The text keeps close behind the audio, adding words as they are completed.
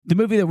The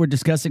movie that we're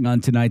discussing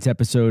on tonight's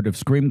episode of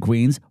Scream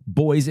Queens,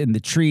 Boys in the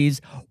Trees,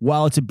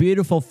 while it's a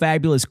beautiful,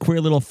 fabulous, queer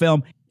little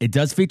film, it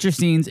does feature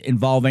scenes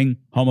involving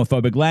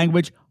homophobic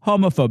language,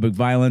 homophobic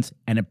violence,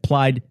 and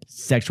implied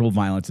sexual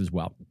violence as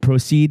well.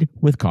 Proceed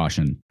with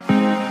caution.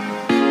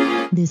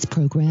 This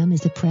program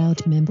is a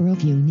proud member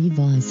of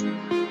Univaz.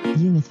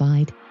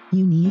 Unified,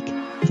 unique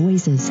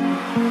voices.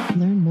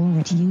 Learn more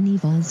at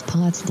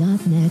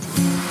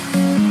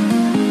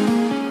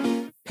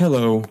univazpods.net.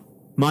 Hello,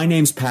 my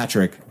name's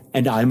Patrick.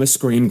 And I'm a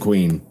Scream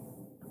Queen.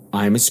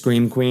 I'm a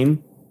Scream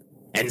Queen.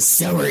 And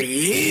so are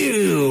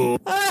you!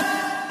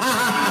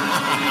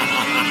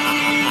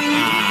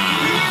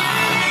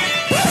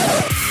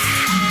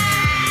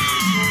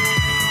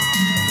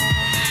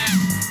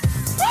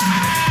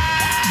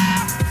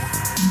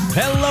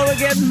 Hello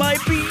again, my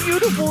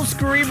beautiful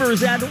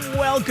screamers, and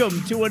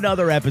welcome to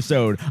another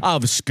episode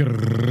of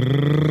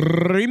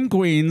Scream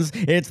Queens.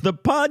 It's the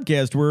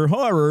podcast where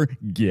horror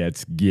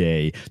gets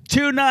gay.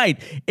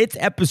 Tonight, it's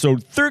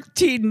episode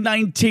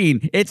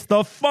 1319. It's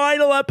the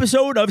final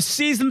episode of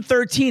season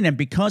 13, and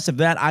because of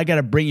that, I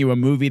gotta bring you a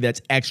movie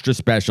that's extra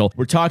special.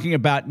 We're talking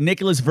about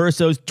Nicholas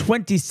Verso's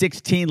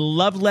 2016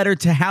 love letter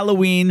to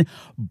Halloween,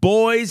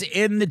 Boys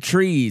in the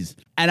Trees.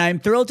 And I'm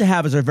thrilled to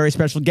have as our very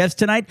special guest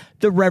tonight,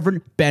 the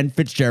Reverend Ben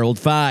Fitzgerald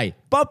Fye.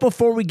 But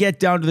before we get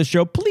down to the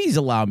show, please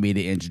allow me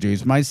to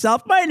introduce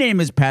myself. My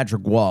name is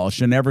Patrick Walsh,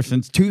 and ever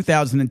since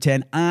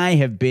 2010, I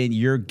have been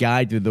your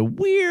guide through the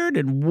weird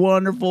and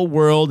wonderful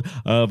world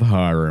of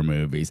horror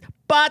movies.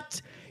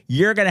 But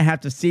you're going to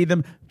have to see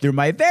them through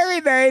my very,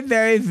 very,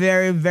 very,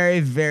 very, very,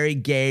 very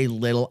gay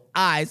little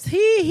eyes.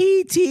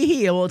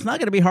 Tee-hee. Well, it's not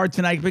going to be hard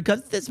tonight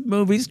because this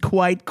movie's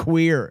quite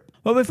queer.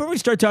 Well, before we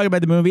start talking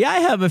about the movie, I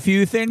have a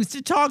few things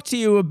to talk to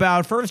you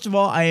about. First of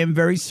all, I am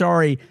very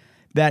sorry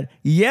that,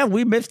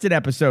 we missed an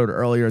episode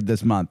earlier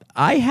this month.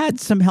 I had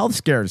some health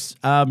scares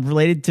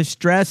related to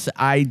stress.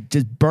 I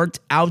just burnt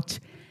out,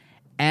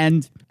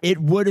 and it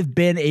would have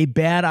been a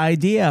bad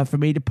idea for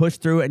me to push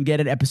through and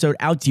get an episode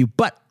out to you.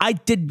 But I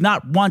did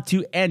not want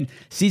to end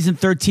season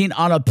 13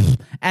 on a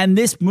and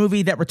this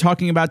movie that we're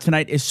talking about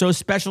tonight is so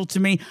special to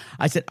me.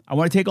 I said, I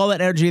want to take all that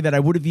energy that I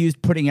would have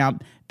used putting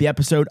out the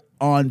episode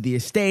on The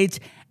Estates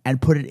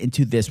and put it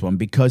into this one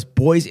because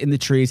Boys in the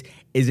Trees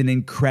is an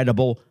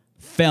incredible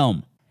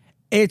film.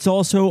 It's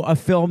also a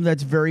film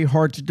that's very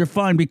hard to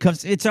define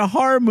because it's a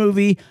horror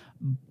movie,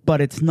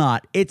 but it's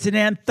not. It's an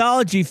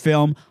anthology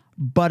film,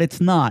 but it's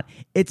not.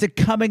 It's a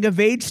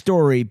coming-of-age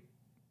story,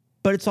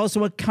 but it's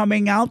also a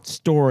coming-out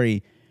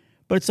story.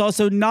 But it's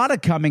also not a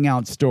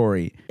coming-out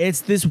story.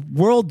 It's this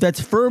world that's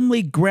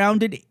firmly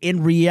grounded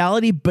in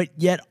reality, but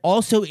yet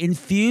also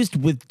infused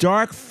with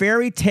dark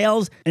fairy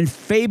tales and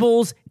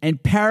fables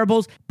and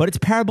parables. But it's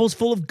parables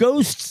full of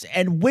ghosts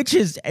and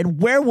witches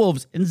and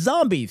werewolves and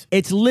zombies.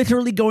 It's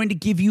literally going to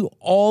give you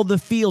all the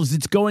feels.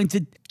 It's going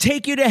to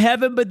take you to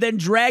heaven, but then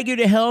drag you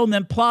to hell and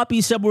then plop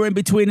you somewhere in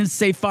between and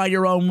say, find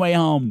your own way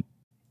home.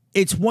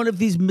 It's one of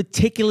these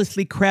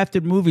meticulously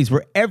crafted movies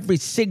where every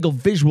single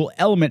visual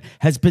element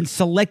has been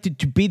selected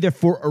to be there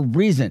for a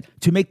reason,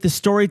 to make the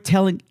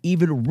storytelling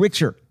even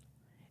richer.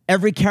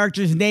 Every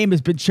character's name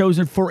has been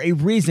chosen for a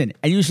reason,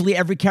 and usually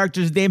every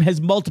character's name has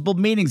multiple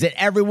meanings, and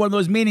every one of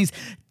those meanings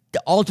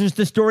alters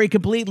the story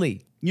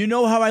completely. You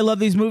know how I love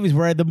these movies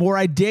where the more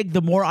I dig,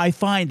 the more I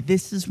find.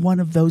 This is one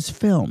of those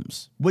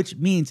films, which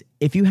means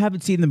if you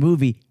haven't seen the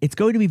movie, it's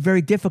going to be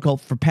very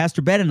difficult for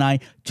Pastor Ben and I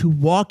to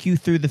walk you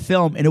through the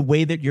film in a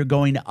way that you're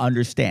going to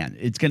understand.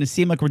 It's going to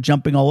seem like we're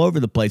jumping all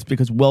over the place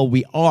because,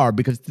 we are,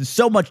 because there's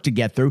so much to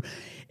get through.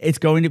 It's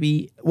going to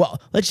be,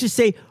 let's just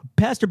say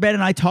Pastor Ben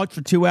and I talked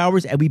for 2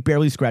 hours and we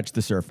barely scratched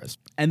the surface.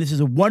 And this is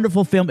a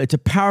wonderful film. It's a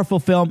powerful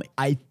film.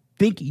 I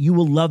think you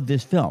will love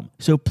this film.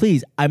 So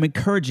please, I'm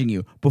encouraging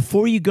you,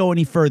 before you go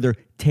any further,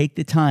 take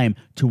the time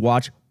to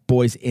watch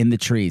Boys in the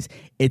Trees.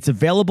 It's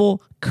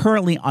available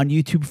currently on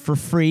YouTube for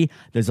free.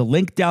 There's a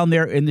link down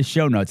there in the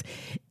show notes.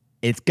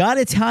 It's got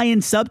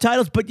Italian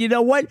subtitles, but you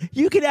know what?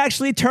 You can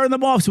actually turn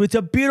them off. So it's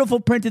a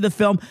beautiful print of the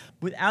film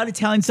without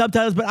Italian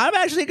subtitles. But I'm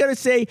actually going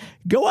to say,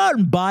 go out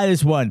and buy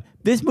this one.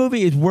 This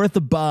movie is worth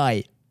a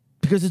buy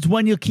because it's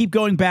one you'll keep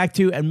going back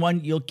to and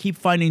one you'll keep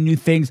finding new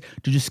things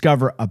to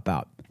discover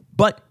about.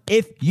 But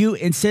if you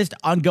insist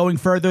on going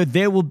further,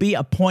 there will be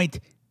a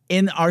point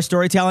in our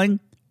storytelling,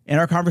 in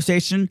our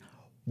conversation,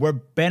 where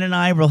Ben and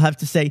I will have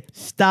to say,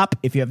 stop.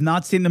 If you have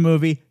not seen the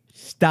movie,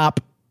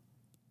 stop.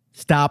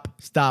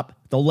 The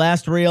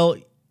last reel,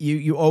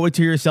 you owe it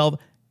to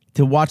yourself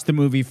to watch the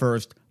movie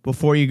first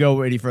before you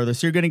go any further.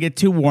 So you're going to get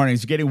 2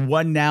 warnings. You're getting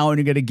one now and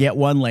you're going to get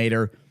one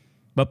later.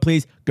 But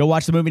please go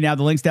watch the movie now.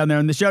 The link's down there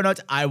in the show notes.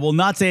 I will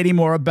not say any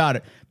more about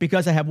it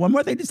because I have one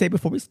more thing to say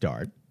before we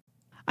start.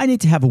 I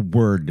need to have a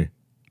word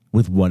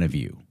with one of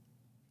you.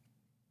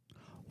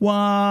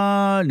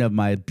 One of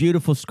my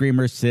beautiful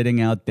screamers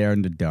sitting out there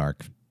in the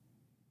dark.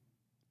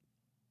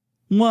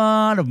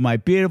 One of my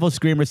beautiful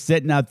screamers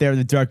sitting out there in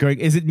the dark going,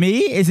 is it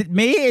me? Is it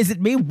me? Is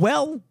it me?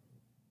 Well,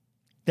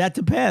 that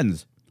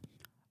depends.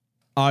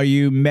 Are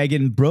you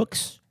Megan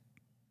Brooks?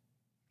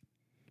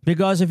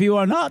 Because if you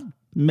are not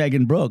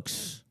Megan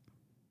Brooks,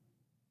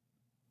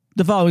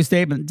 The following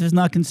statement does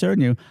not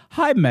concern you.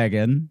 Hi,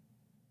 Megan.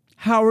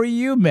 How are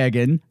you,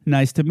 Megan?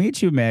 Nice to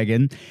meet you,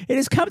 Megan. It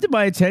has come to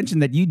my attention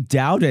that you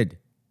doubted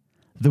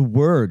the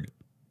word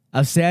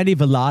of Sandy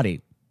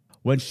Velati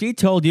when she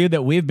told you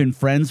that we've been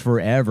friends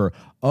forever.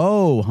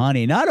 Oh,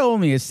 honey, not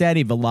only is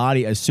Sandy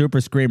Velati a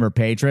Super Screamer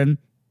patron,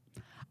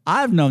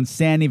 I've known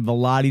Sandy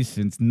Velati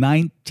since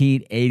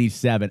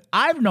 1987.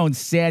 I've known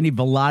Sandy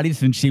Velati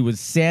since she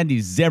was Sandy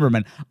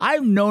Zimmerman.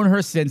 I've known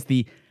her since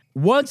the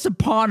Once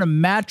Upon a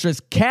Mattress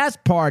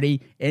cast party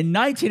in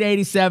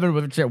 1987,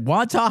 which at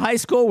Wantagh High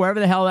School, wherever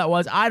the hell that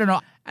was, I don't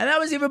know. And that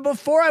was even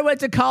before I went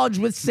to college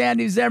with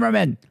Sandy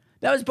Zimmerman.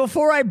 That was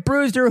before I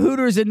bruised her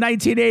Hooters in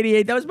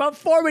 1988. That was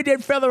before we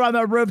did Fiddler on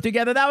the Roof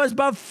together. That was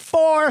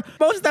before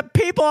most of the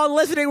people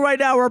listening right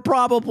now were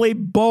probably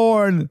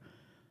born.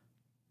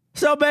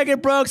 So,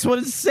 Megan Brooks,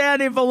 when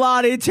Sandy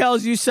Velati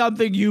tells you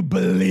something, you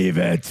believe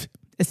it.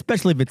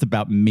 Especially if it's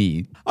about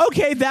me.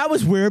 Okay, that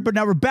was weird, but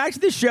now we're back to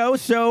the show.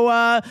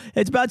 So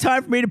it's about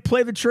time for me to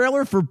play the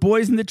trailer for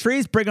Boys in the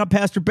Trees, bring on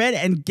Pastor Ben,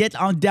 and get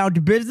on down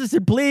to business.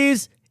 And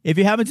please, if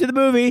you haven't seen the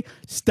movie,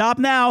 stop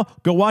now.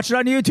 Go watch it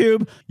on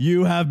YouTube.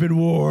 You have been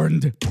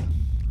warned. Did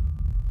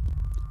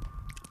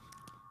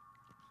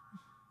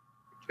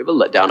you ever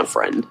let down a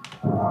friend?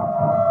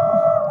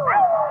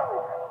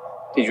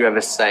 Did you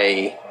ever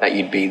say that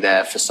you'd be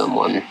there for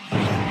someone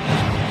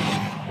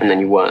and then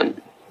you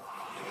weren't?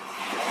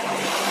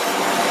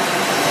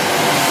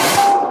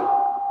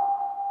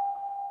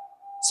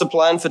 What's the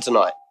plan for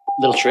tonight?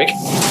 Little trick.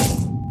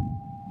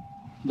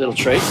 Little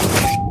treat.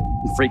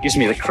 The freak gives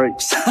me the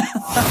creeps.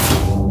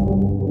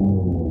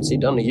 What's he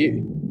done to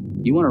you?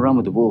 You want to run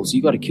with the wolves,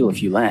 you got to kill a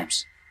few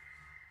lambs.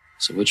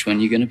 So which one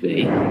you going to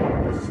be?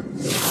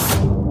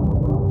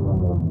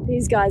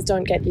 These guys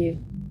don't get you.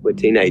 We're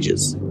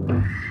teenagers.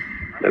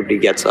 Nobody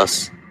gets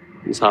us.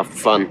 It's half the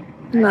fun.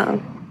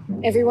 No.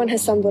 Everyone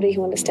has somebody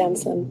who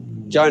understands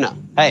them. Jonah,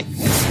 hey.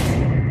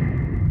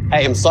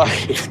 Hey, I'm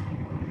sorry.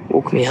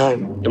 Walk me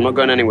home. I'm not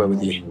going anywhere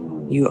with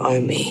you. You owe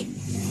me,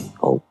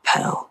 old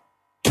pal.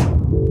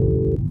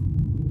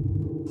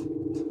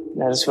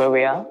 Notice where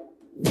we are?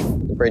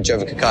 The bridge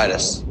over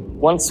Cocytus.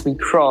 Once we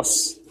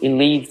cross, we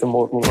leave the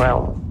mortal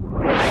realm.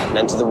 And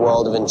enter the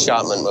world of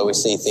enchantment where we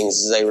see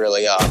things as they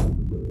really are.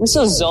 We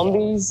saw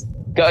zombies,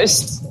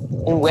 ghosts,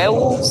 and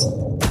werewolves.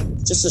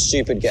 It's just a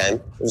stupid game.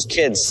 It was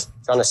kids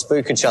trying to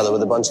spook each other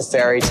with a bunch of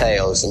fairy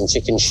tales and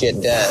chicken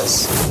shit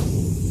dares.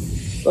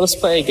 Let us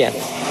play again.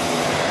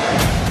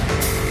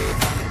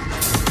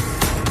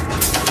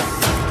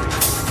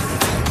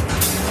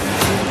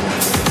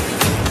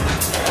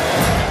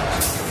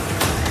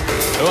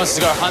 Who wants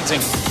to go hunting?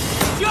 Tis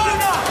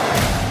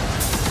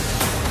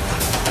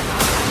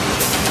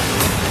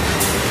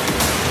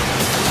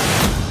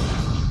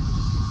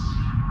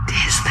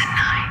the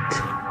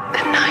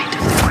night of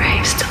the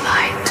grave's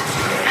delight,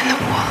 and the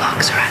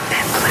warlocks are at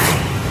their play.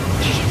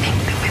 Ye think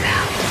that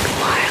without the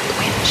wild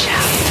wind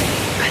shout,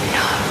 but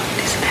no,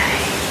 'tis they,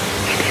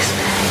 it is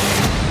they.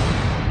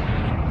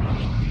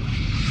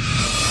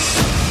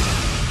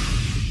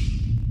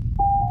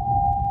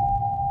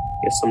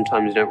 Guess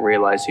sometimes you don't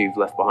realize who you've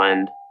left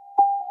behind.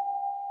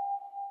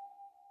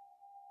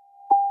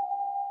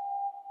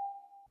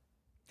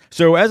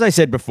 So, as I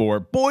said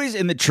before, Boys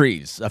in the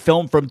Trees, a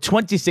film from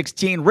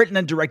 2016 written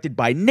and directed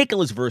by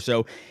Nicholas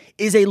Verso,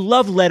 is a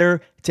love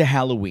letter to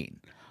Halloween.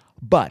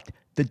 But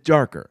the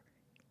darker,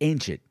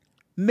 ancient,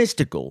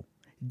 mystical,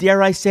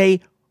 dare I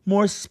say,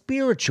 more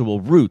spiritual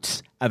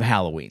roots of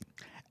Halloween.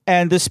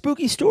 And the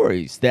spooky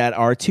stories that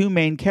our two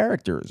main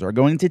characters are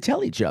going to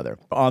tell each other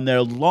on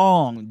their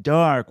long,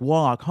 dark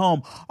walk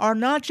home are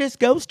not just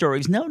ghost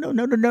stories. No.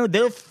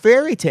 They're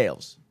fairy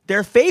tales.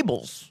 They're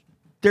fables.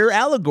 They're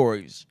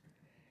allegories.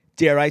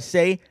 Dare I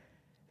say,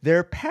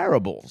 they're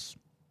parables.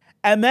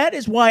 And that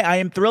is why I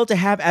am thrilled to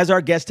have as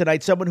our guest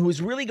tonight someone who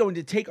is really going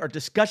to take our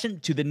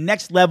discussion to the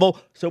next level.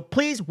 So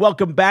please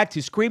welcome back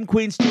to Scream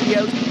Queen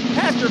Studios,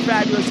 Pastor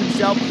Fabulous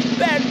himself,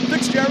 Ben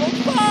Fitzgerald.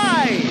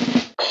 Bye!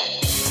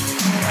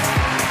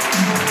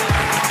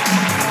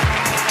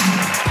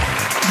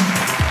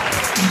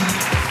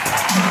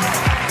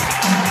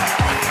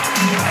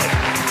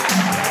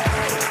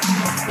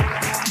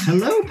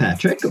 Hello,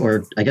 Patrick,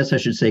 or I guess I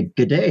should say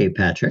good day,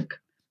 Patrick.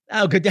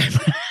 Oh, good day.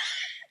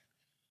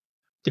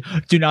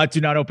 Do not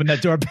open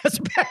that door,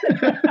 Pastor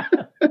Ben.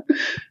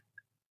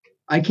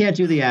 I can't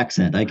do the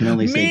accent. I can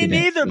only say me good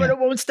day. neither, but it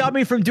won't stop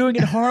me from doing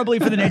it horribly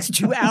for the next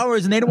 2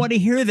 hours, and they don't want to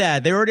hear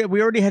that.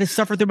 We already had to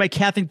suffer through my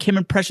Kath and Kim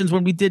impressions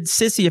when we did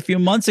Sissy a few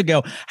months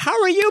ago.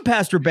 How are you,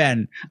 Pastor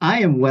Ben?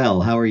 I am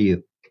well. How are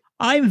you?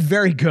 I'm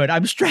very good.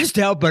 I'm stressed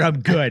out, but I'm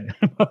good.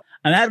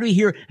 I'm happy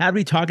to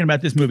be talking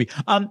about this movie.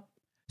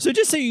 So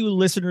just so you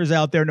listeners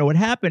out there know what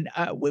happened,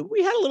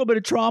 we had a little bit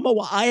of trauma.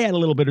 Well, I had a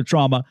little bit of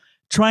trauma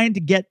trying to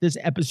get this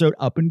episode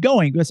up and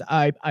going because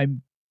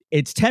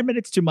it's 10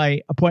 minutes to my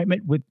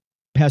appointment with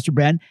Pastor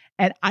Ben,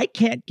 and I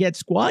can't get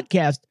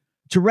Squadcast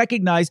to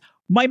recognize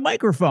my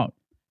microphone.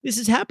 This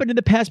has happened in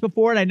the past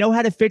before, and I know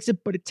how to fix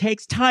it, but it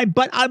takes time.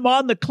 But I'm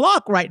on the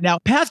clock right now.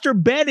 Pastor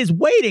Ben is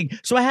waiting.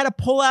 So I had to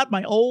pull out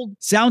my old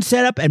sound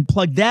setup and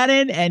plug that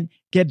in and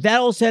get that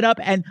all set up.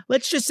 And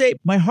let's just say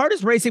my heart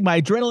is racing. My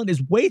adrenaline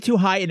is way too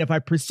high. And if I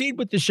proceed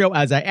with the show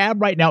as I am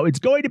right now, it's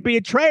going to be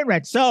a train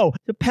wreck. So,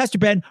 Pastor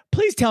Ben,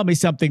 please tell me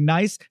something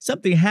nice,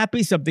 something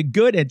happy, something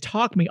good, and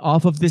talk me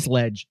off of this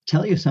ledge.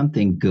 Tell you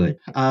something good.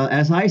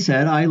 As I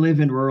said, I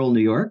live in rural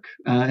New York.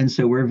 And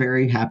so we're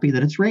very happy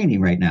that it's raining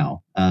right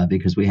now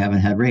because we haven't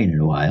had rain in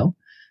a while.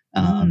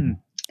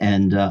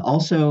 And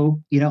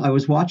also, I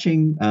was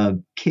watching a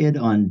kid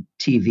on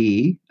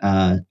TV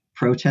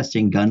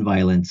protesting gun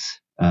violence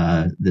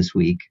this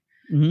week.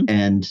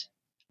 And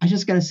I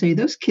just got to say,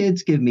 those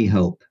kids give me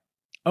hope.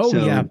 Oh,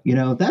 so,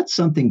 yeah. That's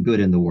something good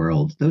in the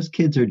world. Those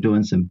kids are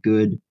doing some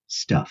good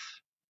stuff.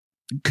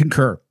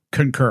 Concur.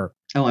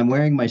 Oh, I'm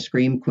wearing my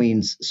Scream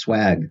Queens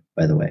swag,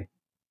 by the way.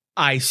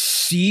 I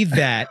see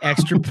that.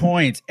 Extra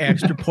points,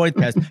 Pass.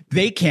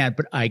 They can't,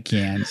 but I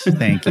can.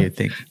 Thank you.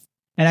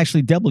 And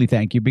actually, doubly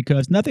thank you,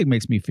 because nothing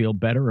makes me feel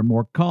better or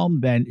more calm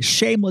than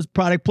shameless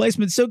product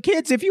placement. So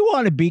kids, if you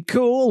want to be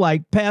cool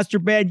like Pastor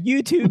Ben,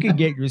 you too can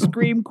get your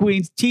Scream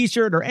Queens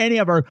t-shirt or any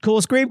of our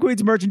cool Scream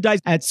Queens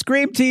merchandise at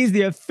Scream Tees,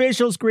 the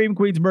official Scream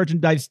Queens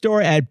merchandise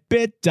store at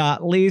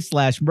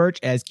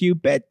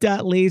bit.ly/merchsq,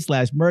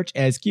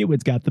 bit.ly/merchsq.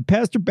 It's got the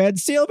Pastor Ben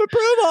seal of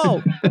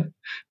approval.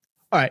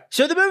 All right.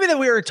 So the movie that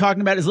we were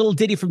talking about is a little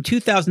ditty from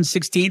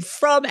 2016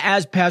 from,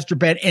 as Pastor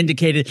Ben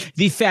indicated,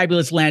 the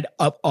fabulous land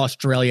of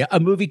Australia, a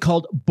movie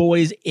called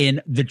Boys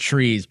in the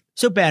Trees.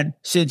 So Ben,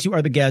 since you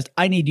are the guest,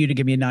 I need you to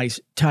give me a nice,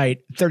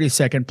 tight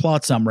 30-second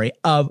plot summary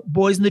of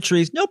Boys in the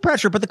Trees. No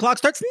pressure, but the clock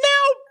starts now.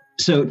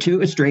 So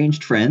two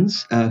estranged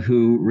friends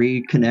who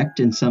reconnect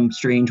in some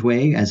strange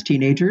way as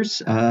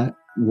teenagers,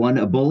 one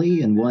a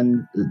bully and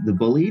one the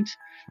bullied,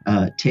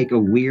 take a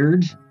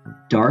weird,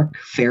 dark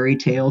fairy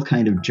tale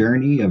kind of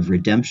journey of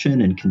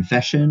redemption and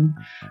confession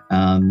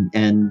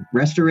and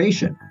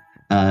restoration.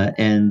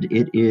 And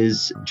it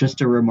is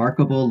just a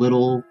remarkable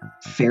little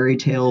fairy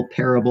tale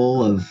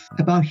parable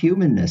about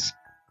humanness.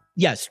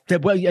 Yes.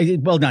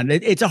 Well done.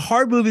 It's a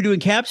hard movie to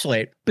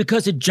encapsulate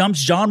because it jumps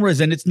genres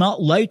and it's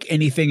not like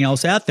anything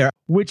else out there,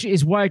 which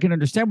is why I can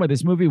understand why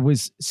this movie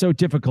was so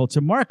difficult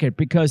to market,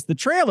 because the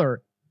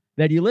trailer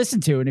that you listen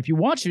to, and if you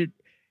watch it,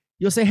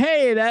 you'll say,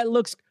 hey, that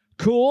looks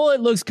cool.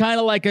 It looks kind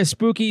of like a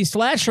spooky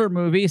slasher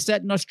movie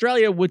set in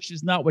Australia, which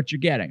is not what you're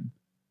getting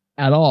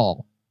at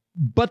all.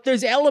 But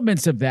there's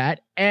elements of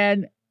that,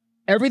 and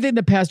everything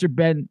that Pastor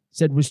Ben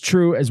said was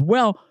true as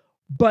well.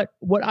 But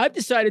what I've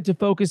decided to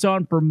focus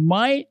on for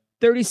my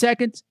 30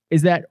 seconds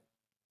is that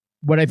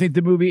what I think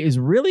the movie is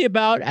really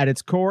about at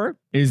its core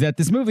is that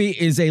this movie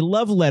is a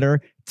love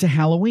letter to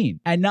Halloween,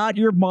 and not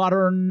your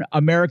modern,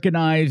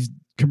 Americanized,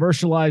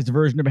 commercialized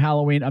version of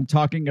Halloween. I'm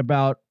talking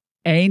about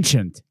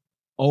ancient,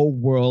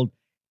 old world,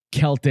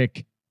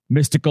 Celtic,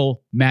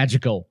 mystical,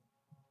 magical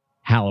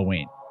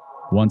Halloween.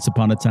 Once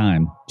upon a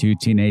time, two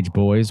teenage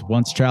boys,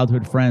 once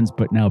childhood friends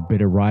but now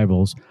bitter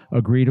rivals,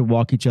 agree to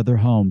walk each other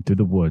home through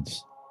the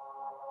woods.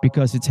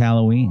 Because it's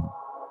Halloween,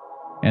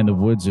 and the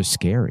woods are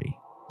scary,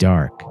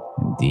 dark,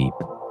 and deep.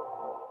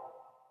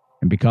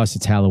 And because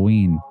it's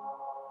Halloween,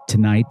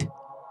 tonight,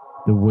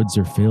 the woods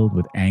are filled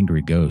with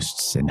angry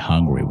ghosts and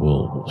hungry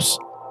wolves.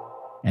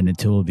 And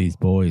until these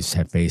boys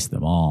have faced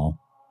them all,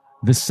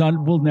 the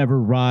sun will never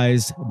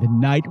rise, the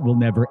night will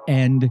never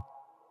end,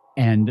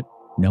 and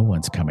no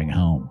one's coming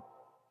home.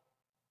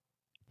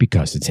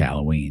 Because it's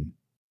Halloween.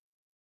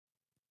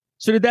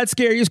 So did that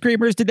scare you,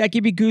 Screamers? Did that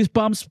give you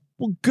goosebumps?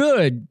 Well,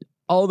 good,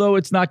 although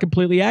it's not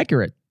completely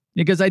accurate,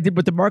 because I did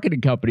what the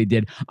marketing company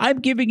did. I'm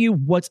giving you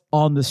what's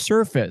on the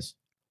surface,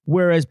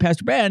 whereas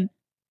Pastor Ben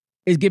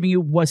is giving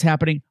you what's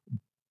happening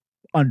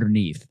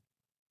underneath.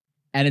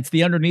 And it's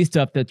the underneath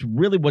stuff that's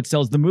really what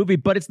sells the movie,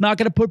 but it's not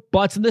going to put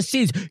butts in the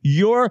seats.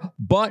 Your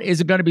butt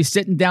isn't going to be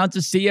sitting down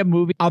to see a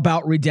movie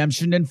about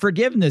redemption and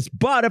forgiveness.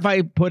 But if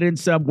I put in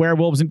some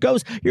werewolves and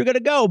ghosts, you're going to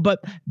go.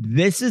 But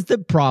this is the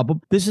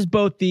problem. This is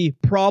both the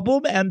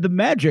problem and the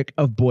magic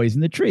of Boys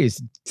in the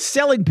Trees,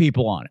 selling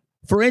people on it.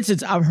 For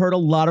instance, I've heard a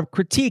lot of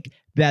critique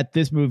that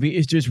this movie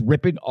is just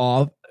ripping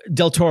off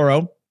Del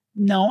Toro.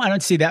 No, I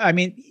don't see that. I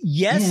mean,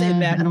 yes, in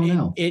that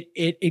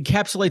it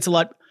encapsulates a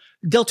lot.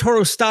 Del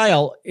Toro's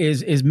style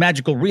is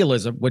magical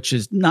realism, which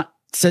is not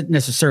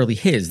necessarily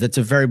his. That's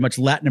a very much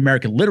Latin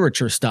American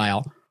literature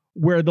style,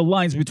 where the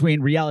lines between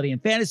reality and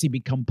fantasy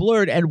become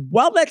blurred. And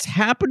while that's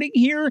happening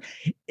here,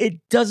 it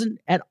doesn't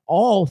at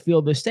all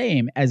feel the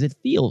same as it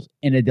feels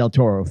in a Del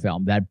Toro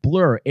film. That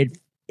blur,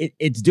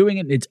 it's doing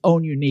it in its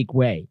own unique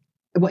way.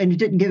 Well,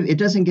 and it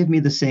doesn't give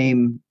me the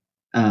same.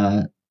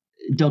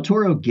 Del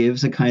Toro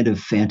gives a kind of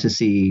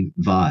fantasy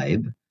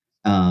vibe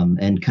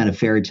and kind of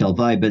fairy tale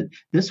vibe, but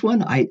this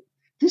one,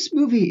 this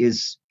movie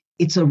it's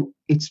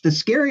the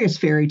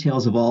scariest fairy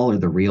tales of all are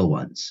the real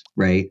ones,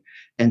 right?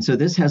 And so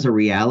this has a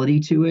reality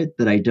to it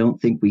that I don't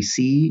think we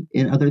see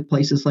in other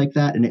places like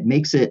that, and it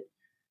makes it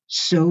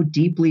so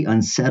deeply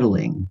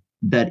unsettling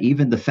that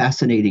even the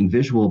fascinating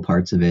visual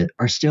parts of it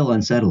are still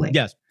unsettling.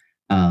 Yes.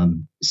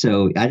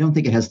 So I don't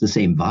think it has the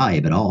same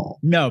vibe at all.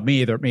 No,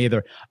 me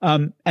either.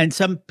 And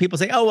some people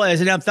say, oh, well,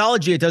 as an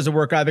anthology, it doesn't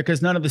work either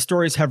because none of the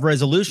stories have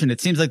resolution.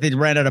 It seems like they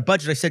ran out of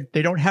budget. I said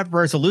they don't have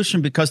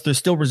resolution because they're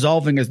still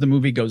resolving as the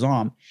movie goes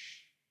on.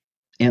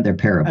 And they're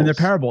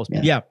parables.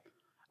 Yeah.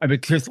 I mean,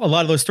 because a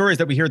lot of those stories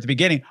that we hear at the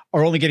beginning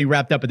are only getting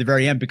wrapped up at the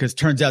very end because it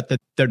turns out that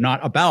they're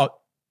not about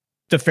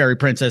the fairy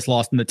princess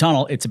lost in the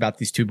tunnel. It's about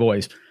these two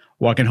boys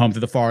walking home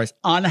through the forest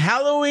on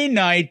Halloween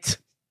night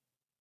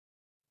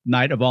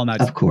of all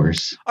nights. Of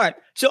course. All right.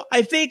 So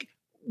I think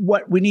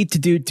what we need to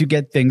do to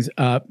get things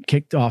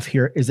kicked off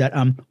here is that,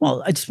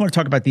 well, I just want to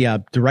talk about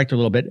the director a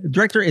little bit. The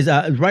director is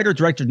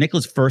writer-director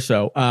Nicholas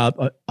Verso,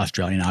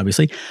 Australian,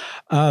 obviously,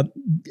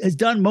 has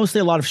done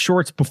mostly a lot of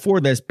shorts before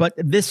this, but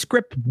this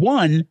script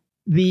won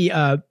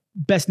the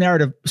Best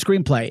Narrative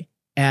Screenplay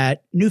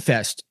at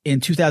Newfest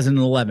in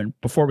 2011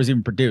 before it was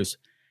even produced.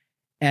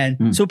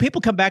 And so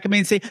people come back at me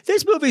and say,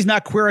 this movie's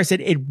not queer. I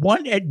said, it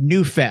won at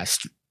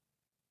Newfest,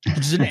 which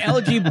is an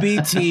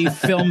LGBT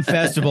film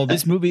festival.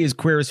 This movie is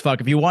queer as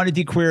fuck. If you want to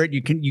de-queer it,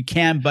 you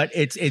can, but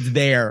it's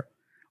there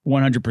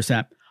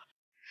 100%.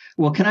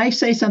 Well, can I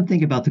say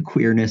something about the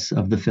queerness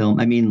of the film?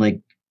 I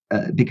mean,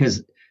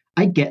 because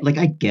I get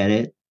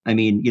it. I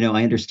mean,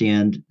 I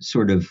understand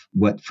sort of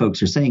what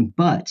folks are saying,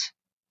 but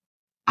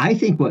I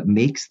think what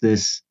makes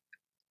this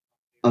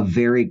a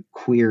very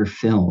queer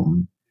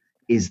film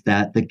is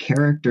that the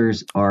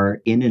characters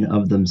are in and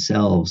of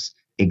themselves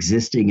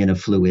existing in a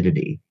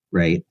fluidity,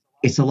 right?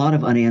 It's a lot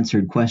of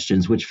unanswered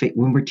questions, which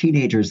when we're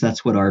teenagers,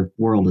 that's what our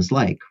world is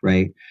like,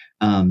 right?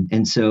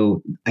 And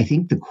so I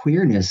think the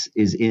queerness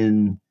is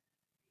in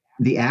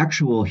the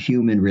actual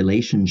human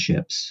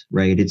relationships,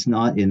 right? It's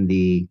not in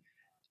the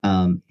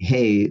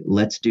hey,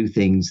 let's do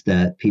things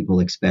that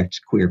people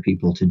expect queer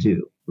people to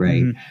do,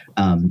 right?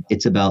 Mm-hmm.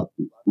 It's about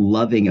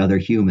loving other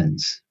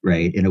humans,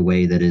 right? In a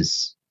way that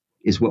is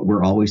what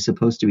we're always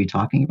supposed to be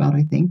talking about,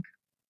 I think.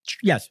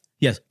 Yes,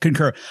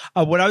 concur.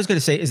 What I was going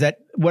to say is that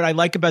what I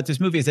like about this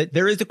movie is that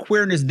there is a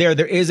queerness there.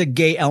 There is a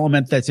gay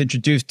element that's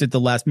introduced at the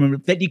last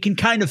moment that you can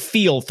kind of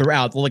feel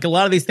throughout. Like a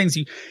lot of these things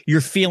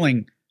you're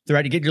feeling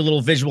throughout. You get your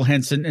little visual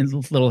hints and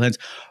little hints.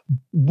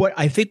 What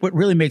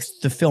really makes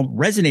the film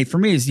resonate for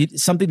me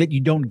is something that you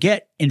don't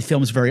get in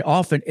films very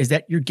often is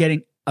that you're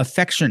getting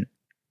affection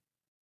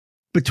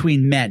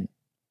between men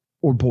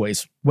or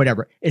boys,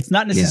 whatever. It's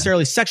not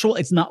necessarily sexual.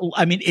 It's not,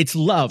 I mean, it's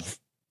love,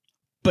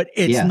 but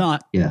it's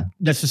not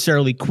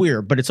necessarily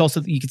queer, but it's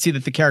also, you can see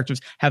that the characters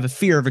have a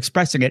fear of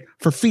expressing it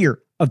for fear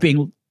of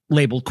being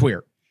labeled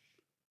queer.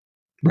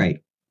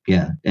 Right.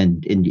 Yeah.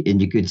 And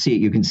you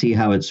can see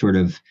how it sort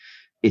of,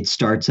 it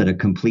starts at a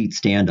complete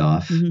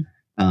standoff.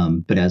 Mm-hmm.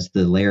 But as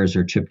the layers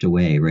are chipped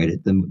away, right,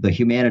 the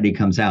humanity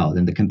comes out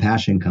and the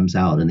compassion comes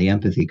out and the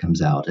empathy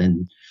comes out.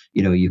 And,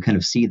 you kind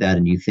of see that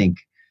and you think,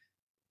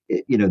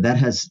 that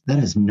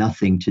has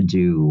nothing to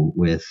do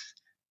with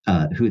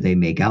who they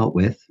make out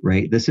with,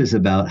 right? This is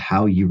about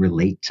how you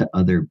relate to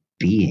other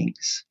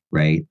beings,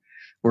 right?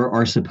 Or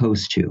are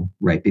supposed to,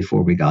 right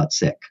before we got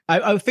sick.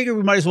 I figure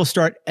we might as well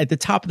start at the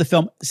top of the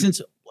film,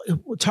 since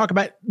we'll talk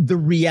about the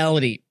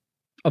reality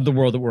of the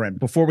world that we're in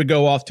before we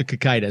go off to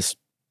Cocytus.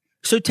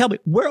 So tell me,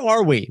 where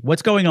are we?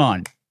 What's going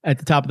on at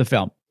the top of the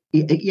film?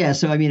 Yeah,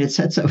 so I mean, it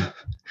sets up.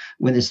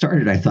 When it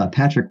started, I thought,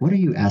 Patrick, what are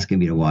you asking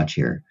me to watch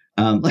here?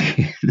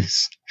 Like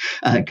this,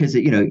 because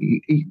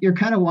you're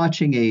kind of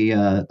watching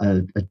a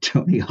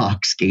Tony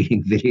Hawk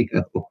skating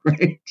video,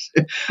 right?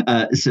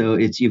 So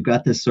you've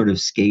got this sort of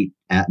skate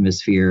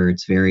atmosphere.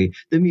 It's the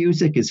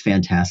music is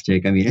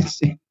fantastic. I mean,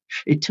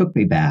 it took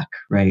me back,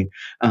 right?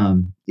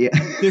 The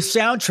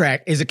soundtrack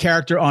is a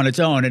character on its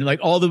own, and like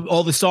all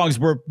the songs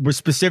were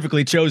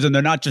specifically chosen.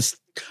 They're not just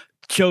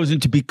chosen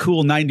to be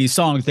cool 90s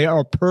songs. They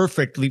are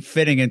perfectly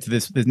fitting into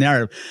this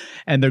narrative,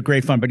 and they're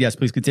great fun. But yes,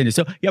 please continue.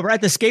 So yeah, we're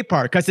at the skate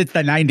park because it's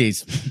the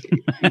 90s.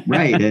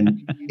 Right.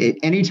 And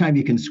anytime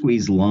you can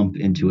squeeze Lump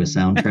into a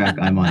soundtrack,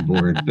 I'm on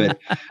board. But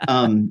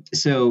and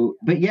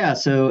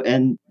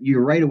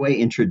you're right away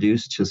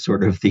introduced to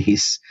sort of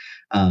these,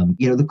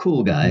 the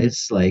cool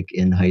guys like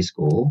in high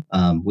school.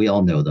 We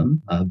all know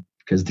them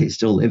because they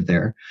still live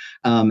there.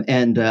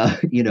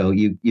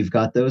 You've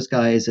got those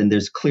guys, and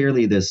there's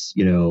clearly this,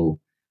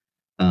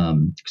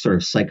 sort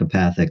of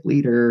psychopathic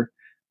leader.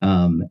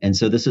 And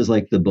so this is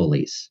like the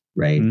bullies,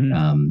 right?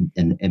 Mm-hmm.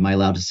 And am I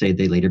allowed to say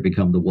they later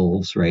become the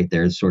wolves, right?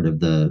 They're sort of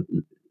the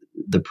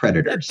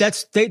predators.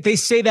 They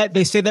say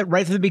that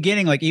right from the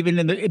beginning. Like even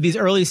in these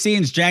early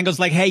scenes, Django's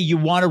like, hey, you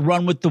want to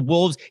run with the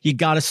wolves, you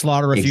got to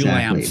slaughter a few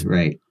lambs.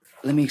 Right.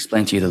 Let me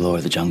explain to you the law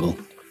of the jungle.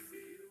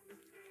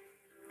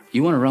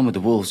 You want to run with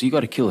the wolves, you got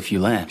to kill a few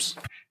lambs.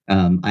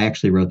 I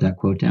actually wrote that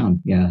quote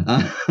down.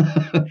 Yeah.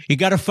 You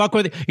got to fuck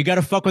with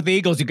the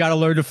eagles. You got to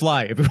learn to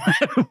fly. If you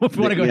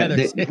want to go ahead.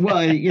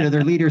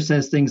 Their leader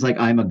says things like,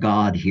 I'm a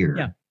god here.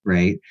 Yeah.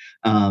 Right.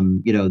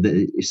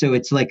 So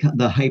it's like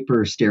the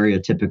hyper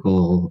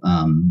stereotypical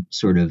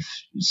sort of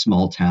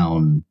small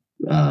town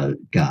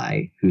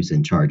guy who's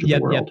in charge of the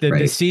world.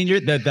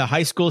 The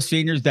high school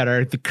seniors that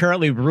are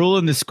currently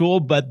ruling the school,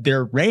 but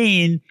their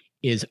reign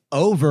is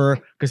over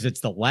because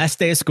it's the last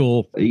day of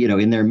school.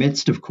 In their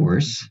midst, of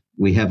course,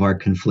 we have our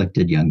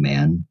conflicted young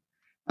man,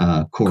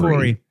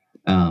 Corey.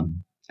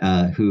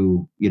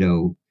 Who,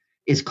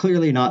 is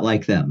clearly not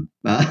like them,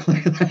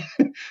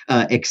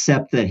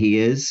 except that he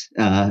is,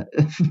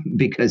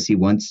 because he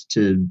wants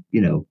to,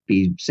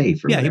 be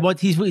safe.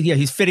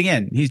 He's fitting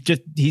in.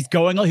 He's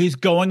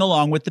going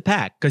along with the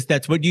pack because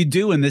that's what you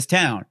do in this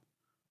town.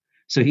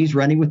 So he's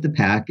running with the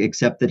pack,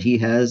 except that he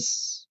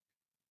has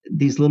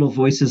these little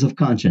voices of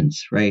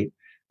conscience, right?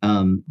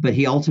 But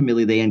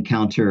they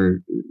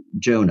encounter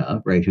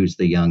Jonah, right? Who's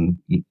the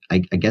I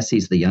guess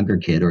he's the younger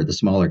kid or the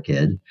smaller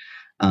kid.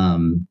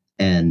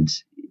 And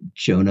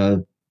Jonah,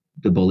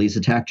 the bullies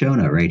attack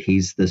Jonah, right?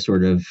 He's the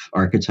sort of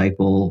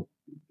archetypal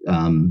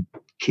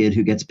kid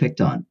who gets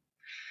picked on.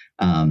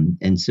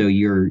 And so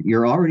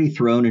you're already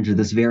thrown into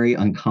this very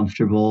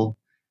uncomfortable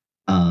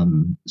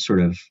sort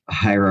of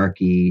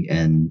hierarchy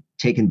and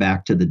taken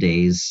back to the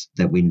days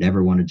that we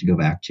never wanted to go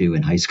back to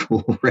in high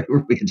school, right?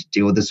 Where we had to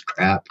deal with this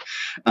crap.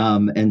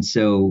 And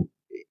so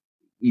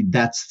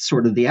that's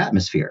sort of the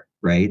atmosphere,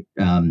 right?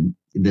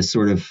 This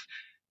sort of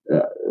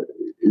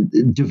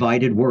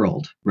divided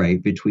world,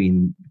 right,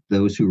 between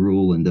those who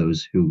rule and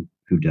those who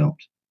don't.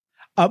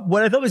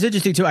 What I thought was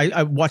interesting too,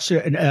 I watched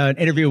an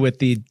interview with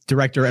the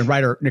director and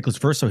writer Nicholas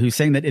Verso, who's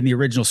saying that in the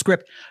original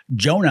script,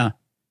 Jonah,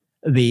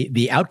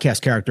 the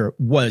outcast character,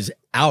 was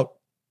out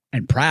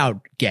and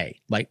proud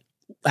gay, like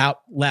out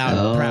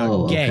loud,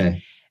 proud gay,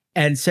 okay.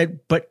 And said,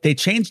 but they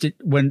changed it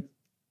when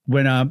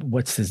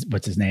what's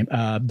his name?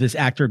 This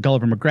actor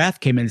Gulliver McGrath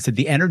came in and said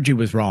the energy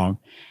was wrong,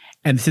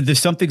 and said there's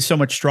something so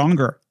much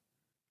stronger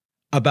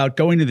about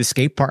going to the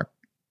skate park.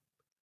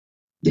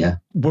 Yeah.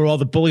 Where all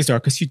the bullies are,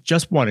 because you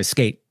just want to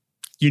skate.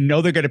 They're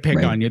going to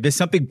pick on you. There's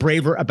something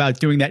braver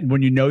about doing that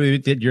when you know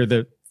that you're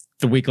the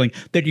weakling,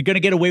 that you're going to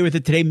get away with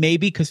it today,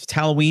 maybe because it's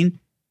Halloween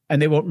and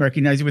they won't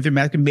recognize you with your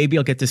mask, and maybe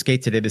I'll get to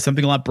skate today. There's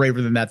something a lot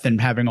braver than that, than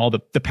having all the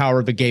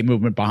power of the gay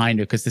movement behind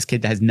you, because this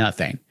kid has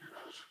nothing.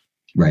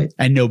 Right.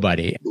 And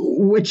nobody.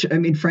 Which,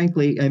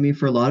 frankly,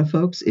 for a lot of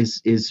folks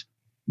is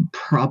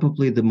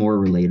probably the more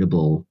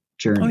relatable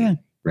journey. Oh, yeah.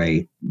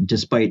 Right.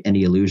 Despite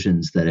any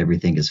illusions that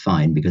everything is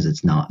fine, because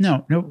it's not.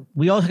 No.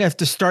 We all have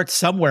to start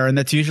somewhere. And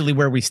that's usually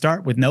where we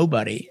start, with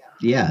nobody.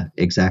 Yeah,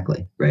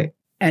 exactly. Right.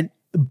 And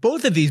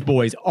both of these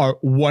boys are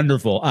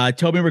wonderful.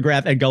 Toby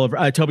McGrath and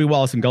Toby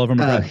Wallace and Gulliver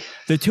McGrath.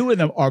 The two of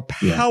them are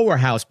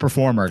powerhouse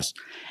performers.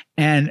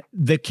 And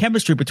the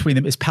chemistry between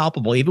them is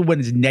palpable. Even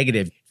when it's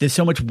negative, there's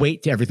so much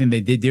weight to everything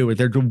they did do.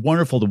 They're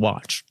wonderful to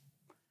watch.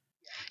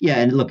 Yeah.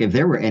 And look, if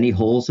there were any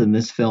holes in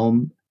this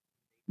film,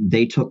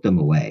 they took them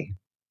away.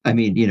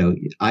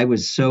 I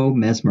was so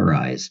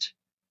mesmerized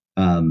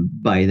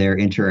by their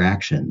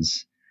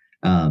interactions.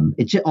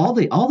 All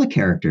the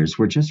characters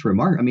were just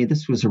remarkable.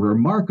 This was a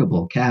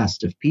remarkable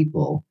cast of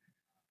people.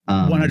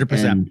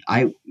 100%.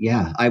 I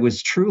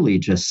was truly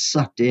just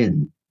sucked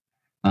in.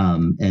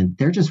 And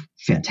they're just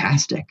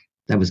fantastic.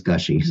 That was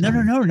gushy.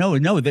 Sorry.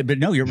 No. But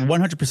no, you're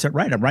 100%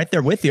 right. I'm right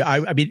there with you.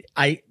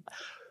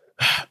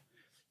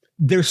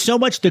 There's so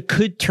much that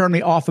could turn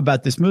me off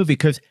about this movie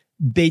because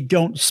they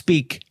don't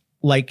speak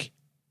like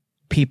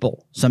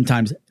people.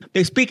 Sometimes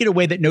they speak in a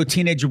way that no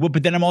teenager would,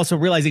 but then I'm also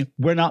realizing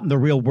we're not in the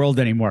real world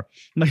anymore.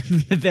 Like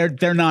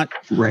they're not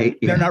right.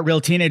 They're not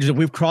real teenagers.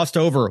 We've crossed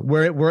over.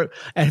 We're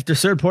after a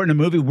certain point in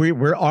the movie,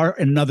 we are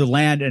in another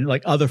land, and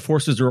like other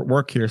forces are at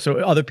work here. So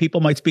other people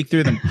might speak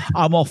through them.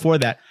 I'm all for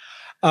that.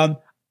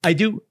 I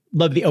do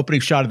love the opening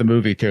shot of the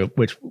movie too,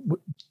 which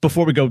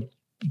before we go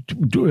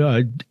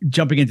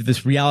jumping into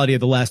this reality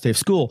of the last day of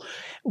school,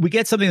 we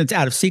get something that's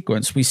out of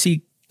sequence. We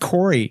see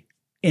Corey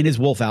in his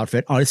wolf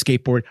outfit on a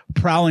skateboard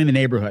prowling the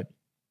neighborhood.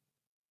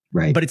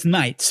 Right. But it's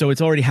night, so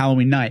it's already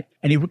Halloween night.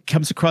 And he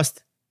comes across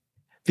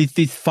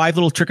these 5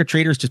 little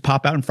trick-or-treaters just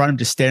pop out in front of him,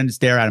 just stand and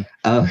stare at him.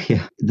 Oh,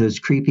 yeah. Those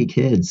creepy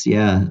kids,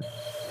 yeah.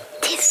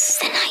 'Tis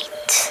the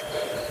night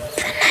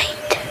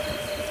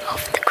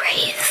of the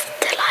grave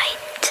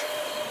delight.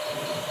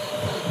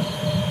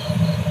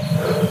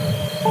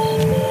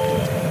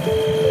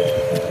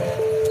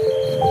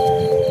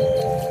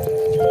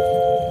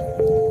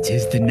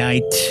 'Tis the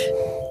night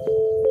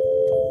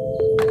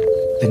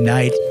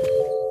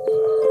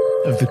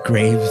of the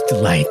grave's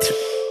delight.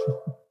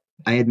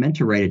 I had meant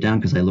to write it down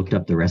because I looked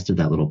up the rest of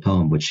that little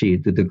poem, which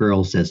the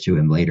girl says to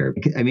him later.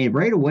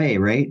 Right away,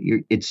 right?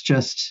 It's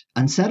just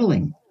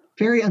unsettling,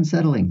 very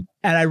unsettling.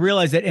 And I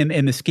realized that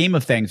in the scheme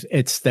of things,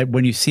 it's that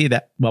when you see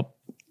that, well,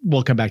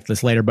 we'll come back to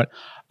this later, but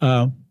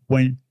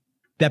when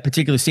that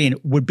particular scene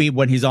would be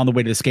when he's on the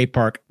way to the skate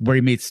park where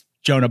he meets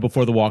Jonah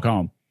before the walk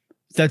home.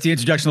 So that's the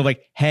introduction of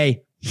like,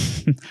 hey,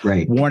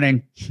 right.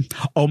 Warning,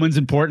 Omen's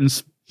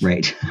importance.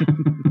 Right.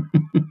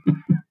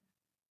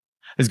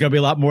 There's going to be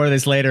a lot more of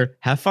this later.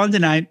 Have fun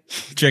tonight.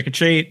 Trick or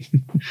treat.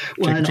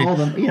 Well, and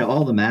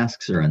all the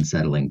masks are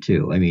unsettling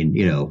too.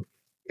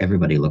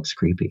 Everybody looks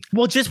creepy.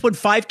 Well, just when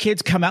 5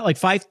 kids come out, like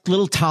 5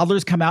 little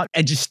toddlers come out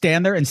and just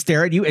stand there and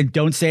stare at you and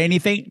don't say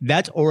anything,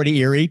 that's already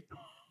eerie.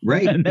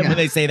 Right. And then when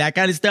they say that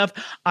kind of stuff,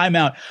 I'm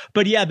out.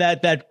 But yeah,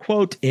 that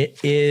quote, it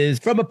is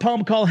from a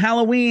poem called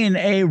Halloween,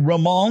 a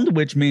roman,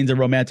 which means a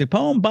romantic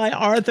poem by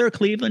Arthur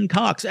Cleveland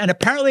Cox. And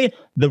apparently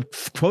the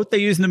quote they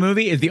use in the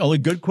movie is the only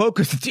good quote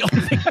because it's the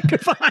only thing I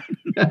could find.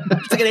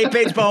 It's like an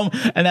 8-page poem,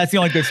 and that's the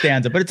only good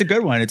stanza. But it's a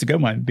good one. It's a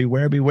good one.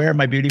 Beware, beware,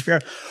 my beauty fair.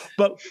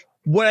 But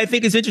what I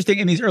think is interesting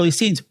in these early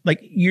scenes, like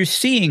you're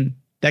seeing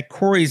that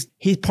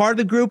he's part of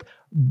the group,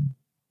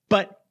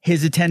 but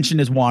his attention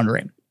is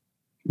wandering.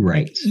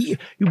 Right.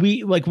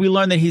 We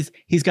learn that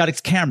he's got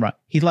his camera.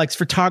 He likes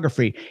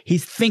photography.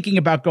 He's thinking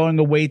about going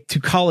away to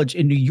college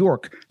in New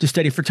York to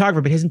study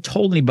photography, but he hasn't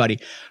told anybody.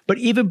 But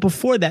even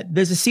before that,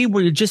 there's a scene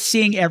where you're just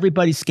seeing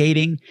everybody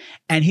skating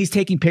and he's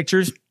taking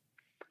pictures.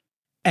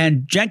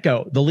 And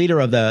Jenko, the leader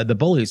of the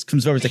bullies,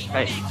 comes over and is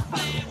like,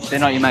 hey, they're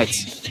not your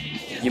mates.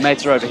 Your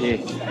mates are over here.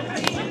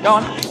 Go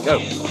on,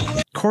 go.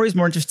 Corey's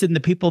more interested in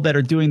the people that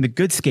are doing the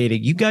good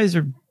skating. You guys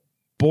are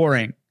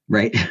boring.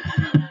 Right.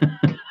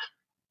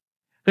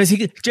 Because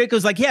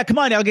Jaco's like, yeah, come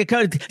on, I'll take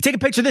a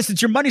picture of this.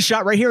 It's your money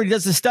shot right here. And he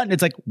does the stunt. And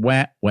it's like,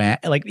 wah, wah.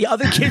 Like the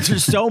other kids are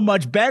so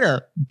much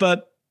better,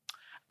 but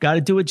got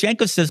to do what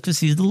Jenko says because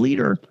he's the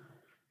leader.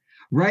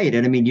 Right.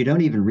 And I mean, you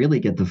don't even really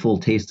get the full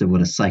taste of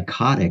what a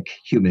psychotic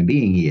human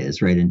being he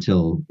is, right?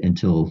 Until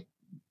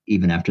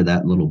even after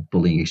that little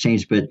bullying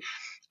exchange. But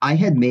I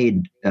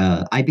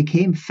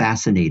became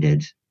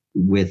fascinated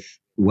with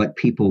what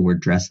people were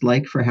dressed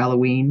like for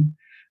Halloween.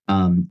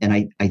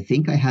 And I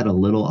think I had a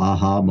little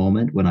aha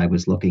moment when I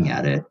was looking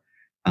at it,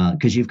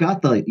 because you've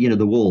got the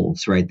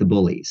wolves, right? The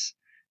bullies.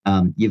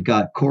 You've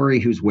got Corey,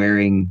 who's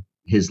wearing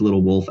his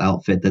little wolf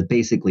outfit that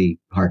basically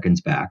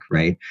harkens back,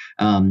 right?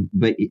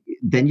 But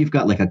then you've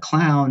got like a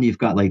clown. You've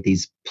got like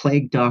these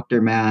plague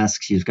doctor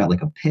masks. You've got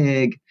like a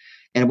pig.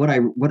 And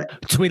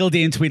what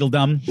Tweedledee and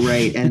Tweedledum,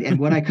 right? And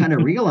what I kind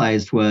of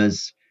realized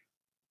was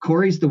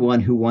Corey's the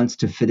one who wants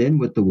to fit in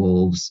with the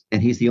wolves,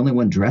 and he's the only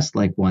one dressed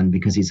like one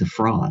because he's a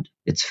fraud.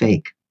 It's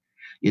fake,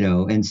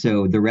 and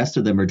so the rest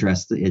of them are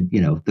dressed,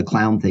 the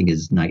clown thing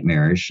is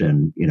nightmarish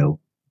and,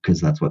 because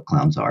that's what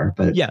clowns are.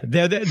 But yeah,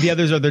 the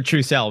others are their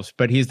true selves,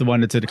 but he's the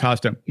one that's in the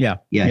costume. Yeah.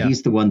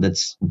 He's the one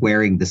that's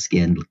wearing the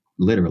skin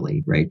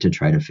literally, right, to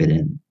try to fit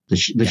in. The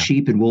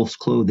sheep in wolf's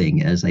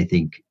clothing, as I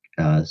think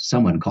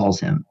someone calls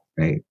him,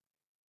 right?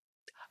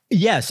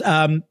 Yes.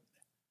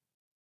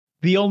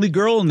 The only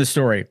girl in the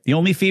story, the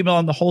only female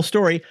in the whole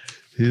story,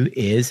 who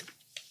is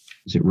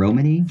it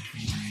Romany?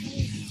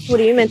 What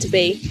are you meant to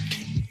be?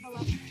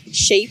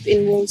 Sheep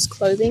in wolf's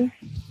clothing?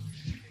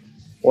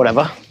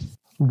 Whatever.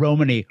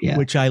 Romany,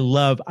 which I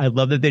love. I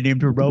love that they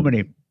named her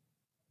Romany,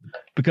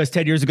 because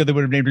 10 years ago they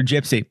would have named her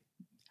Gypsy.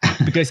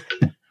 Because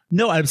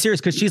no, I'm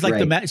serious. Because she's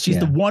like she's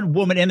the one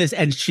woman in this,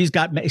 and she's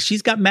got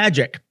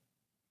magic.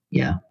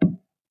 Yeah.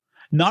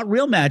 Not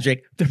real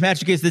magic. The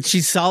magic is that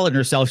she's solid in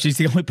herself. She's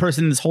the only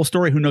person in this whole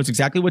story who knows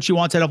exactly what she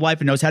wants out of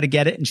life and knows how to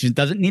get it. And she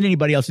doesn't need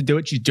anybody else to do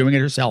it. She's doing it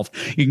herself.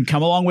 You can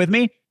come along with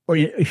me, or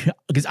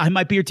because I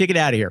might be your ticket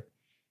out of here.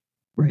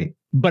 Right.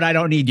 But I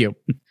don't need you.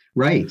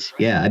 Right.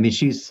 Yeah. I mean,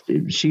 she's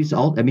she's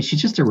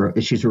just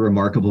she's a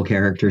remarkable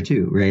character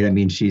too. Right. I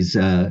mean, she's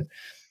at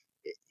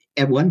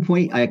one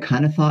point I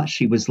kind of thought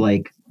she was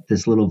like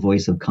this little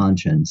voice of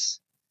conscience.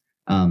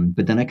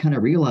 But then I kind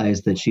of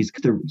realized that she's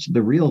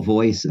the real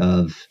voice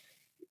of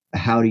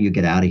how do you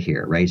get out of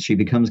here, right? She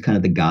becomes kind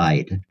of the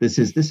guide. This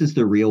is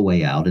the real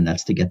way out, and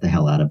that's to get the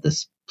hell out of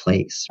this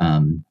place.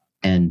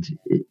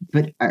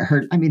 But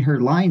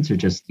her lines are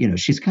just,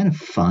 she's kind of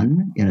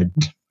fun in a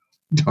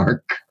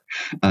dark,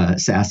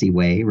 sassy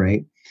way,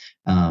 right?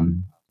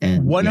 And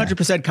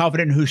 100%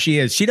 confident in who she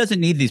is. She doesn't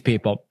need these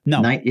people.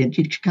 No,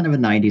 she's kind of a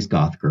 90s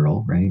goth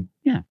girl, right?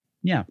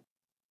 Yeah.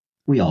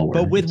 We all were.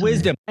 But with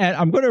wisdom. And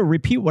I'm going to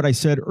repeat what I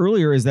said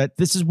earlier, is that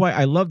this is why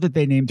I love that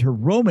they named her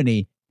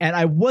Romany. And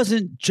I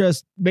wasn't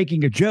just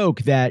making a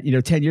joke that,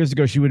 10 years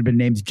ago she would have been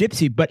named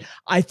Gypsy, but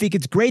I think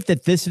it's great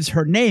that this is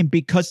her name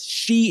because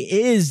she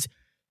is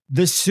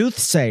the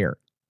soothsayer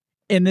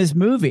in this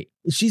movie.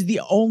 She's the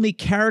only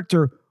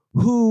character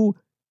who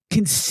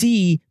can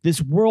see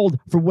this world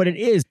for what it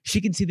is.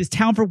 She can see this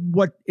town for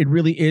what it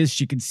really is.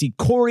 She can see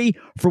Corey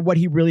for what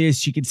he really is.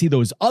 She can see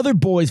those other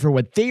boys for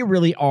what they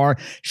really are.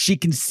 She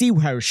can see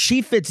how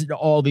she fits into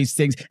all these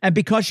things. And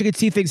because she can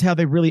see things how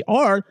they really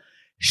are,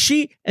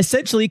 she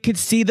essentially could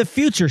see the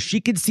future.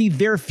 She could see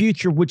their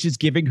future, which is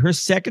giving her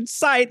second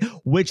sight,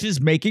 which is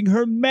making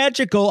her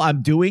magical.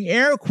 I'm doing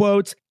air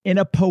quotes in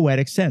a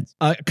poetic sense.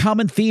 A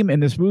common theme in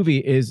this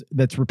movie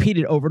that's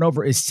repeated over and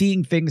over is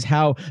seeing things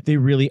how they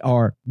really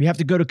are. We have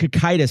to go to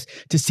Cocytus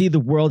to see the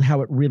world how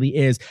it really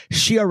is.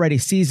 She already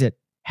sees it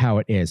how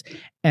it is.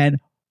 And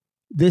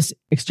this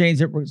exchange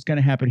that was going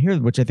to happen here,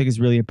 which I think is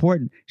really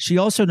important, she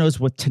also knows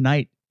what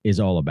tonight is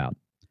all about.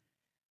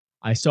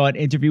 I saw an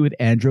interview with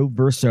Andrew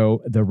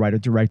Verso, the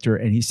writer-director,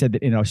 and he said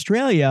that in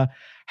Australia,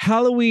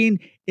 Halloween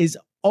is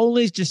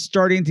only just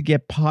starting to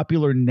get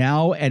popular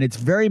now, and it's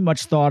very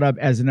much thought of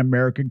as an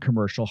American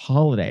commercial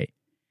holiday.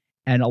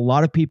 And a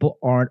lot of people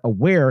aren't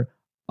aware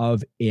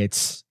of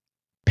its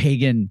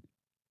pagan,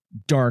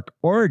 dark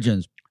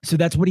origins. So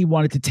that's what he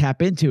wanted to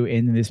tap into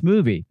in this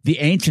movie, the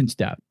ancient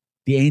stuff,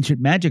 the ancient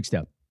magic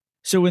stuff.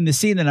 So in the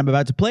scene that I'm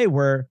about to play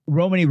where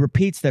Romany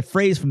repeats that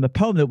phrase from the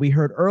poem that we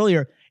heard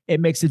earlier, it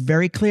makes it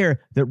very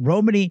clear that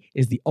Romany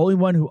is the only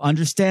one who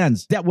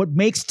understands that what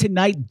makes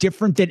tonight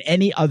different than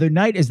any other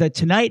night is that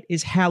tonight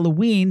is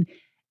Halloween,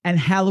 and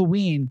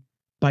Halloween,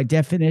 by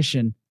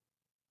definition,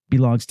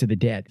 belongs to the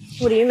dead.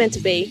 What are you meant to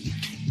be?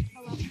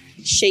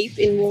 Sheep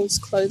in wolves'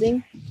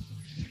 clothing?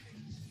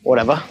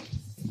 Whatever.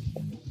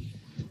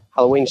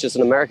 Halloween's just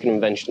an American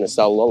invention to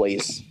sell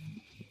lollies.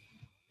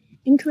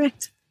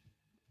 Incorrect.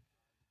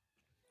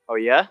 Oh,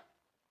 yeah?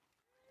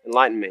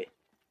 Enlighten me.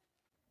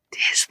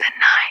 'Tis the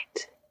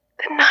night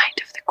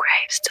of the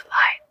grave's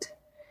delight,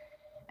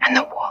 and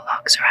the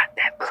warlocks are at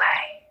their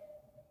play.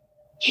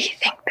 Ye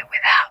think that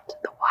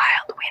without the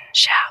wild wind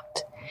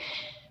shout,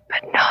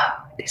 but no,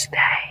 it is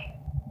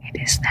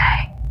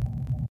they.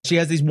 She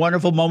has these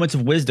wonderful moments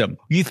of wisdom.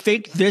 You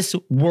think this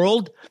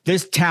world,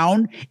 this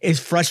town is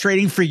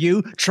frustrating for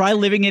you? Try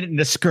living it in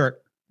a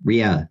skirt.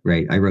 Yeah,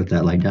 right. I wrote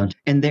that line down.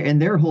 And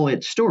their whole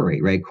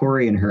story, right?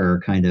 Corey and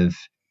her kind of,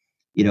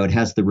 it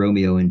has the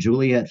Romeo and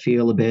Juliet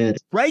feel a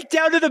bit. Right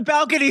down to the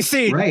balcony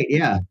scene. Right,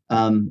 yeah.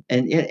 And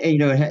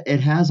it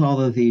has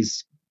all of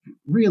these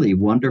really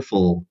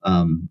wonderful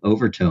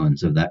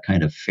overtones of that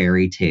kind of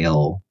fairy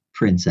tale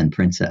prince and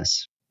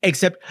princess.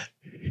 Except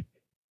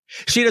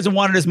she doesn't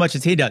want it as much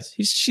as he does.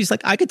 She's like,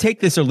 I could take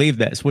this or leave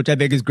this, which I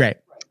think is great.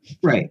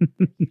 Right.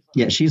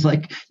 Yeah, she's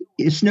like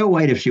Snow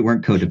White if she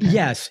weren't codependent.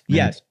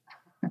 Yes.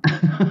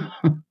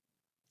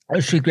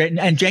 She's great.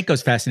 And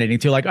Janko's fascinating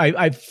too. Like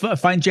I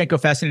find Janko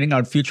fascinating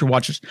on future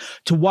watchers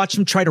to watch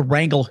him try to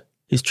wrangle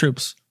his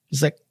troops.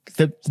 It's like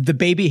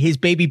his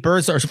baby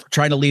birds are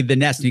trying to leave the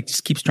nest. And he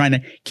just keeps trying to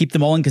keep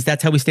them all in because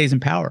that's how he stays in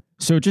power.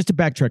 So just to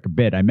backtrack a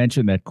bit, I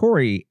mentioned that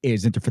Corey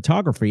is into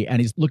photography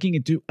and he's looking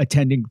into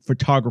attending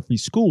photography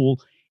school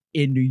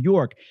in New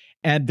York.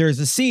 And there's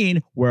a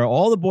scene where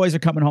all the boys are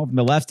coming home from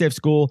the last day of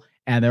school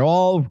and they're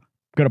all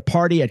going to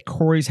party at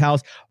Corey's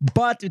house.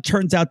 But it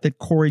turns out that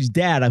Corey's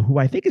dad, who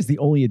I think is the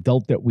only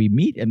adult that we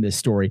meet in this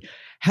story,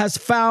 has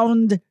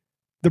found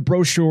the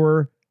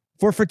brochure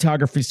for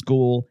photography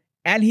school.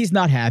 And he's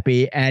not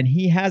happy, and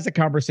he has a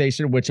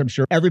conversation, which I'm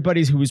sure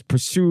everybody who's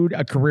pursued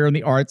a career in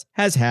the arts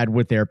has had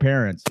with their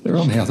parents. They're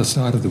on the other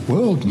side of the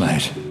world,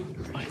 mate.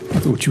 I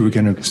thought you were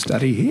going to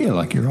study here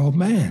like your old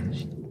man.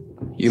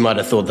 You might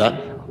have thought that.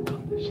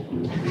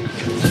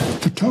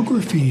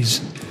 Photography's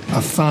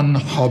a fun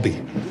hobby,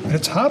 and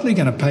it's hardly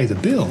going to pay the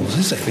bills,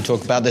 is it? We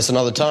talk about this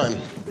another time.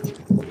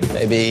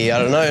 Maybe, I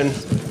don't know,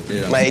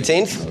 May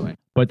 18th?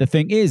 But the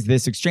thing is,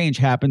 this exchange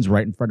happens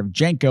right in front of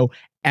Janko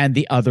and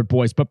the other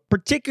boys. But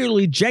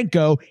particularly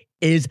Janko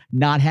is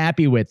not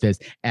happy with this.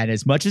 And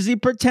as much as he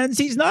pretends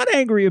he's not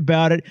angry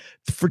about it,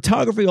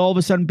 photography all of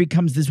a sudden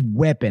becomes this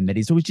weapon that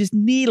he's always just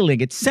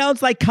needling. It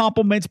sounds like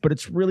compliments, but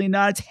it's really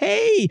not. It's,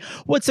 hey,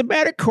 what's the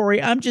matter,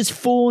 Corey? I'm just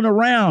fooling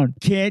around.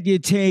 Can't you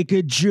take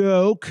a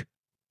joke?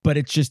 But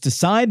it's just a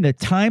sign that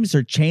times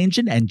are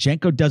changing and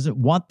Janko doesn't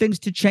want things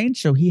to change,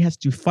 so he has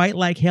to fight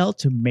like hell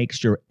to make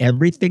sure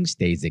everything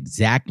stays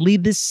exactly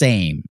the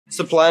same. What's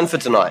the plan for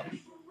tonight?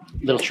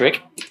 Little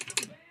trick,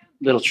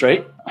 little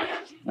treat,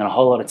 and a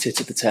whole lot of tits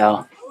at the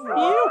tower.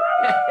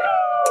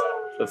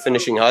 For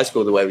finishing high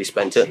school the way we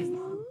spent it.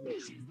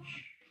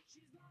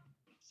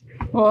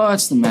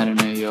 What's the matter,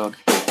 New York?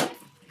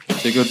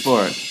 Too good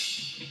for it.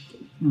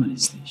 What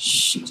is this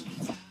shit?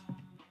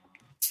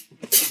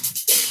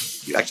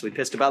 You actually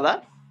pissed about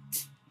that?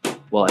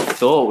 Well, I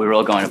thought we were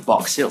all going to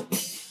Box Hill.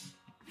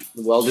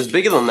 The world is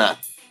bigger than that.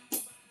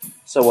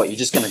 So what, you're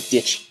just going to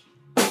ditch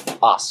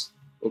us?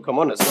 Well, come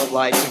on, it's not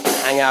like you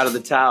can hang out at the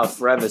tower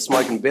forever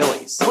smoking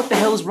billies. What the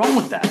hell is wrong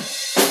with that?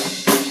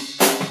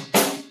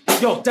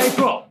 Yo, Dave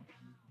Grohl!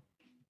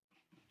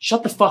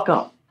 Shut the fuck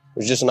up. It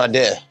was just an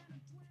idea.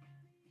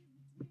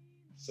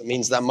 If it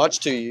means that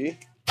much to you,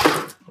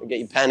 I'll get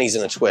your panties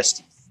in a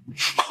twist.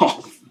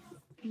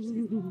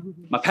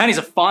 My panties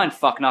are fine,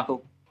 fuck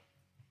knuckle.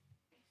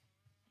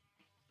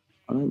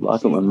 I don't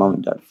like it when mum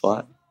and dad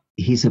fight.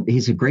 He's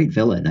a great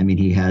villain. I mean,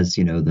 he has,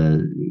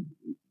 the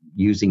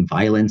using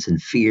violence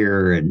and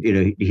fear, and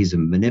he's a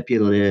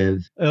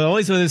manipulative.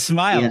 Always with a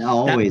smile. Yeah,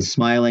 always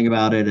smiling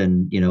about it,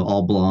 and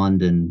all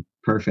blonde and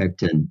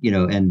perfect, and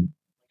and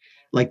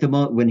like the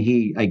moment when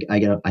he,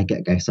 I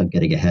guess I'm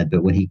getting ahead,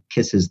 but when he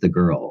kisses the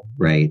girl,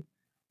 right?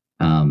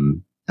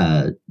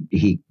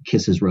 He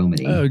kisses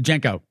Romany. Oh,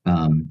 Janko.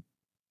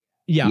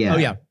 Yeah. Yeah. Oh,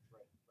 yeah.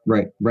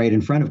 Right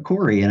in front of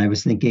Corey, and I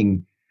was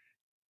thinking,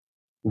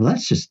 well,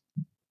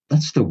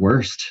 that's the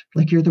worst.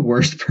 Like, you're the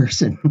worst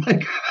person.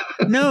 Like,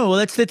 no, well,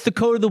 that's the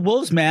code of the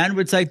wolves, man.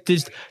 It's like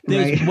there's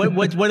right.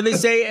 what do they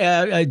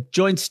say?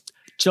 Joints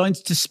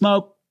to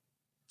smoke,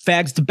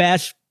 fags to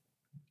bash,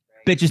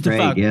 bitches to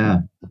fuck.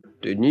 Yeah,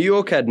 dude, New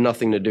York had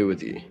nothing to do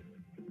with you.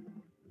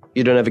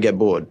 You don't ever get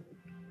bored.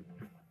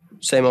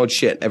 Same old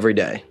shit every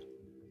day.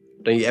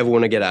 Don't you ever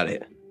want to get out of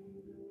here?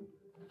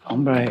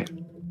 Hombre,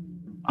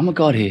 I'm a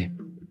god here.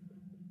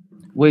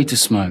 Weed to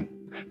smoke,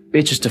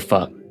 bitches to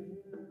fuck,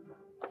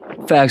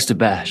 fags to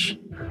bash.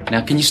 Now,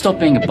 can you stop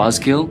being a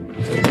buzzkill?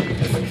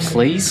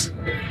 Please?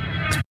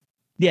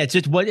 Yeah,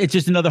 it's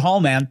just another hall,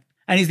 man.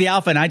 And he's the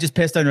alpha, and I just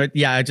pissed on it.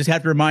 Yeah, I just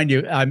have to remind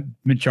you, I'm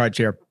in charge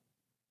here.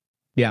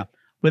 Yeah,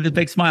 with a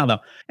big smile, though.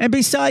 And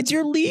besides,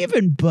 you're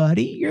leaving,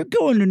 buddy. You're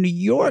going to New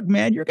York,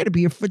 man. You're going to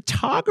be a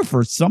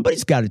photographer.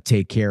 Somebody's got to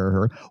take care of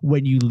her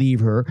when you leave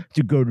her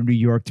to go to New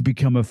York to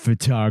become a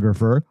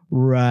photographer.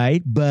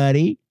 Right,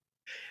 buddy?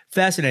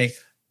 Fascinating.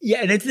 Yeah,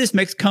 and into this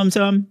mix comes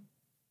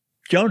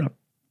Jonah,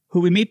 who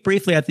we meet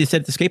briefly at the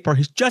skate park.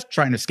 He's just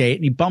trying to skate,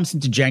 and he bumps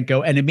into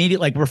Jenko, and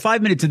immediately, like, we're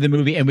 5 minutes into the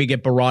movie, and we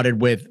get barraged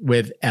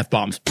with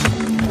F-bombs.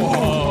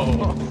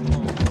 Whoa!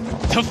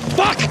 The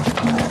fuck?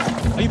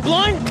 Are you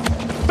blind?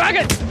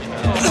 Faggot!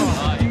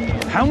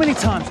 How many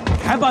times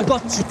have I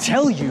got to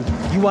tell you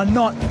you are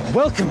not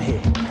welcome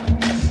here?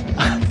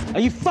 Are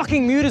you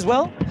fucking mute as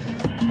well?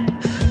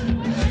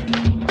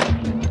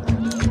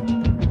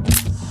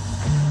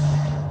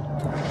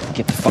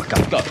 Get the fuck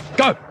up. Go.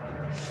 Go!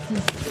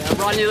 Yeah,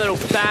 run, you little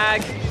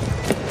fag.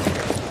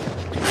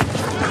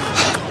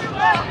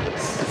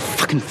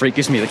 Fucking freak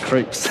gives me the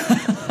creeps.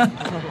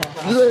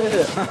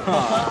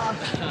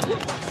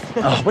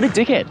 Oh, what a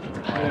dickhead.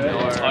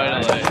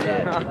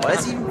 Why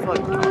is he even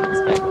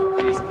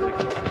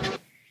fucking...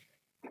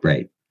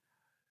 Right.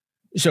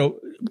 So,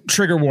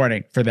 trigger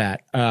warning for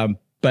that.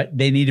 But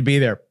they need to be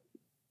there,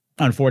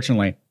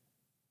 unfortunately.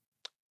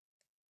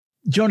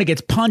 Jonah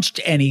gets punched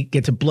and he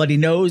gets a bloody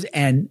nose,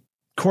 and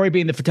Corey,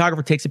 being the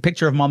photographer, takes a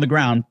picture of him on the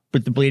ground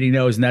with the bleeding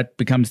nose, and that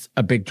becomes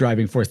a big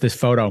driving force, this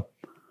photo,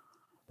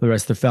 for the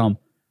rest of the film.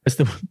 As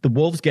the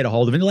wolves get a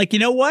hold of him, they're like, you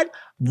know what?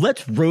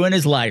 Let's ruin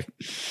his life.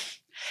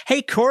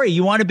 Hey, Corey,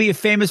 you want to be a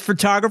famous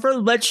photographer?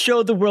 Let's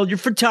show the world your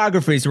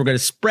photography. So we're going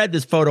to spread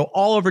this photo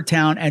all over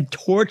town and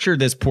torture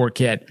this poor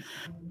kid.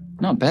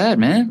 Not bad,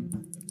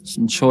 man.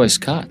 Some choice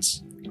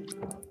cuts.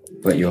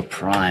 But your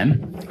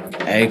prime,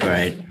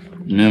 A-grade,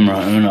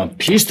 numero uno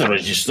piece de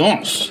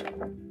resistance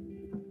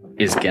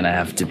is going to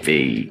have to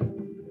be...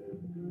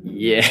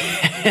 Yeah.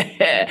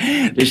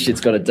 This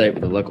shit's got a date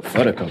with the local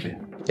photocopier.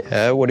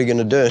 Yeah, what are you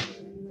going to do?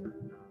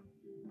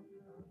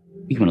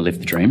 You want to live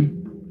the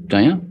dream,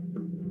 don't you?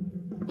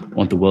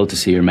 Want the world to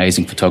see your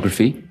amazing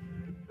photography?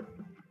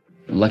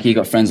 You're lucky you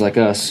got friends like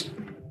us,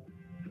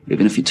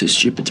 even if you're too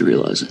stupid to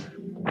realize it.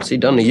 What's he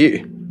done to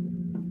you?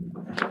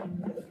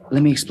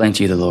 Let me explain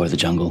to you the law of the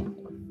jungle.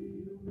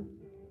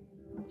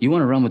 You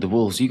want to run with the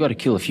wolves, you got to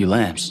kill a few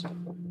lambs.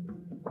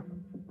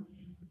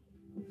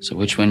 So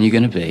which one you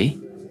going to be?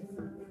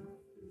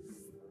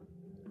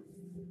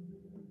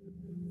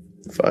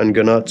 Fine,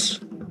 go nuts.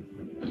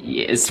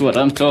 Yes, what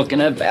I'm talking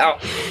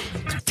about.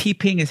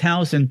 TPing his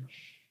house and...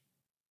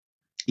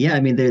 Yeah,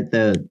 I mean,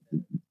 they're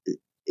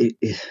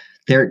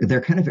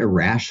kind of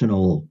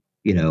irrational,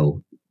 you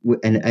know,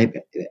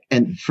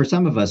 and for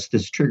some of us,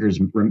 this triggers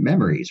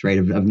memories, right,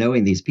 of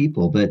knowing these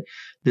people, but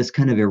this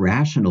kind of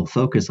irrational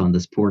focus on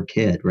this poor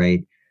kid,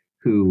 right,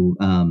 who,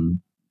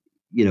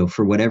 you know,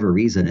 for whatever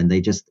reason, and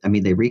they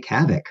wreak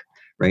havoc,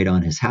 right,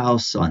 on his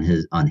house, on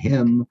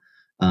him,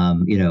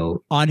 you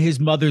know, on his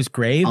mother's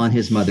grave,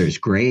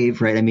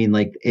 right. I mean,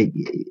 like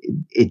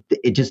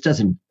it just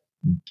doesn't.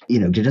 You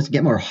know, it doesn't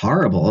get more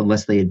horrible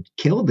unless they had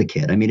killed the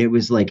kid. I mean, it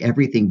was like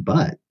everything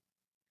but.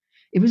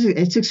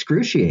 It's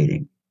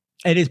excruciating.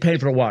 It is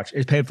painful to watch.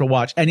 It's painful to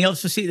watch. And you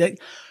also see that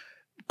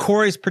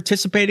Corey's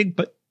participating,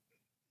 but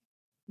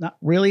not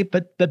really.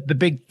 But the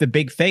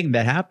big thing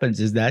that happens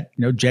is that,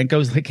 you know,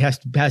 Jenko's like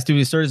has to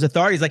assert his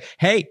authority. He's like,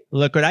 hey,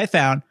 look what I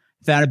found.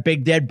 Found a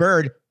big dead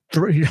bird.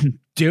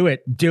 Do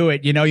it.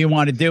 You know, you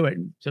want to do it.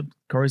 So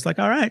Corey's like,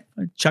 all right.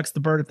 Chucks the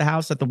bird at the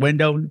house, at the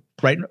window,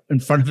 right in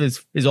front of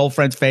his old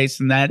friend's face.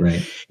 And that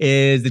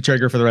is the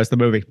trigger for the rest of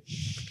the movie.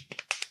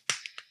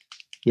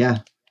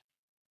 Yeah.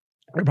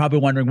 You're probably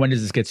wondering, when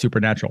does this get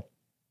supernatural?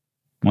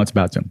 Well, it's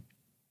about to.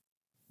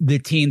 The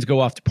teens go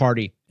off to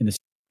party. A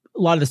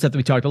lot of the stuff that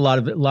we talked, a lot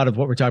of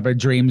what we're talking about,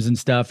 dreams and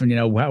stuff, and, you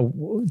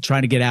know,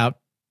 trying to get out.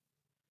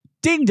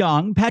 Ding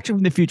dong, Patrick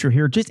from the future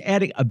here, just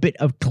adding a bit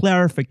of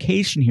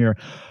clarification here.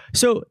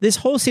 So this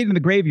whole scene in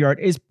the graveyard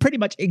is pretty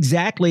much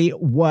exactly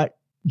what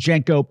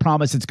Jenko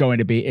promised it's going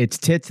to be. It's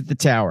tits at the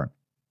tower.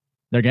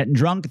 They're getting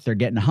drunk, they're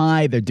getting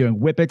high, they're doing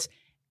whippets,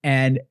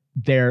 and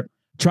they're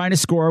trying to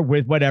score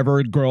with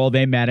whatever girl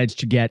they manage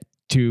to get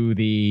to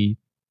the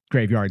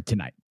graveyard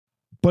tonight.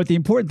 But the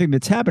important thing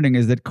that's happening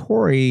is that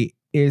Corey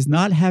is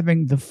not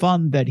having the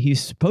fun that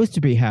he's supposed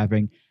to be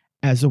having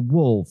as a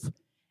wolf.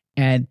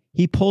 And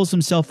he pulls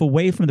himself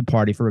away from the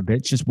party for a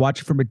bit, just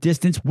watching from a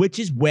distance, which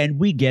is when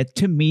we get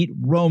to meet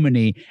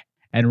Romany.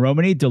 And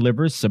Romany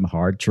delivers some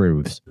hard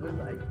truths.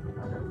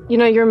 You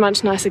know, you're a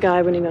much nicer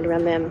guy when you're not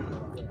around them.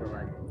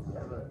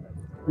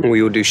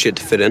 We all do shit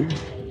to fit in.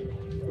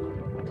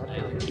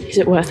 Is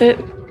it worth it?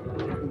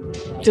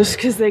 Just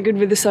because they're good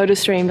with the soda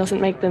stream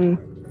doesn't make them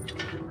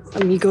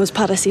amigos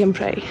para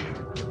siempre.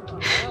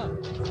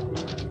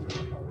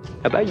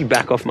 How about you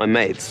back off my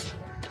mates?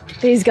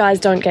 These guys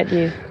don't get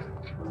you.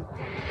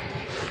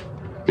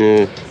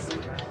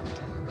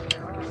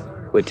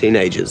 We're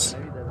teenagers.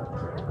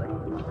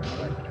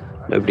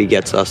 Nobody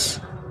gets us.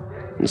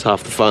 It's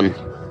half the fun.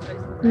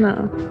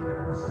 No.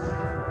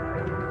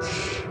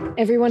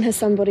 Everyone has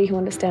somebody who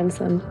understands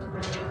them.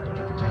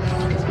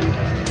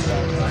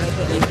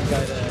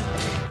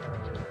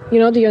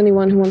 You're not the only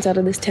one who wants out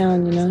of this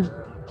town, you know?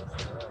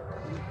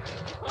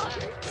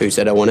 Who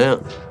said I want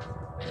out?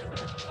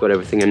 Got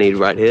everything I need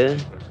right here.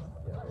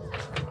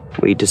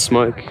 Weed to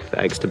smoke,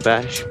 bags to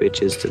bash,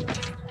 bitches to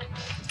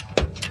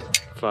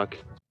fuck.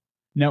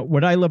 Now,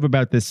 what I love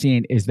about this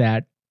scene is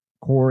that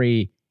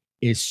Corey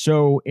is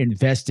so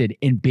invested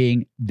in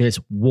being this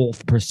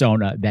wolf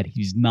persona that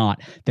he's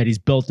not, that he's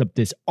built up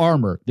this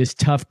armor, this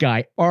tough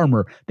guy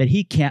armor that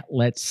he can't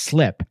let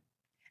slip.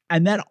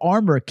 And that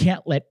armor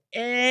can't let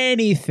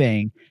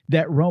anything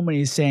that Roman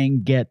is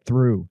saying get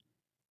through.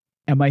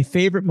 And my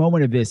favorite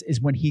moment of this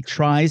is when he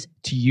tries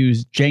to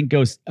use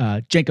Jenko's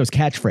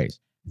catchphrase,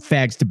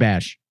 fags to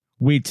bash,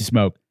 weed to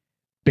smoke,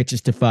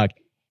 bitches to fuck.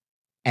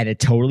 And it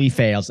totally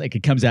fails. Like,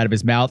 it comes out of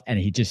his mouth and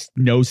he just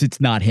knows it's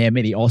not him.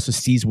 And he also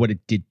sees what it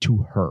did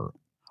to her.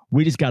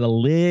 We just got a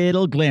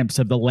little glimpse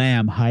of the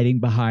lamb hiding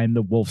behind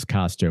the wolf's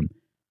costume.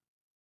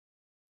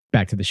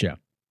 Back to the show.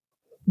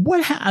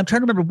 I'm trying to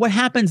remember what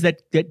happens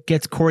that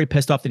gets Corey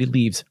pissed off that he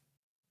leaves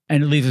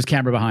and leaves his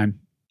camera behind.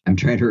 I'm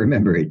trying to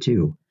remember it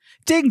too.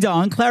 Ding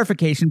dong,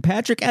 clarification,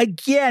 Patrick.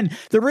 Again,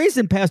 the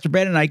reason Pastor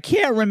Ben and I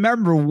can't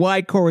remember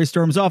why Corey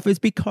storms off is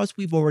because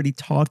we've already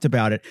talked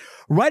about it.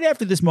 Right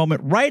after this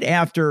moment, right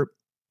after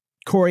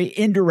Corey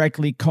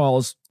indirectly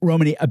calls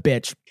Romany a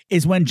bitch,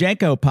 is when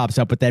Jenko pops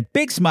up with that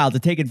big smile to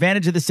take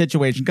advantage of the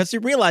situation because he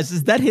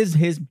realizes that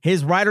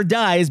his ride or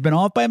die has been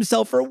off by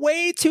himself for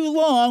way too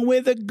long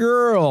with a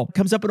girl.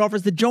 Comes up and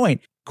offers the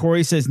joint.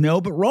 Corey says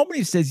no, but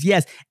Romany says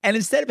yes. And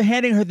instead of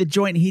handing her the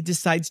joint, he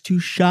decides to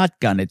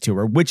shotgun it to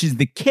her, which is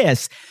the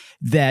kiss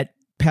that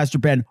Pastor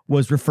Ben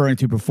was referring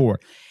to before.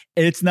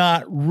 It's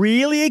not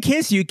really a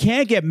kiss. You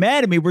can't get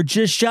mad at me. We're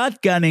just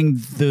shotgunning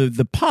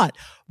the pot.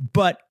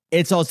 But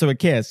it's also a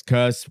kiss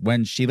because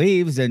when she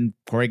leaves and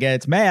Corey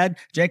gets mad,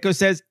 Jenko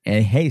says,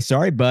 hey,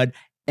 sorry, bud.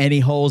 And he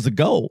holds the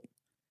goal.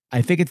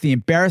 I think it's the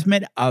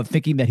embarrassment of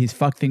thinking that he's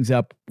fucked things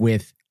up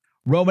with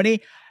Romany,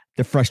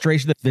 the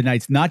frustration that the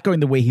night's not going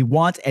the way he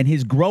wants, and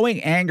his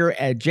growing anger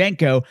at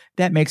Jenko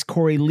that makes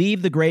Corey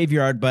leave the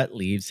graveyard but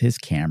leaves his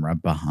camera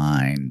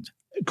behind.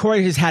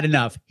 Corey has had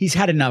enough. He's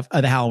had enough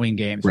of the Halloween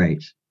games.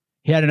 Right.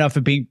 He had enough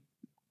of being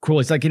cruel.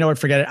 It's like, you know what,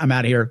 forget it. I'm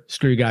out of here.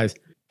 Screw you guys.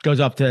 Goes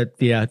off to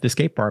the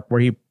skate park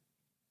where he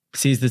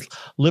sees this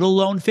little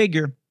lone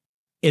figure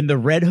in the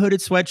red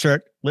hooded sweatshirt,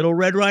 little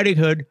Red Riding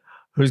Hood,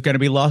 who's going to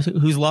be lost,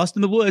 who's lost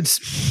in the woods.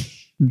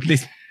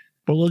 This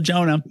poor little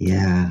Jonah.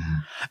 Yeah.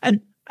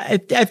 And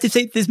I have to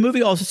say, this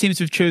movie also seems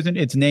to have chosen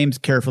its names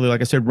carefully. Like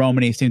I said,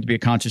 Romany seems to be a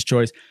conscious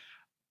choice.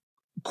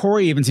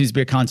 Corey even seems to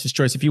be a conscious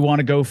choice. If you want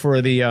to go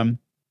for the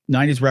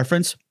 90s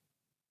reference,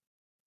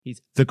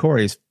 he's the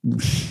Corey's.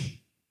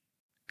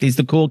 He's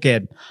the cool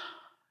kid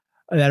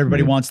that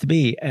everybody wants to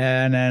be.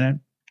 And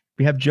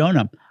we have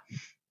Jonah.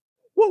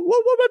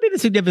 What might be the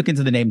significance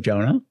of the name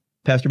Jonah,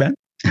 Pastor Ben?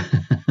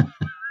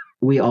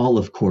 We all,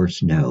 of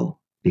course, know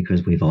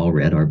because we've all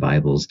read our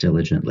Bibles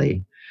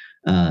diligently.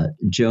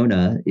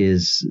 Jonah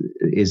is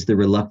the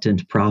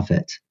reluctant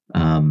prophet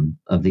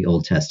of the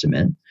Old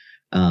Testament.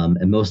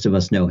 And most of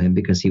us know him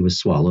because he was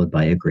swallowed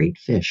by a great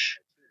fish.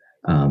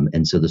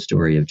 And so the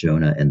story of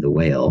Jonah and the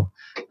whale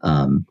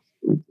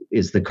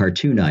is the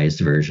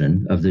cartoonized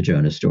version of the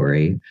Jonah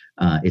story.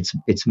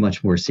 It's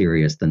much more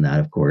serious than that,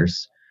 of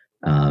course.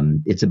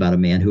 It's about a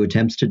man who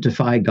attempts to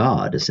defy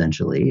God,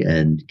 essentially,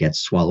 and gets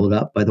swallowed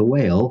up by the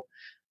whale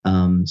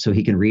so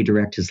he can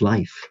redirect his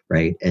life,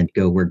 right, and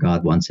go where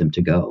God wants him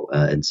to go.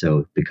 And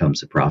so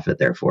becomes a prophet,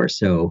 therefore.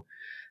 So,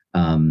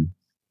 the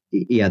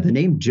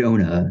name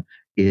Jonah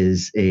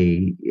is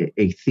a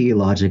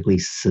theologically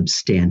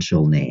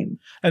substantial name.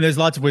 And there's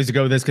lots of ways to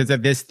go with this because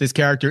this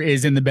character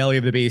is in the belly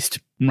of the beast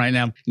right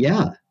now.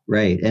 Yeah.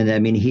 Right. And I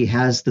mean, he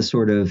has the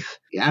sort of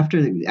after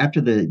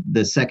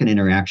the second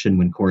interaction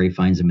when Corey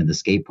finds him in the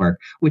skate park,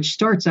 which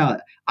starts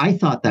out, I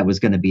thought that was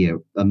going to be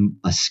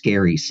a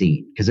scary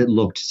scene because it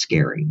looked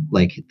scary,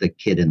 like the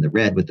kid in the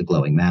red with the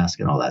glowing mask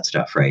and all that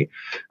stuff. Right.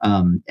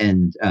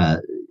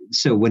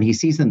 So when he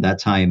sees them that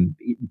time,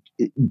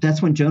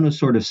 that's when Jonah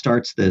sort of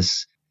starts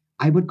this.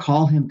 I would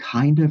call him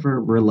kind of a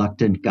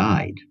reluctant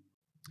guide.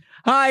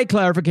 Hi,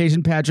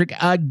 clarification, Patrick.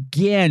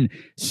 Again.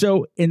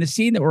 So in the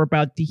scene that we're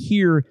about to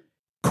hear,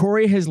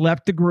 Corey has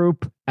left the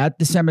group at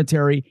the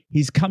cemetery.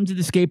 He's come to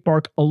the skate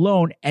park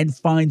alone and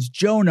finds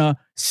Jonah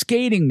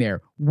skating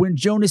there. When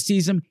Jonah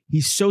sees him,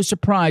 he's so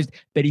surprised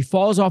that he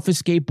falls off his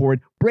skateboard,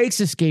 breaks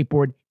his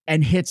skateboard,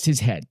 and hits his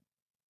head.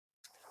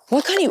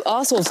 Why can't you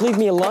assholes leave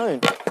me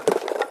alone?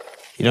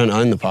 You don't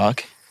own the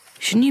park.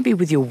 Shouldn't you be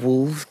with your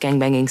wolves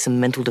gangbanging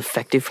some mental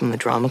defective from the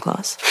drama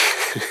class?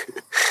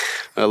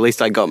 Well, at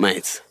least I got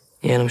mates.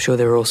 Yeah, and I'm sure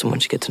they're awesome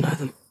once you get to know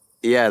them.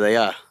 Yeah, they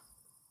are.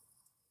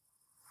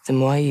 Then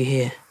why are you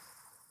here?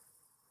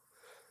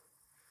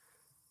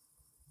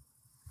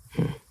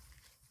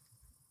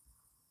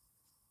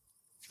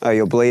 Oh,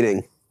 you're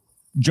bleeding.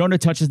 Jonah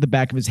touches the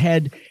back of his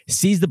head,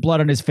 sees the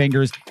blood on his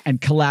fingers, and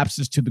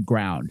collapses to the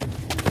ground.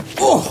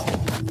 Oh!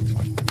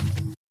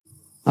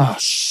 Oh,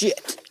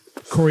 shit.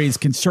 Corey is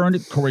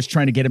concerned. Corey's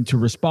trying to get him to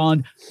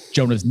respond.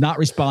 Jonah's not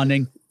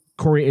responding.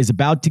 Corey is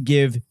about to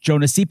give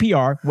Jonah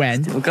CPR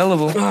when... Still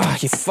gullible. Oh,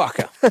 you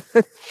fucker.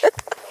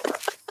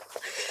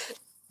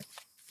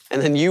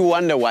 And then you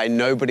wonder why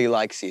nobody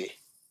likes you.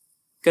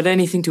 Got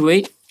anything to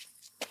eat?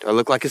 Do I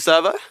look like a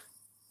servo?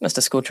 Must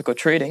have school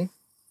trick-or-treating.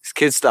 It's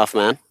kid stuff,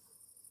 man.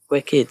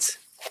 We're kids.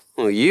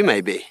 Well, you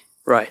may be.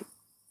 Right.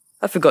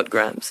 I forgot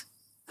Grams.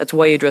 That's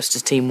why you're dressed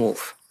as Team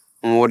Wolf.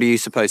 And what are you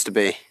supposed to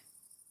be?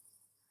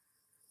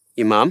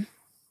 Your mum?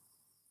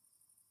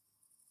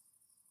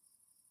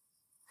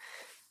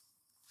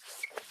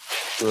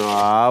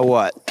 Ah,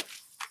 what?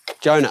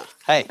 Jonah,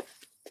 hey.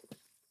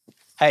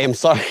 Hey, I'm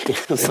sorry.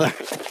 I'm sorry.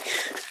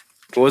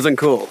 It wasn't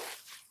cool.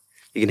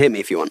 You can hit me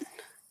if you want.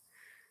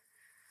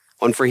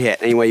 One free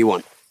hit, any way you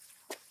want.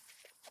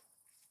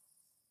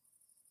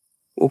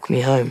 Walk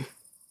me home.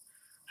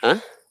 Huh?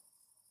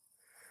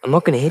 I'm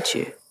not going to hit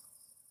you.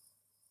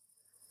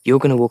 You're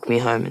going to walk me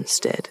home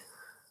instead.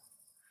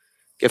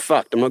 Get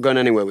fucked. I'm not going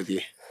anywhere with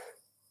you.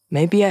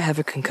 Maybe I have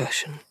a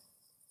concussion.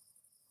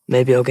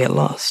 Maybe I'll get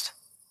lost.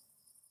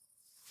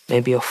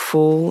 Maybe I'll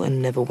fall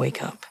and never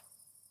wake up.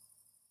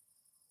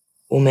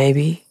 Or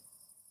maybe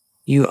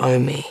you owe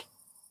me,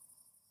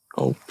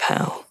 old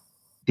pal.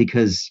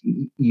 Because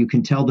you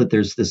can tell that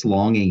there's this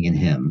longing in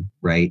him,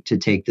 right, to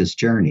take this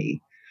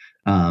journey.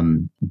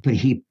 But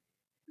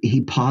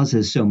he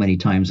pauses so many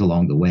times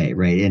along the way,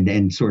 right,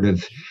 and sort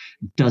of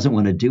doesn't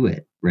want to do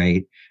it,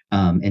 right?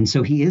 And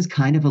so he is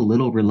kind of a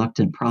little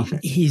reluctant prophet.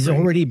 He's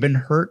already been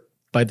hurt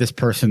by this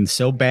person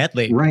so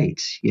badly.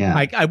 Right, yeah.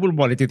 I wouldn't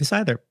want to do this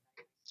either.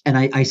 And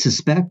I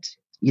suspect,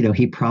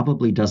 he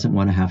probably doesn't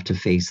want to have to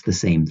face the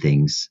same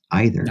things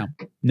either.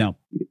 No.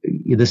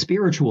 The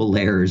spiritual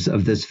layers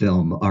of this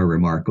film are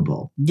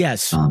remarkable.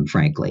 Yes.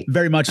 Frankly.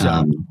 Very much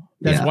so.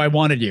 That's why I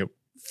wanted you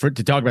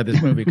to talk about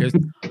this movie,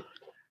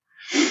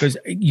 because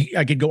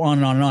I could go on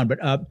and on and on, but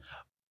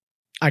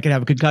I could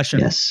have a concussion.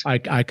 Yes.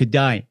 I could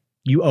die.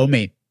 You owe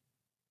me.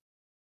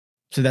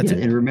 So that's it.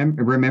 And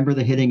remember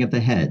the hitting of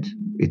the head.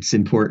 It's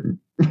important.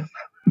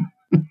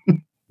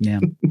 Yeah.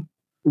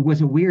 It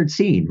was a weird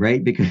scene,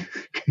 right?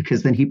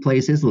 Because then he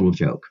plays his little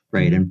joke,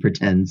 right? And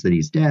pretends that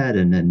he's dead.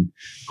 And then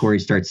Corey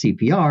starts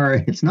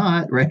CPR. It's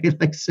not, right?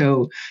 Like,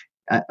 so,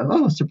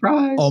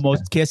 surprise.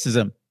 Almost kisses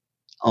him.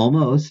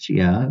 Almost,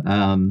 yeah.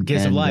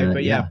 Kiss of life,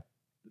 but yeah.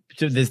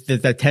 So there's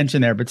that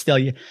tension there, but still,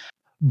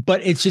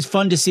 but it's just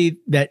fun to see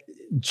that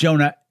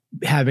Jonah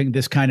having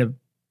this kind of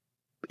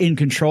in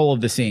control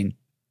of the scene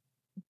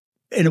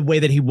in a way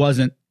that he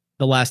wasn't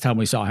the last time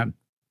we saw him.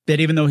 That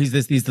even though he's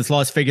this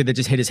lost figure that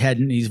just hit his head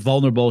and he's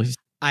vulnerable,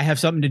 I have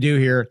something to do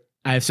here.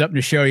 I have something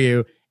to show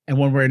you. And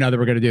one way or another,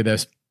 we're going to do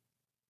this,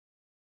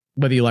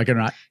 whether you like it or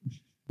not.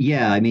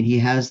 Yeah. I mean, he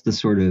has the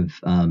sort of,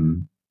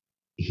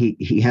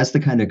 he has the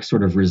kind of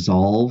sort of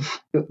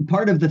resolve.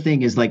 Part of the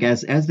thing is, like,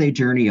 as they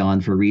journey on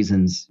for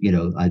reasons,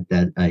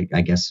 that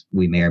I guess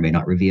we may or may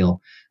not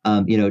reveal,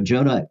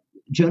 Jonah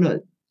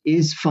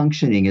is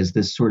functioning as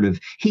this sort of,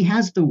 he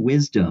has the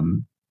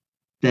wisdom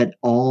that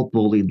all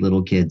bullied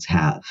little kids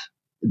have.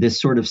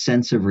 This sort of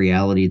sense of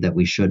reality that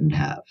we shouldn't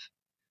have.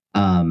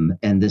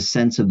 And this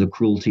sense of the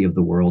cruelty of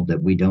the world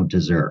that we don't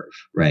deserve,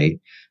 right?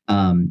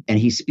 And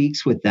he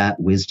speaks with that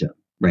wisdom,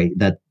 right?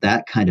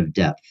 That kind of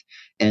depth.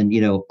 And,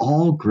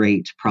 all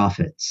great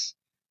prophets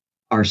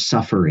are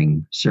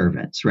suffering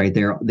servants, right?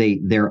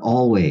 They're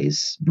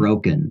always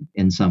broken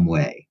in some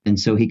way. And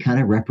so he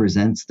kind of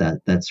represents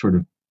that sort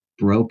of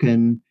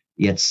broken,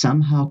 yet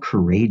somehow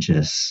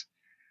courageous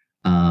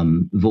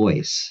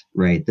voice,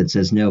 right? That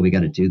says, no, we got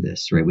to do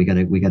this, right? We got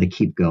to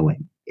keep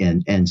going,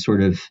 and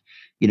sort of,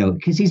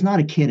 because he's not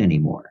a kid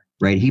anymore,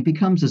 right? He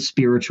becomes a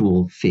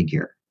spiritual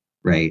figure,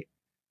 right?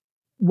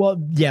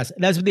 Well, yes,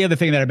 that's the other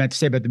thing that I meant to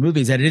say about the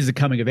movie is that it is a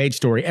coming of age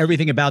story.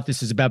 Everything about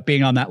this is about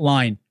being on that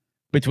line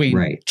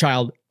between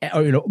child,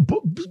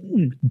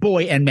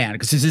 boy and man,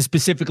 because this is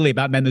specifically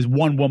about men. There's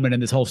one woman in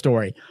this whole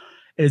story.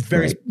 It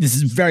is this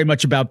is very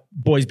much about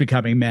boys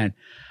becoming men.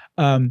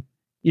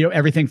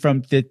 Everything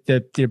from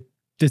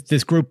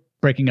this group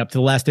breaking up to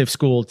the last day of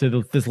school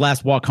to this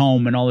last walk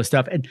home and all this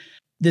stuff. And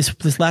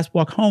this last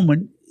walk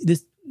home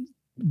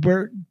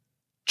where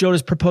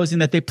Jonah's proposing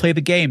that they play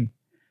the game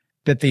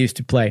that they used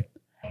to play.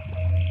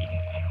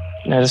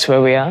 Notice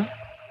where we are?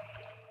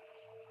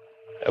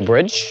 A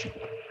bridge?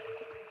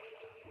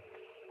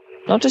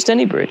 Not just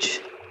any bridge.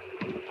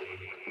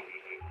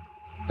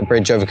 The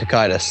bridge over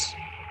Cocytus.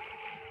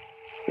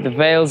 The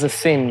veils are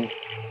thin,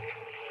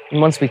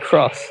 and once we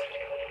cross,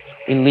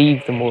 we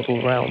leave the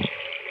mortal realm.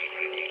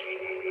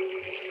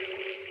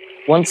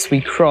 Once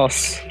we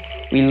cross,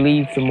 we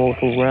leave the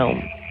mortal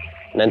realm.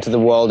 And enter the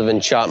world of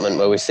enchantment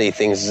where we see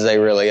things as they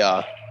really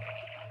are.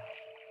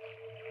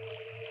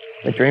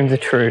 The dreams are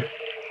true.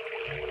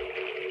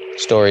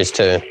 Stories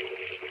too.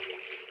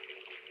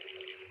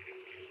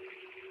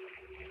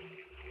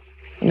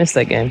 I miss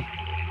that game.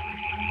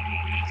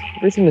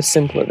 Everything was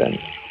simpler then.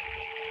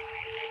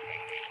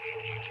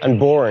 And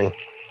boring.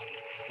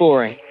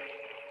 Boring.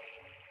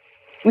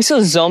 We saw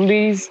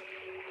zombies,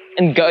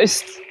 and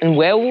ghosts and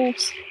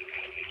werewolves.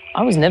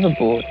 I was never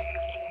bored.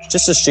 It's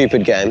just a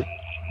stupid game.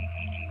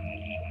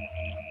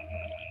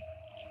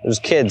 It was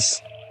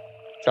kids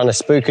trying to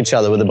spook each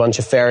other with a bunch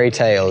of fairy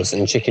tales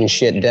and chicken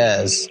shit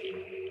dares.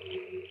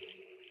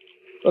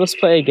 Let us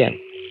play again.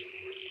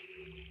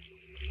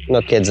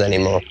 Not kids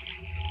anymore.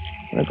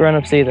 No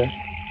grown-ups either.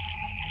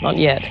 Not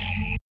yet.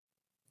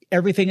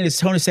 Everything in his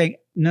tone is saying,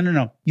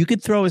 no. You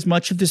could throw as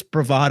much of this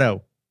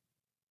bravado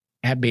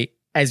at me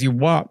as you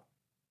want.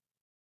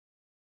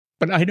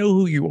 But I know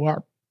who you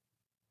are.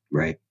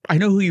 Right. I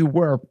know who you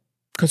were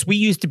because we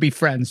used to be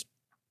friends.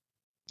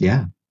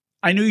 Yeah.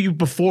 I knew you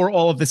before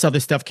all of this other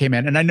stuff came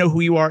in, and I know who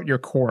you are at your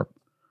core.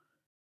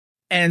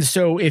 And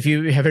so if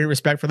you have any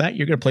respect for that,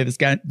 you're going to play this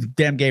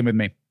damn game with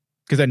me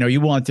because I know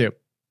you want to.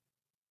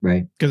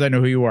 Right. Because I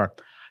know who you are.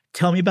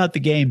 Tell me about the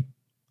game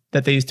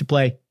that they used to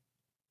play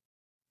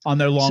on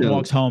their long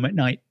walks home at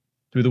night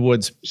through the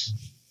woods.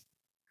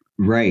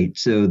 Right.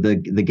 So the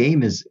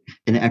game is,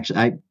 and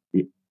actually,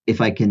 if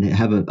I can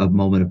have a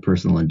moment of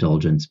personal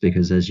indulgence,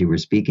 because as you were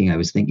speaking, I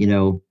was thinking,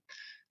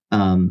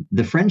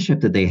 the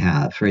friendship that they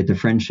have, right? The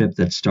friendship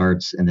that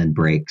starts and then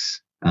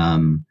breaks,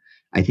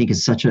 I think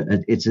is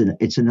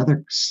it's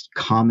another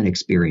common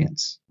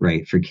experience,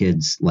 right? For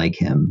kids like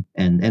him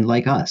and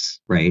like us,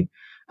 right?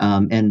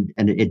 And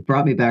it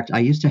brought me back to, I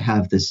used to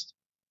have this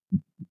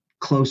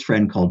close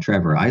friend called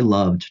Trevor. I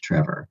loved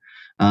Trevor.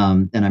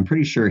 And I'm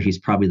pretty sure he's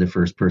probably the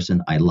first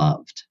person I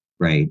loved,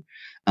 right?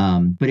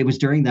 But it was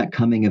during that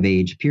coming of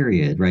age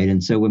period, right?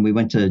 And so when we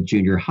went to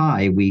junior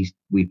high, we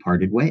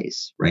parted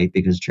ways, right?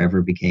 Because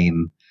Trevor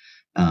became,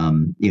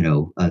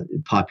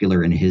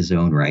 popular in his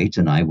own right,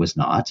 and I was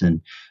not.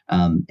 And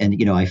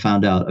I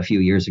found out a few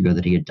years ago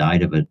that he had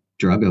died of a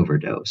drug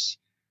overdose.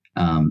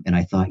 And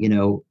I thought,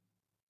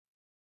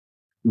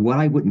 what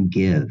I wouldn't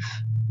give,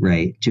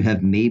 right, to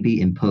have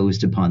maybe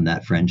imposed upon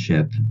that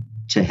friendship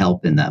to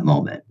help in that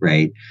moment,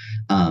 right?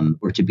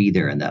 Or to be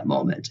there in that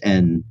moment.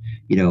 And,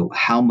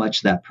 how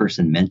much that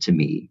person meant to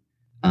me,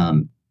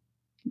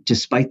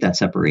 despite that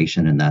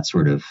separation and that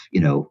sort of,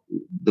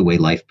 the way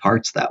life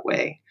parts that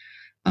way.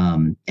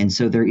 And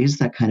so there is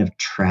that kind of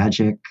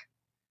tragic,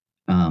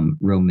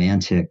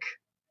 romantic,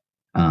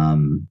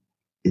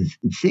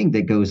 thing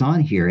that goes on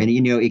here. And,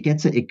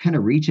 it kind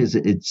of reaches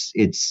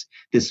it's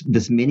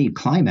this mini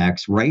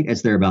climax right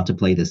as they're about to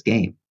play this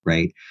game.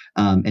 Right.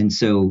 And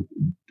so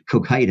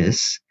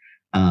Cocytus,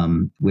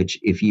 which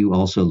if you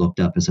also looked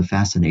up is a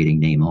fascinating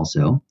name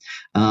also,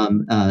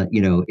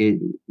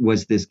 it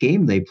was this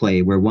game they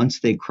play where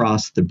once they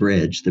cross the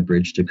bridge to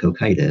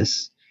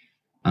Cocytus,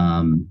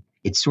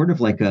 it's sort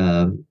of like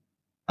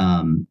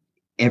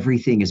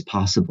everything is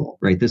possible,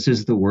 right? This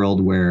is the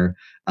world where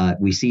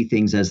we see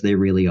things as they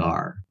really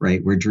are,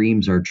 right? Where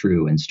dreams are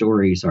true and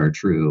stories are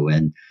true.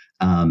 And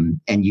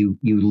you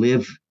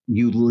live,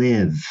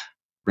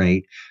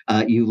 right?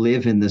 You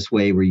live in this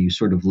way where you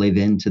sort of live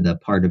into the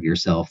part of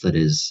yourself that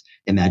is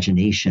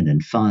imagination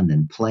and fun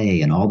and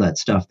play and all that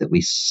stuff that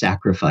we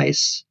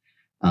sacrifice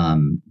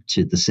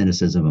to the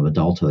cynicism of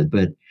adulthood.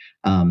 But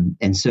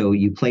and so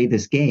you play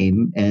this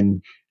game,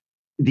 and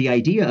the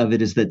idea of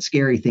it is that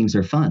scary things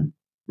are fun,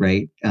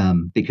 right?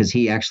 Because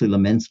he actually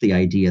laments the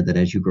idea that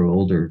as you grow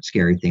older,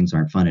 scary things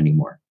aren't fun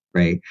anymore,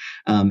 right?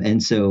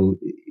 And so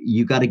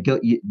you got to go.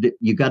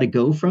 You got to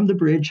go from the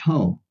bridge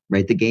home,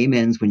 right? The game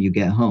ends when you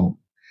get home.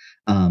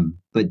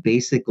 But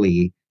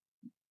basically,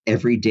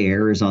 every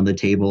dare is on the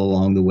table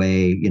along the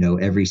way.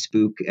 Every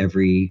spook,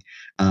 every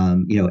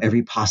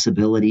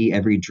possibility,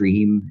 every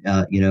dream,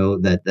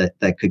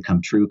 that could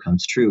come true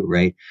comes true,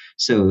 right?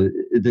 So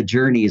the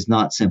journey is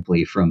not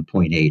simply from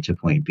point A to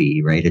point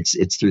B, right?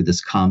 It's through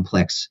this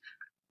complex,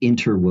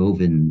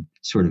 interwoven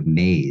sort of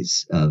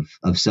maze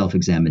of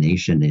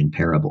self-examination in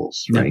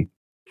parables, right?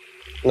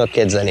 Not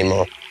kids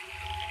anymore.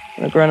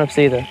 No grown-ups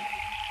either.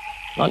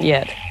 Not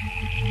yet.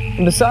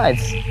 And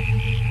besides,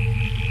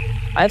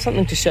 I have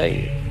something to show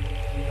you.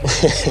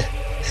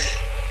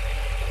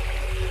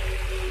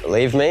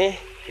 Believe me,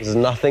 there's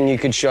nothing you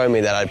could show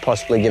me that I'd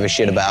possibly give a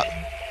shit about.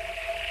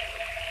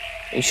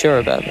 Are you sure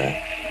about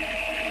that?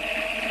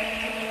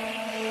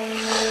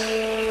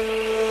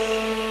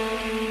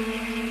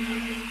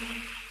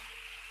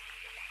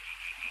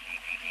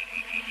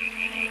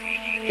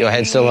 Your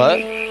head still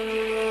hurt?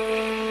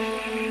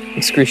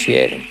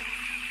 Excruciating.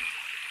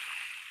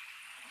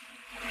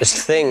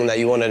 This thing that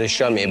you wanted to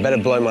show me, it better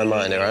blow my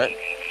mind, all right?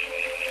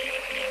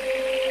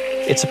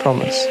 It's a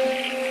promise.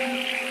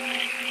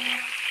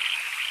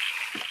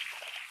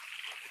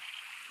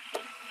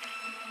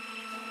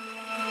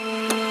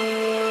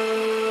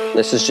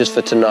 This is just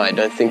for tonight.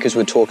 Don't think as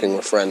we're talking,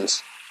 we're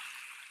friends.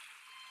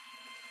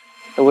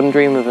 I wouldn't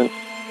dream of it.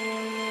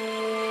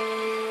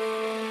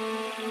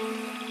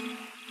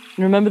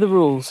 And remember the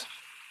rules.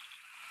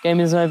 Game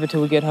isn't over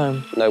till we get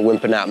home. No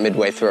wimping out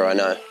midway through, I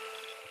know.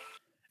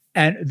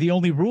 And the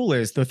only rule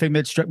is, the thing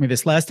that struck me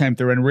this last time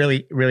through and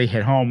really, really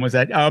hit home was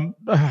that,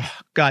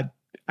 God,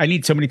 I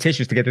need so many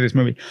tissues to get to this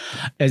movie,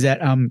 is that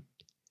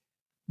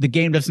the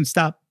game doesn't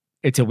stop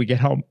until we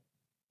get home.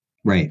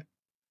 Right.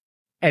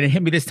 And it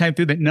hit me this time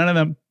through that none of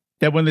them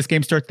that when this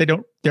game starts, they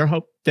don't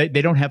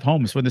have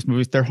homes when this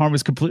movie. Their home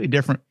is completely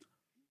different.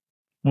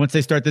 Once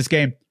they start this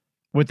game,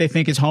 what they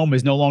think is home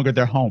is no longer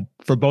their home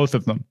for both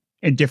of them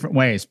in different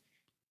ways.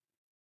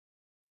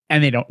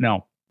 And they don't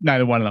know,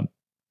 neither one of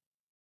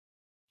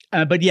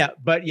them. But yeah,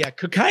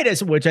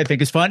 Cocytus, which I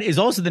think is fun, is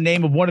also the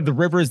name of one of the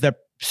rivers that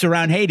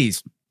surround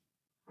Hades.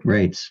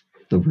 Right.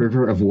 The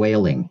river of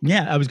wailing.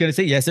 Yeah, I was going to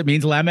say, yes, it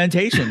means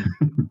lamentation.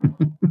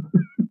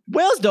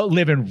 Whales don't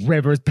live in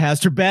rivers,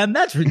 Pastor Ben.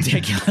 That's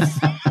ridiculous.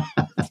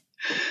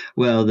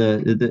 Well,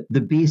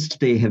 the beast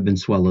they have been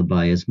swallowed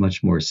by is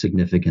much more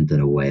significant than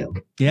a whale.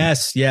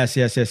 Yes.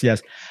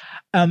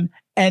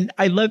 And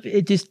I love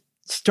it. Just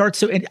starts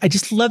so, and I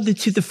just love the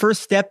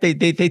first step they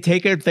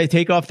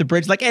take off the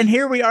bridge, like, and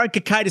here we are.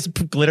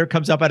 Cocytus, glitter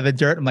comes up out of the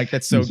dirt. I'm like,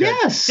 that's so good.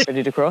 Yes.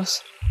 Ready to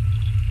cross?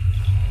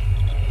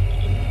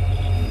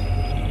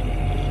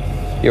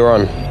 You're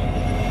on.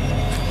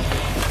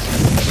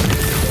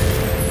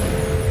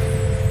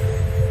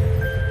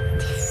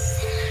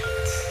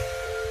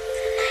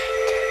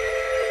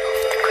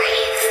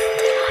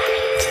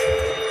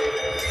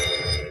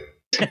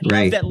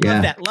 Right.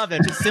 Love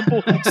that. Just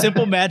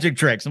simple magic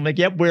tricks. I'm like,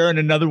 yep, we're in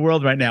another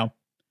world right now.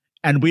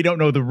 And we don't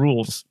know the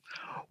rules,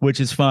 which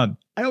is fun.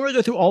 I don't want to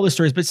go through all the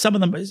stories, but some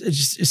of them is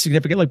just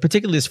significant. Like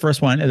particularly this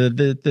first one,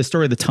 the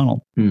story of the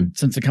tunnel,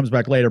 since it comes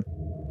back later.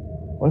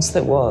 Once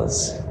there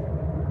was,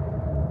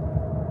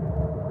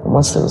 and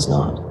once there was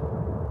not.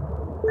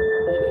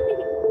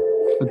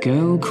 A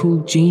girl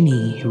called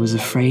Jeannie who was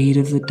afraid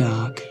of the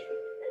dark.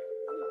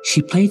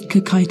 She played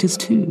Cocytus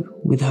too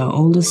with her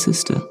older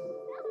sister.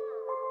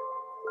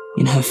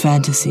 In her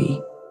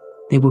fantasy,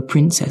 they were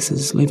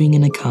princesses living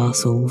in a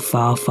castle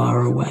far,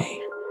 far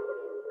away.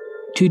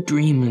 Two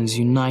dreamers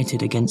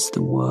united against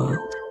the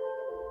world,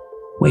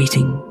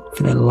 waiting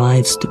for their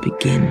lives to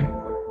begin.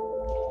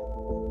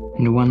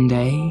 And one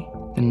day,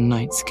 the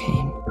knights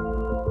came.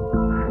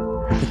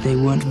 But they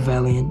weren't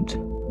valiant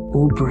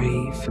or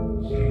brave.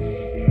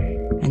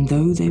 And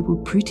though they were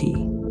pretty,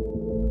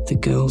 the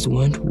girls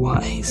weren't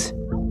wise.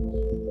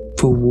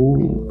 For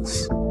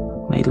wolves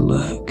may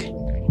lurk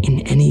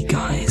in any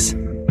guise.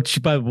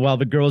 But while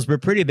the girls were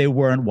pretty, they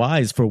weren't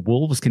wise, for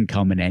wolves can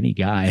come in any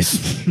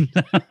guise.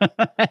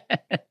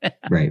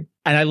 Right.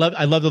 And I love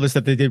all the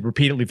stuff they did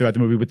repeatedly throughout the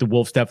movie with the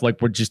wolf stuff,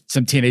 like we're just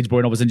some teenage boy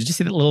and all of a sudden you just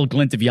see that little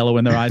glint of yellow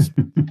in their eyes.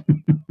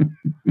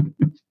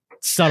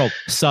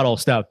 Subtle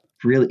stuff.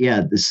 Really,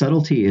 yeah, the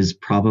subtlety is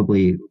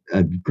probably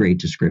a great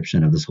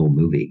description of this whole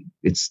movie.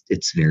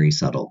 It's very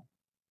subtle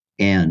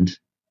and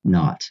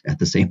not at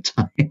the same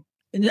time.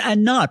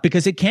 And not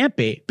because it can't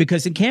be.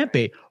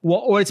 Well,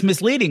 or it's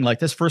misleading. Like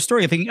this first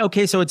story, I'm thinking,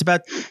 okay, so it's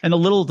about, and the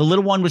little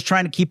one was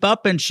trying to keep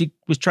up, and she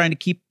was trying to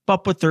keep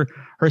up with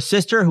her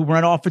sister who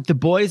ran off with the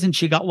boys, and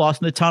she got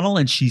lost in the tunnel,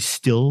 and she's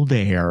still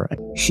there.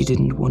 She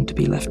didn't want to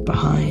be left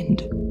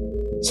behind,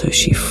 so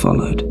she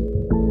followed.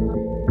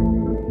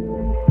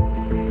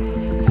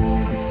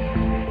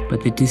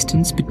 But the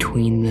distance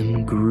between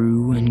them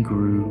grew and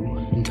grew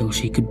until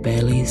she could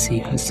barely see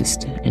her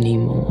sister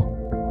anymore.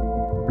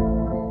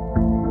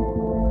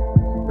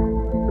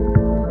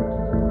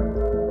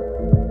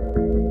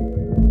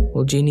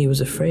 While Jeannie was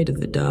afraid of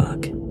the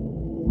dark,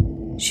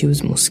 she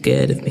was more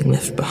scared of being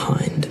left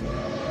behind.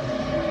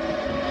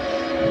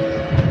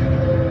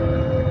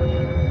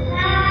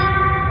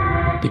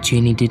 But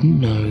Jeannie didn't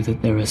know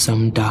that there are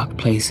some dark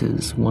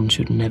places one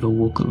should never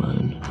walk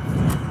alone.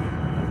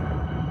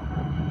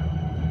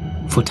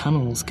 For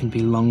tunnels can be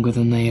longer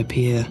than they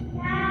appear.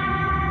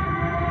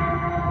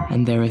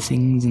 And there are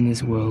things in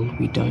this world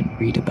we don't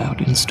read about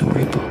in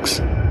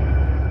storybooks.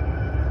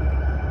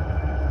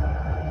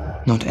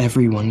 Not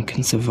everyone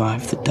can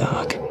survive the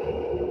dark.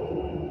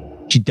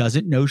 She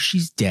doesn't know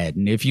she's dead.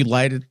 And if you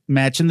light a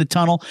match in the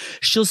tunnel,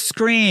 she'll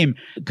scream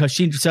because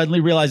she suddenly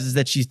realizes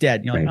that she's dead.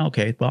 And you're like,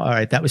 okay, well, all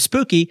right, that was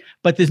spooky,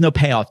 but there's no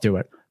payoff to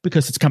it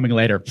because it's coming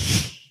later.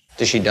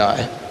 Does she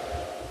die?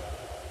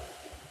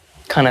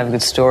 Can't have a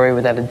good story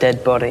without a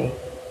dead body.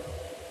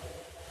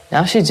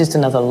 Now she's just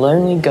another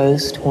lonely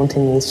ghost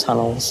haunting these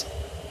tunnels.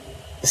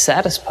 The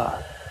saddest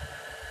part,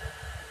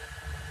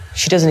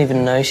 she doesn't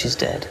even know she's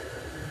dead.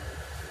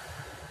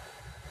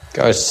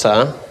 Ghosts,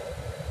 huh?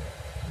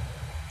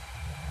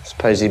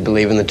 Suppose you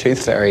believe in the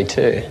Tooth Fairy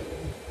too.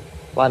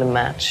 Light a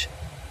match.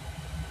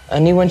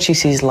 Only when she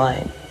sees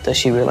light does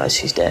she realize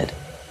she's dead.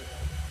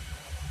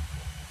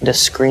 And a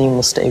scream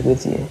will stay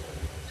with you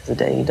to the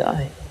day you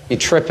die. You're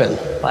tripping.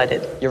 Light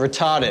it. You're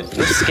retarded.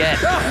 You're scared.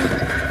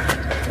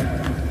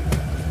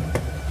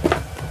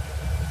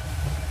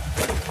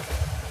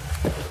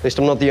 At least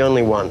I'm not the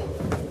only one.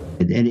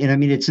 And I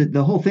mean, it's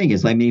the whole thing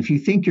is, I mean, if you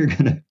think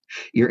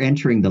you're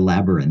entering the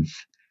labyrinth,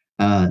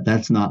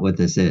 that's not what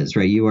this is,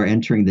 right? You are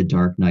entering the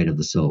dark night of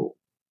the soul,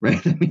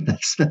 right? I mean,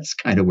 that's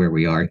kind of where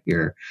we are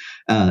here,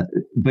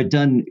 but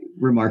done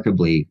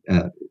remarkably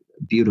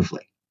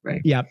beautifully,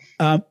 right? Yeah.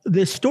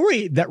 The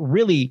story that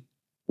really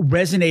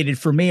resonated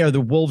for me are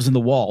the wolves in the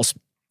walls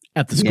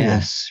at the school.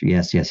 Yes.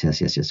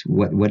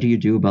 What do you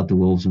do about the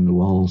wolves in the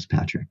walls,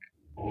 Patrick?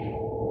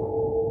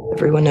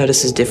 Everyone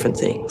notices different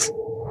things.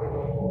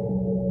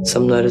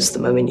 Some notice the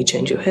moment you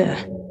change your hair.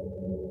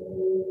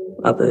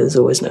 Others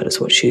always notice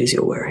what shoes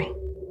you're wearing.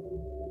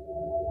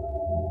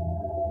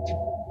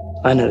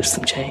 I noticed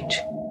them change.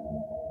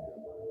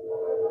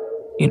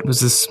 It was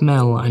the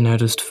smell I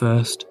noticed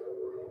first.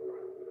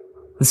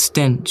 The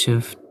stench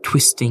of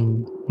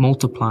twisting,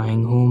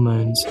 multiplying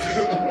hormones.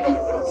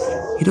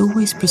 It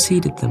always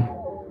preceded them.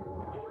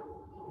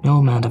 No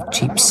amount of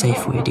cheap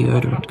Safeway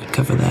deodorant could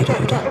cover that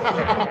odor.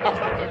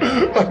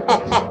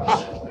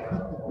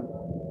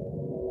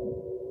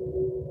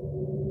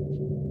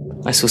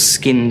 I saw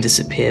skin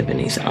disappear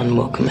beneath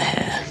unwelcome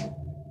hair.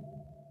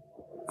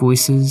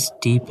 Voices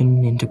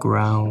deepen into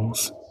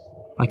growls,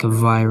 like a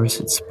virus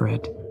had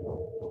spread.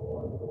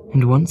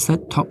 And once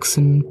that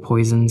toxin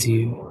poisons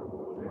you,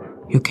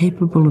 you're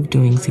capable of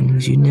doing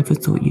things you never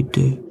thought you'd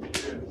do.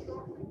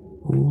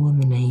 All in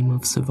the name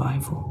of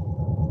survival.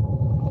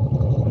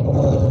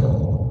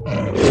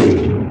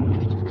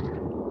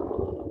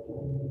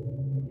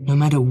 No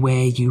matter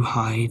where you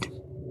hide,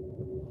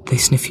 they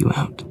sniff you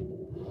out.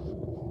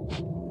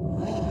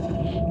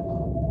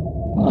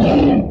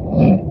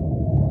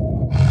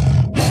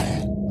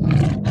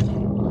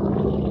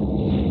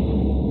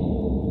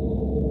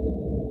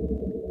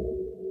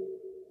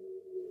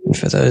 And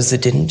for those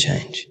that didn't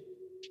change,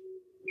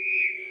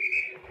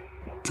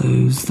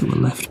 those that were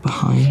left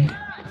behind,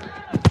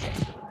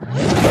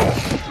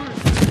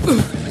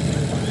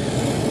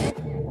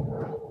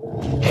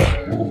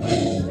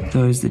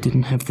 those that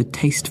didn't have the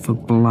taste for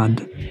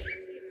blood,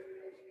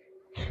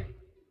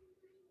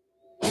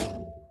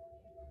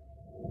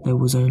 there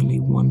was only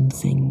one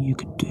thing you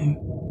could do.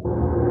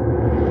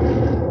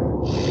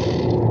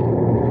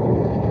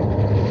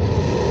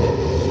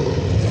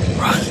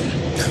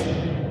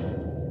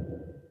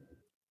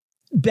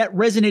 That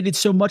resonated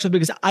so much with me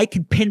because I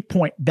could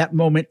pinpoint that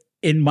moment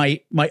in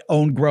my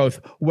own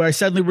growth where I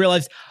suddenly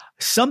realized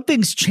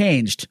something's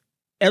changed.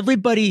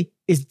 Everybody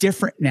is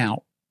different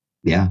now.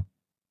 Yeah.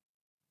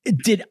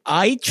 Did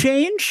I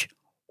change,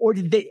 or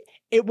did they?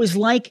 It was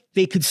like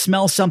they could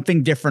smell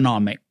something different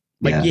on me.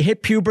 Like you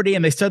hit puberty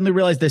and they suddenly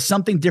realize there's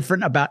something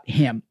different about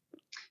him.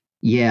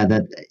 Yeah,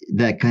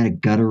 that kind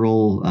of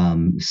guttural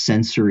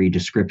sensory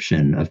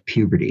description of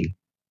puberty,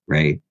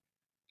 right?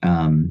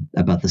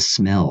 About the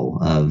smell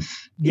of,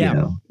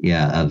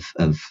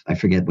 of I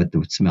forget what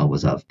the smell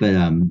was of, but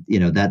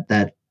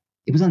that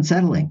it was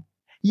unsettling.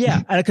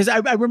 Yeah, because I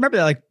remember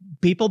that, like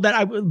people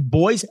that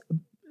boys,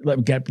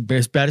 better to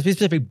be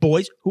specific,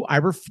 boys who I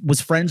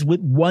was friends with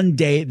one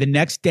day, the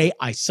next day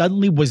I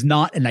suddenly was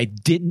not, and I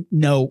didn't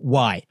know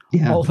why.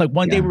 Yeah, like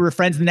one day we were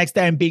friends, the next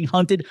day I'm being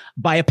hunted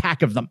by a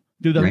pack of them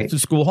through the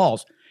school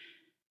halls,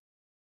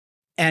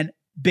 and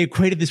they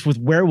created this with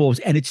werewolves,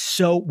 and it's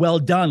so well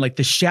done. Like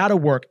the shadow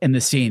work in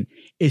the scene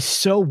is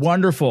so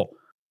wonderful.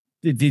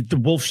 The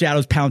wolf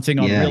shadows pouncing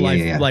on real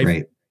life.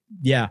 Right.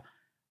 Yeah.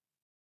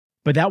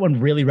 But that one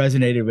really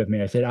resonated with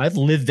me. I said, I've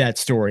lived that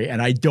story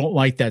and I don't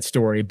like that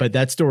story, but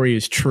that story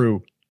is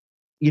true.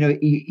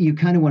 You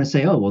kind of want to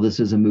say, oh, well, this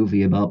is a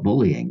movie about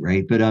bullying,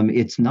 right? But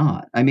it's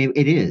not. I mean,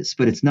 it is,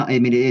 but it's not. I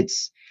mean,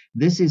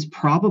 this is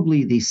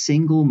probably the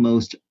single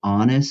most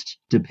honest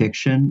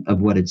depiction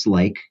of what it's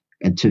like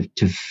and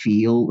to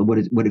feel what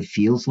it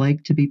feels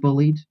like to be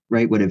bullied,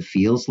 right? What it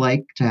feels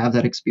like to have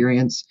that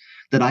experience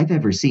that I've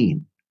ever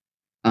seen.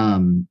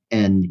 And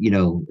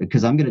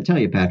because I'm going to tell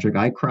you, Patrick,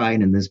 I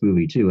cried in this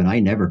movie too, and I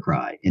never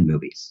cry in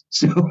movies.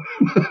 So,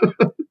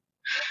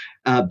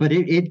 but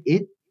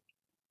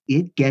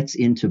it gets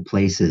into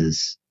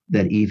places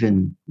that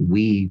even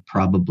we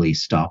probably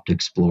stopped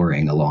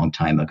exploring a long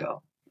time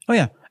ago. Oh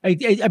yeah. I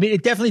mean,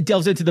 it definitely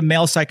delves into the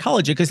male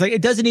psychology because like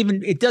it doesn't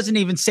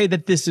even say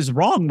that this is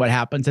wrong. What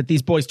happens, that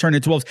these boys turn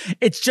into wolves.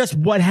 It's just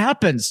what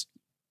happens.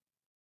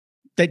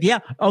 That,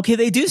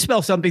 they do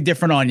smell something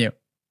different on you.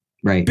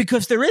 Right.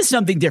 Because there is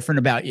something different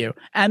about you.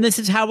 And this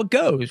is how it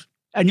goes.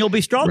 And you'll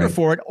be stronger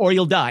for it or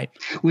you'll die.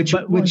 Or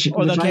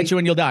they'll catch you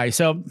and you'll die.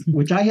 So,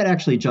 which I had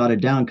actually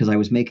jotted down because I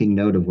was making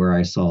note of where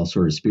I saw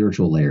sort of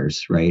spiritual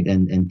layers, right?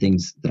 And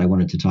things that I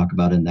wanted to talk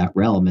about in that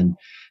realm. And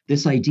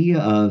this idea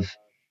of,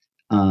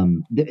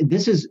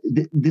 this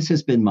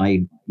has been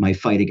my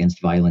fight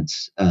against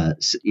violence,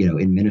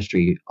 in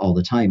ministry all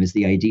the time, is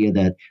the idea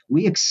that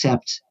we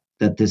accept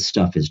that this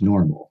stuff is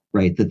normal,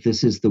 right? That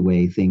this is the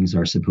way things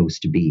are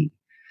supposed to be.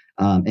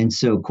 And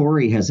so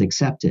Corey has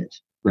accepted,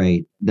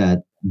 right,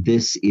 that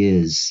this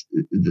is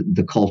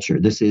the culture,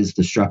 this is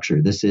the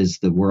structure, this is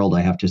the world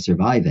I have to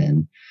survive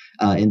in,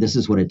 and this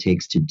is what it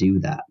takes to do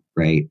that,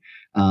 right?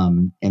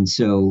 And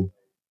so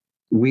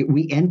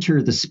we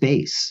enter the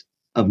space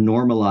of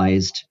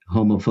normalized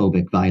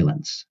homophobic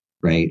violence,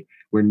 right,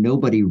 where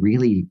nobody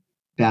really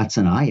bats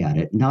an eye at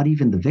it, not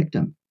even the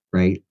victim,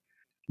 right?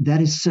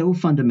 That is so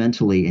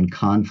fundamentally in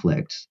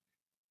conflict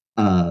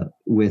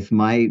with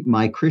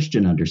my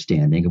Christian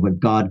understanding of what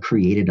God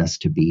created us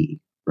to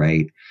be,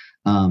 right?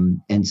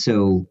 And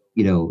so,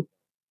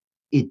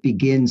 it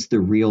begins the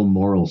real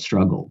moral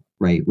struggle,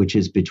 right? Which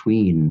is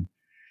between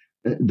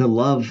the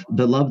love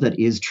that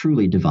is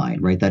truly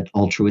divine, right? That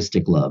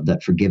altruistic love,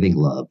 that forgiving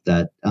love,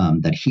 that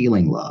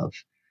healing love,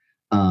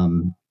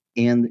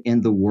 and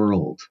the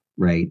world,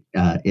 right?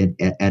 At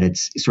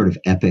its sort of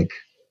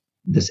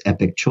this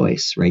epic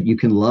choice, right? You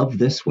can love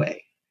this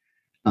way,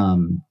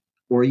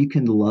 or you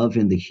can love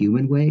in the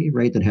human way,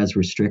 right? That has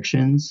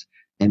restrictions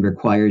and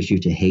requires you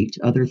to hate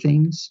other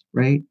things,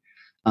 right?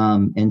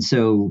 And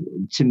so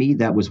to me,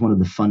 that was one of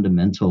the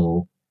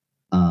fundamental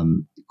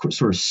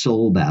sort of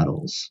soul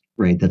battles,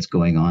 right? That's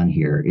going on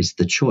here is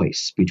the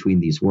choice between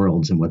these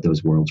worlds and what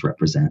those worlds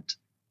represent.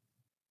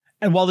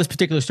 And while this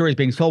particular story is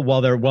being told,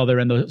 while they're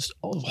in the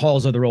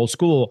halls of their old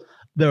school,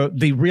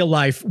 the real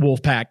life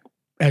wolf pack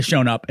has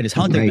shown up and is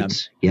hunting them.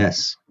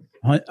 Yes.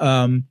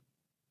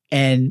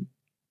 And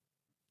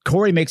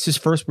Corey makes his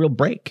first real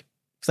break.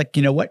 It's like,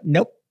 you know what?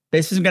 Nope,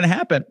 this isn't going to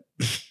happen.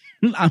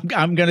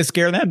 I'm going to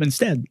scare them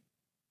instead.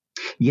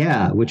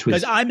 Yeah, which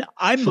was because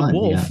I'm fun, the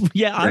wolf.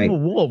 Yeah, I'm a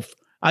wolf.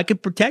 I can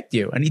protect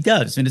you, and he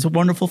does, and it's a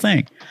wonderful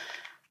thing.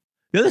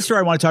 The other story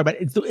I want to talk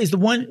about is the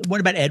one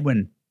about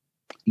Edwin.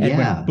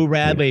 Boo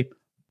Radley.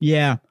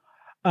 Yeah.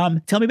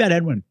 Tell me about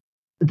Edwin.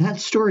 That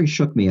story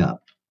shook me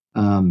up.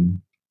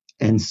 And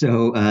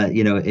so,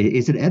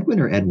 is it Edwin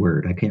or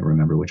Edward? I can't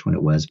remember which one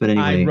it was. But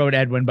anyway. I wrote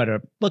Edwin, but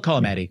we'll call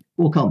him Eddie.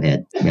 We'll call him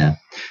Ed. Yeah.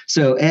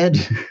 So Ed,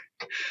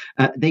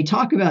 they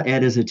talk about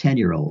Ed as a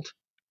 10-year-old,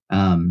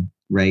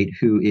 right?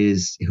 Who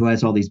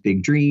has all these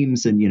big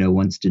dreams and,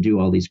 wants to do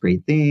all these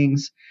great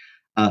things,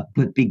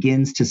 but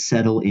begins to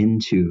settle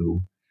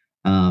into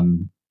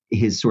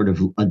his sort of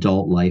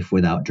adult life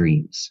without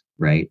dreams,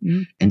 right?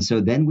 Mm-hmm. And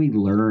so then we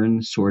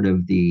learn sort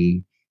of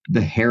the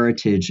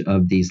heritage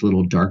of these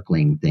little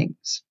darkling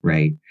things,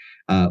 right?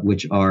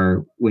 Which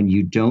are when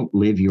you don't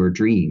live your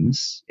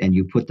dreams and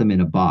you put them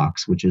in a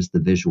box, which is the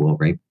visual,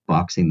 right?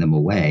 Boxing them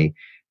away.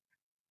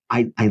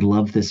 I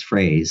love this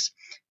phrase.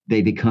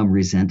 They become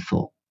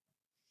resentful.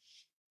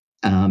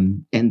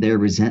 And their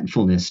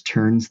resentfulness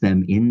turns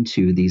them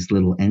into these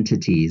little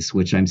entities,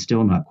 which I'm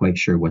still not quite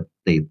sure what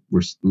they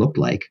looked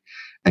like,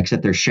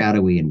 except they're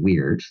shadowy and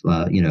weird,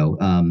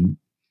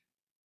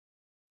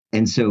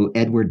 and so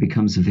Edward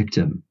becomes a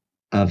victim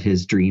of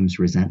his dream's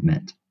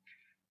resentment,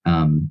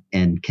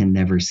 and can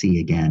never see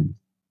again.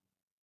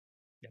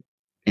 Yep.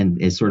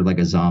 And it's sort of like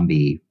a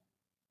zombie.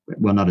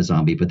 Well, not a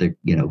zombie, but they're,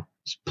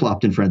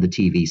 plopped in front of the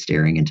TV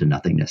staring into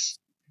nothingness.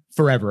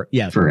 Forever.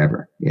 Yeah.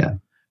 Forever. Yeah.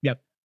 Yep.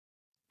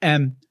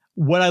 And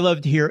what I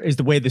love to hear is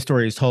the way the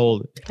story is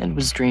told.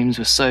 Edward's dreams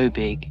were so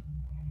big.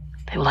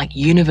 They were like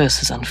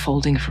universes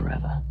unfolding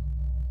forever.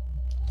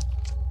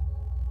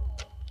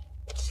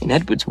 In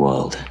Edward's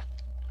world,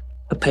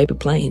 a paper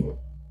plane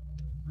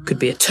could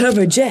be a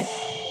turbojet,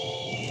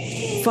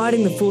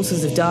 fighting the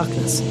forces of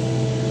darkness.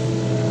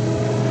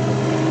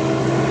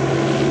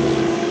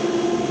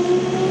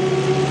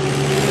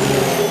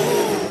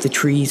 The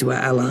trees were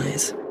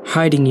allies,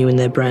 hiding you in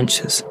their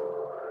branches.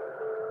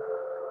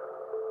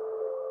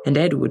 And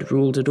Edward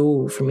ruled it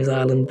all from his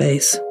island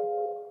base.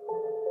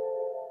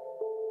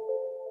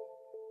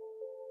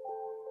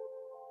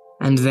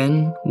 And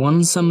then,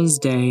 one summer's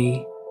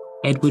day,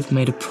 Edward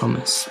made a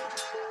promise.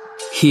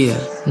 Here,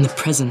 in the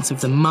presence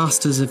of the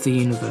masters of the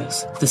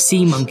universe, the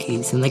sea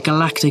monkeys and the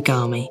galactic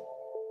army,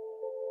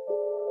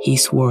 he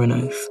swore an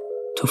oath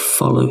to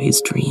follow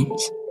his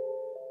dreams,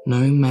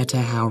 no matter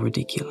how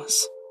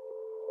ridiculous.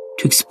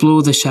 To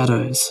explore the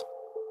shadows,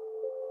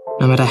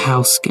 no matter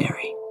how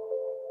scary.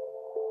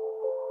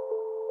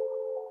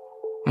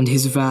 And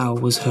his vow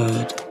was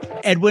heard.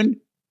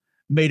 Edwin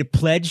made a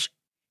pledge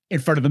in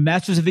front of the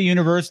masters of the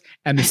universe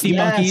and the sea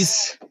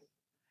monkeys.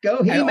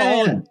 Go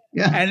He-Man!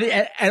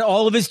 And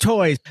all of his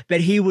toys,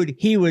 that he would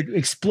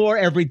explore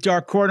every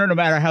dark corner, no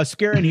matter how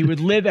scary, and he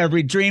would live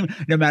every dream,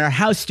 no matter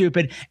how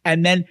stupid.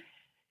 And then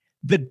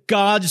the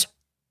gods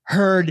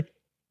heard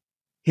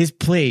his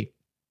plea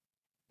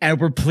and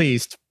were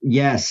pleased.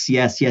 Yes.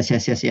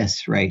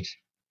 Right.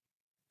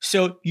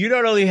 So you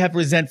don't only have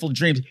resentful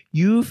dreams,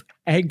 you've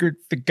angered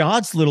the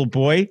gods, little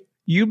boy.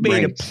 You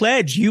made a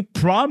pledge. You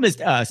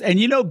promised us. And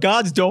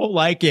gods don't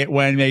like it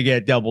when they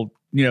get double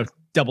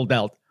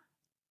dealt.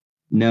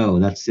 No,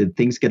 that's it.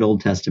 Things get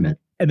Old Testament.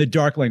 And the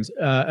Darklings,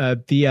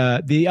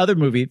 the other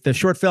movie, the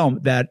short film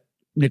that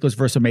Nicholas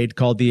Verso made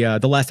called the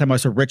Last Time I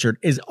Saw Richard,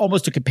 is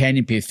almost a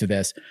companion piece to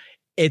this.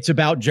 It's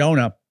about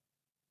Jonah,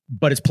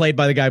 but it's played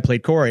by the guy who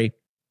played Corey,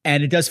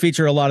 and it does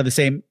feature a lot of the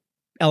same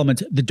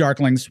elements. The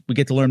Darklings, we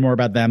get to learn more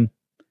about them,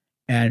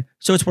 and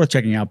so it's worth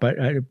checking out. But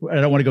I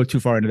don't want to go too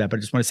far into that. But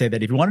I just want to say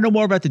that if you want to know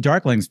more about the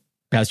Darklings,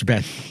 Pastor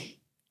Ben,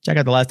 check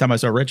out The Last Time I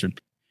Saw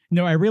Richard.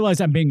 No, I realize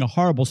I'm being a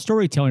horrible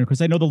storyteller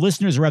because I know the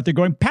listeners are out there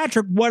going,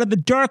 Patrick, what are the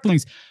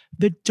Darklings?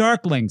 The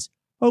Darklings.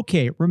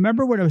 Okay,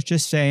 remember what I was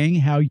just saying?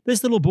 How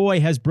this little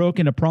boy has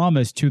broken a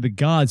promise to the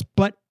gods,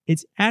 but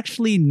it's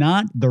actually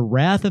not the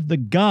wrath of the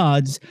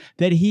gods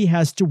that he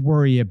has to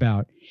worry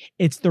about.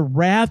 It's the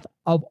wrath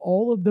of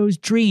all of those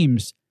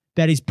dreams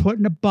that he's put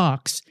in a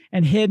box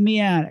and hid in the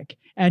attic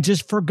and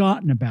just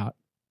forgotten about.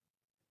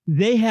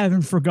 They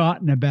haven't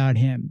forgotten about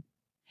him.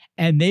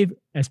 And they've,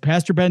 as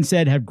Pastor Ben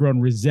said, have grown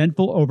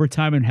resentful over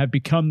time and have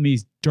become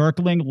these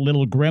darkling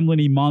little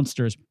gremlin-y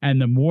monsters. And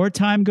the more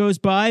time goes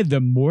by,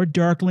 the more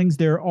darklings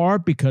there are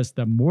because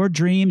the more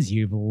dreams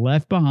you've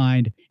left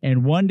behind.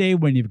 And one day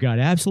when you've got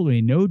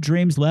absolutely no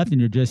dreams left and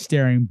you're just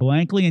staring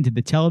blankly into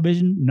the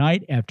television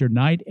night after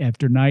night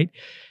after night,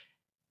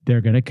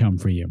 they're going to come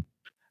for you.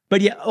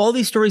 But yeah, all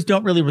these stories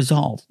don't really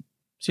resolve.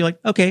 So you're like,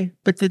 okay,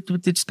 but they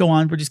just go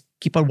on. We'll just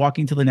keep on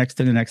walking to the next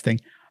thing, the next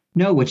thing.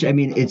 No, which I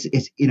mean,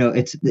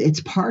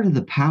 it's part of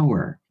the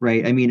power,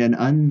 right? I mean,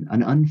 an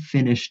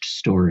unfinished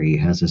story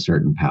has a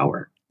certain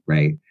power,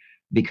 right?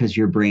 Because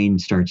your brain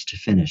starts to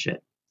finish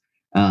it,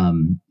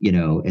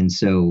 and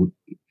so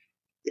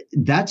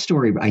that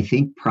story I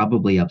think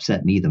probably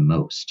upset me the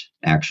most,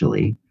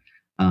 actually.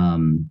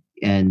 How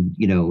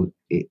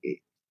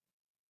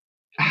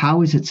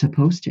is it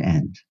supposed to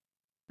end?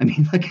 I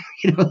mean,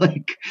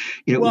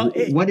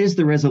 what is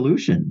the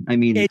resolution? I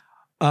mean.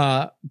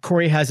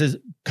 Corey has his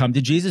come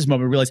to Jesus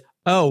moment, realize,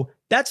 oh,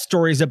 that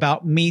story's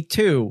about me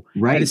too.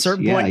 Right. At a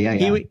certain point,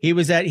 he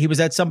was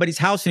at somebody's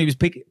house and he was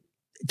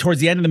towards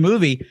the end of the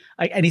movie,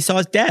 and he saw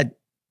his dad.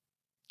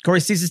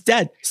 Corey sees his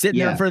dad sitting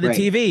there in front of the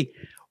TV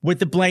with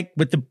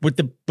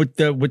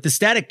the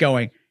static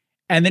going,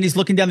 and then he's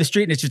looking down the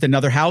street and it's just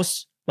another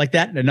house like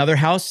that, and another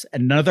house,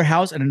 and another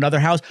house, and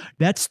another house.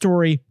 That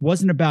story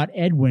wasn't about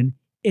Edwin.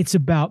 It's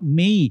about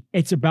me.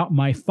 It's about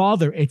my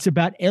father. It's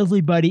about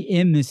everybody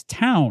in this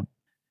town.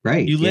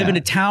 Right. You live in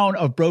a town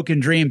of broken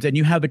dreams, and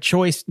you have a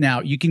choice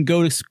now. You can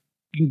go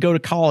to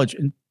college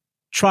and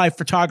try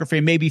photography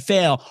and maybe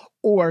fail,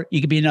 or you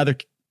could be another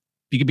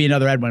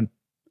Edwin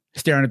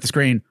staring at the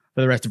screen for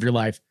the rest of your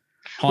life,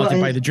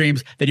 haunted by the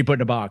dreams that you put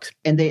in a box.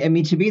 And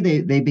to me,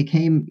 they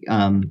became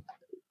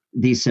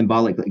these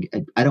symbolic.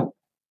 I don't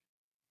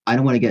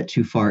want to get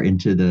too far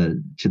into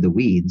the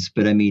weeds,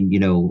 but I mean,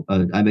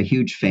 I'm a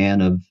huge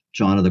fan of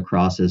John of the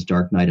Cross's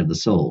Dark Night of the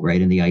Soul,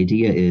 right? And the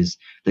idea is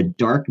that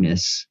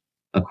darkness,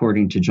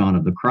 according to John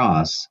of the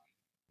Cross,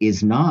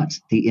 is not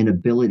the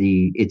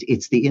inability.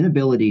 It's the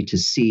inability to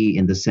see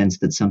in the sense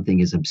that something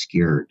is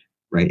obscured,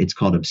 right? It's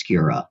called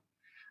obscura.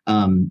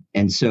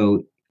 And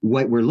so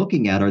what we're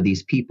looking at are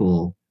these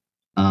people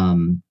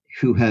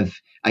who have,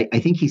 I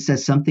think he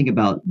says something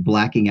about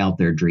blacking out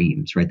their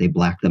dreams, right? They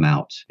black them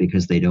out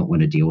because they don't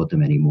want to deal with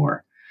them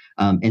anymore.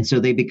 And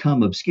so they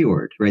become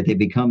obscured, right? They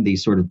become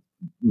these sort of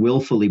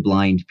willfully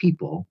blind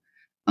people.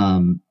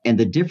 And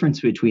the difference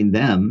between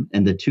them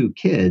and the two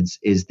kids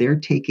is they're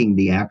taking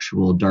the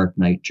actual dark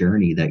night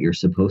journey that you're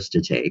supposed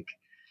to take,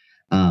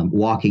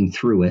 walking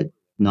through it,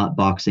 not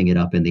boxing it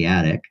up in the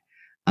attic,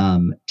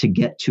 to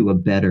get to a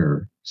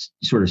better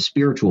sort of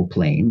spiritual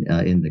plane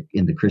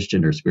in the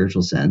Christian or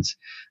spiritual sense.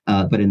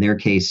 But in their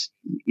case,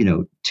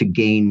 to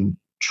gain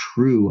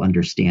true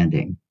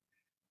understanding,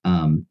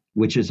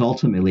 which is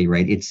ultimately,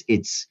 right,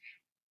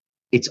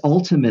 it's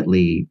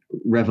ultimately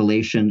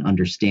revelation,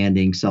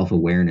 understanding,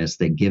 self-awareness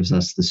that gives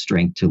us the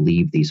strength to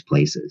leave these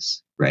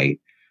places, right?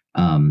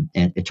 And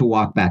to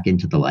walk back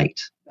into the light,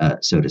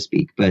 so to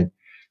speak. But,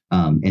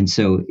 and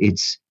so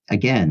it's,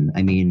 again,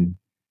 I mean,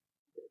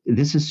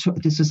 this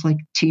is like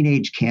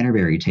teenage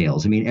Canterbury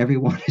Tales. I mean,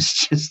 everyone is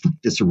just like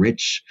this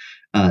rich,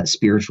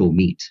 spiritual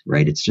meat,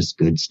 right? It's just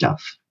good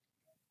stuff.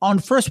 On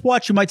first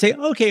watch, you might say,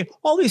 okay,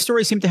 all these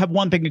stories seem to have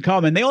one thing in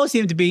common. They all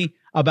seem to be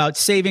about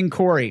saving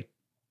Corey.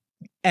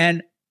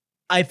 And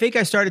I think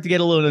I started to get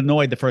a little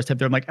annoyed the first time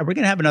through. I'm like, are we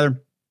going to have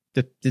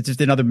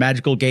just another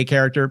magical gay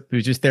character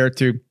who's just there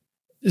to,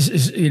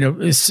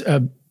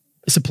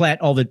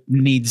 supplant all the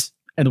needs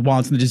and the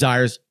wants and the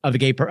desires of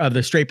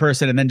the straight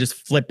person, and then just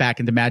flip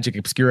back into magic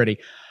obscurity?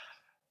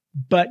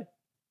 But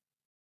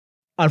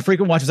on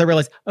frequent watches, I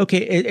realized,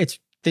 okay,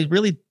 they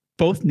really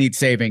both need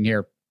saving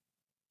here,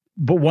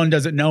 but one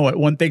doesn't know it.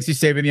 One thinks he's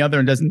saving the other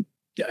and doesn't.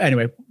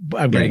 Anyway,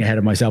 I'm getting ahead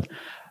of myself.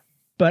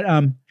 But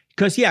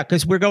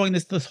because we're going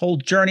this whole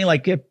journey,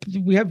 like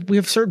we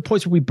have certain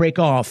points where we break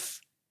off,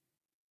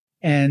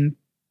 and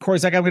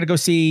Corey's like, I'm going to go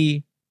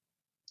see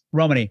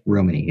Romany,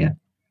 yeah,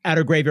 at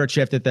a graveyard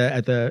shift at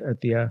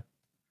the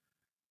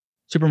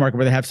supermarket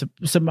where they have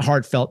some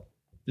heartfelt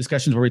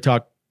discussions where we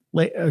talked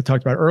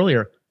about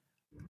earlier.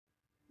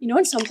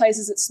 In some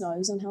places it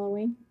snows on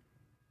Halloween.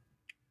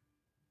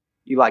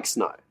 You like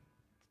snow?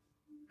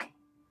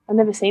 I've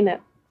never seen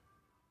it.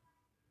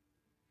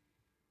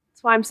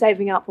 That's why I'm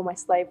saving up for my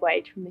slave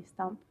wage from this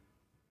dump.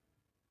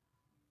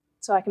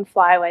 So I can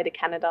fly away to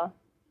Canada,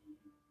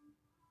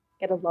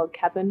 get a log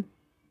cabin.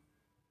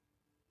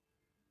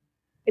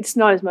 It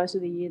snows most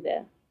of the year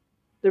there.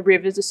 The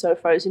rivers are so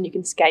frozen you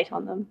can skate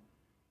on them.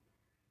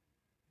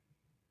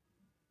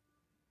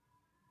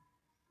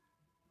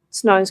 It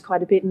snows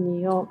quite a bit in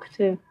New York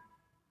too.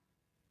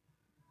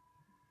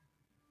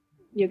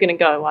 You're going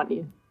to go, aren't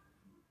you?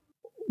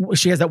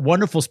 She has that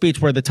wonderful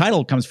speech where the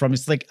title comes from.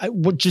 It's like,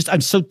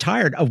 I'm so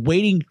tired of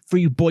waiting for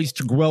you boys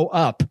to grow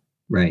up,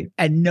 right,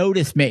 and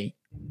notice me.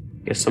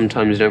 I guess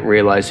sometimes you don't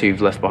realize who you've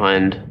left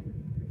behind.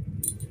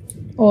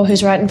 Or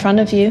who's right in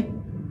front of you.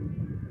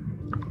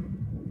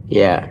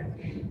 Yeah.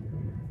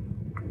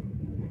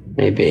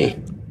 Maybe.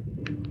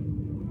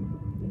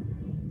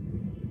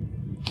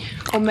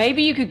 Or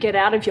maybe you could get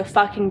out of your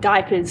fucking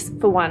diapers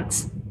for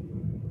once.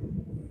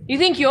 You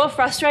think you're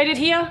frustrated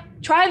here?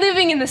 Try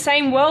living in the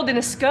same world in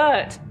a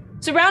skirt,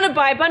 surrounded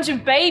by a bunch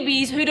of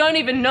babies who don't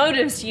even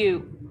notice you.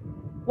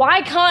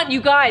 Why can't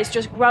you guys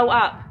just grow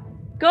up?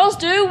 Girls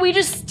do, we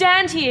just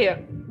stand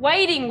here,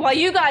 waiting while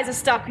you guys are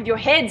stuck with your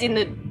heads in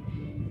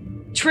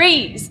the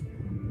trees.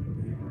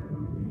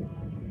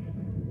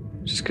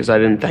 Just because I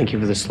didn't thank you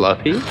for the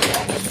Slurpee?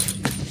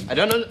 I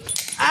don't know.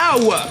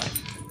 Ow!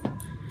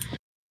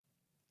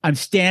 I'm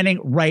standing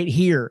right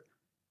here,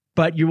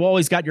 but you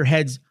always got your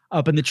heads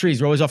up in the trees.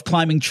 You're always off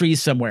climbing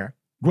trees somewhere.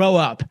 Grow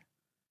up.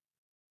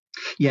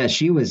 Yeah,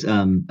 she was.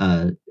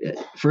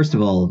 First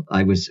of all,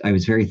 I was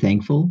very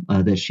thankful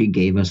that she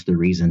gave us the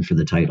reason for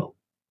the title,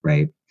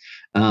 right?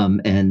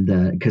 And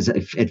because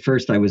at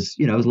first I was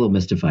a little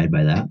mystified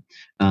by that,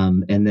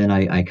 and then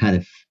I kind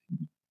of.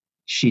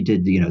 She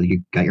did,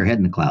 you got your head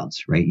in the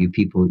clouds, right? You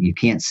people, you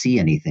can't see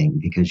anything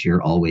because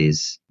you're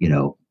always,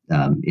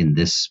 in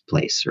this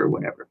place or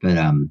whatever. But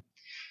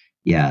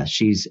yeah,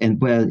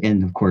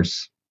 and of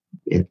course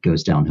it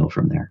goes downhill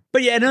from there.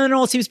 But yeah, and then it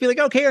all seems to be like,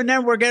 okay, and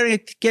now we're going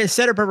to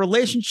set up a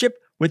relationship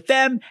with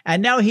them.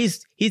 And now he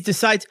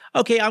decides,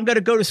 okay, I'm going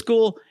to go to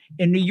school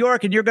in New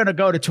York and you're going to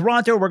go to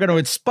Toronto. We're going to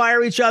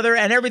inspire each other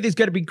and everything's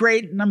going to be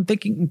great. And I'm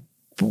thinking,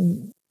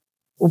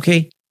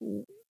 okay,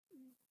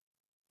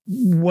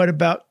 what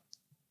about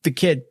the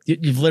kid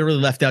you've literally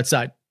left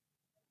outside?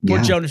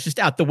 Poor Jonah's just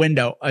out the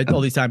window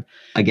all these time.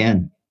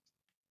 Again.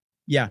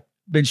 Yeah,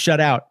 been shut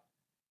out.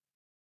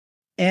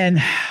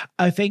 And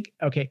I think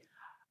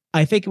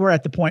we're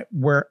at the point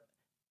where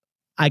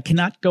I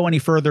cannot go any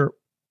further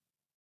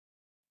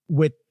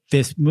with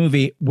this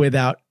movie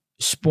without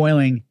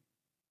spoiling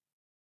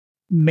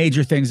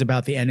major things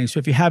about the ending. So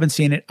if you haven't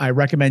seen it, I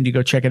recommend you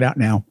go check it out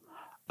now.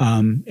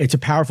 It's a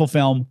powerful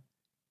film.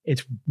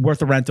 It's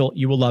worth a rental.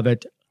 You will love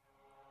it.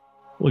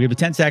 We'll give you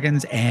 10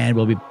 seconds and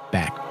we'll be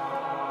back.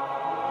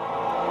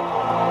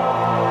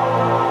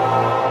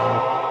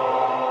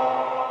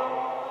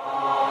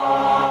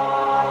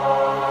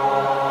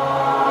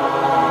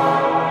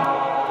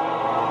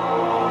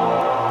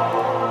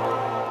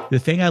 The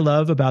thing I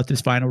love about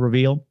this final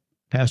reveal,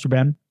 Pastor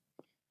Ben,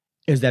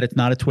 is that it's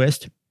not a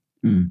twist.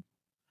 Mm.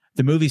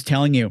 The movie's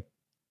telling you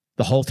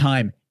the whole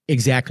time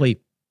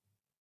exactly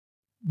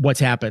what's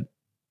happened,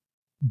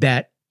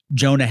 that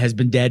Jonah has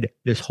been dead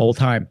this whole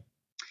time.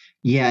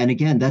 Yeah, and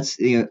again, that's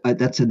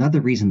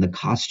another reason the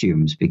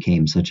costumes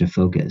became such a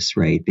focus,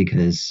 right?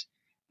 Because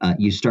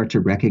you start to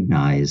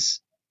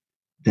recognize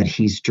that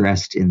he's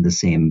dressed in the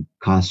same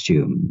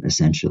costume,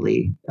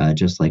 essentially,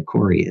 just like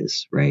Corey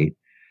is, right?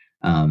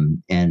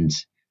 And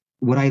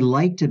what I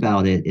liked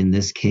about it in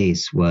this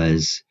case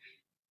was,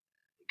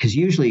 because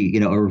usually,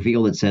 a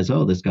reveal that says,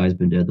 oh, this guy's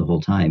been dead the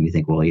whole time, you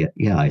think, well,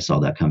 yeah, I saw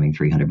that coming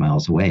 300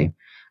 miles away.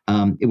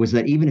 It was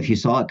that even if you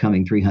saw it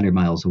coming 300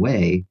 miles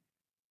away,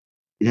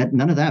 that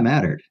none of that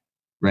mattered,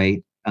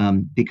 right?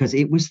 Because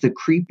it was the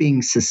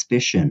creeping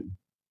suspicion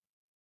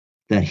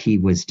that he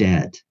was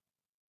dead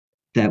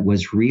that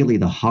was really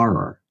the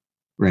horror,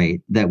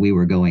 right, that we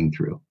were going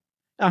through.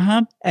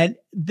 Uh-huh. And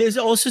there's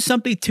also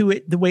something to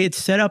it, the way it's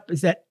set up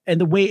is that, and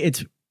the way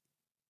it's,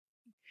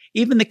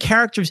 even the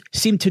characters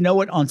seem to know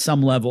it on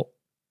some level.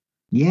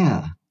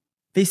 Yeah.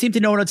 They seem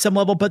to know it on some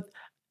level, but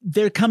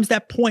there comes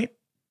that point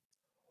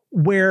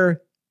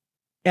where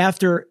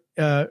after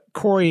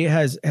Corey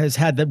has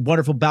had that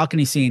wonderful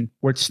balcony scene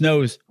where it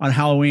snows on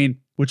Halloween,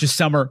 which is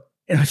summer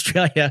in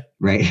Australia.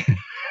 Right.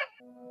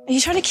 Are you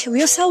trying to kill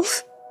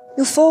yourself?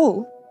 You'll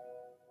fall.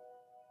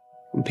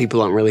 When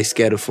people aren't really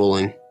scared of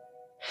falling.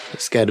 They're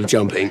scared of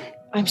jumping.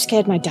 I'm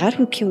scared my dad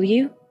will kill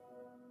you.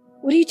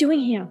 What are you doing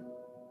here?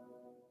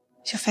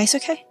 Is your face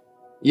okay?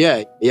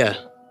 Yeah.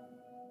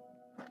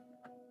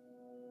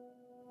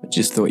 I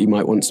just thought you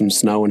might want some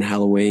snow on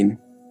Halloween.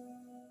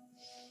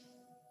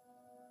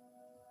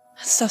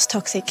 That stuff's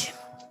toxic.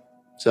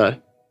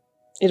 So?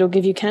 It'll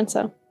give you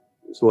cancer.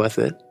 It's worth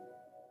it.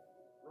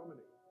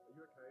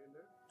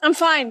 I'm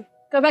fine.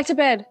 Go back to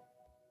bed.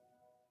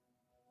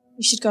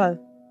 You should go.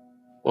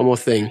 One more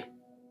thing.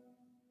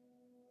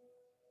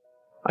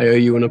 I owe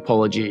you an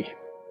apology.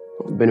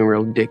 I've been a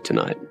real dick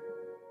tonight.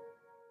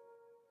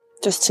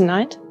 Just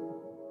tonight?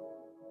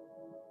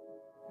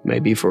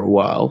 Maybe for a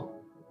while.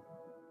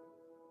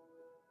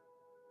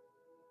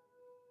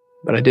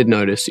 But I did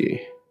notice you.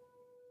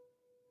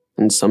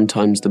 And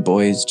sometimes the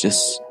boys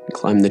just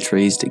climb the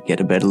trees to get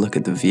a better look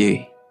at the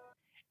view.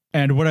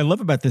 And what I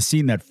love about the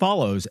scene that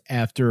follows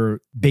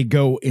after they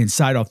go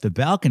inside off the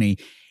balcony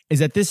is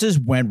that this is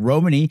when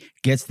Romany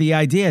gets the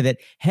idea that,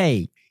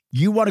 hey,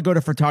 you want to go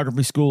to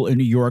photography school in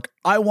New York.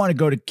 I want to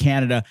go to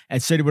Canada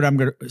and study what I'm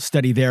going to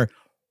study there.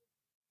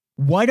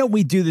 Why don't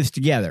we do this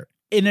together?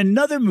 In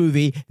another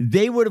movie,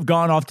 they would have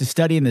gone off to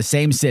study in the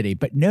same city.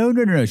 But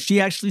no. She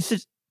actually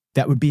says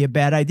that would be a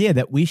bad idea,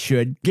 that we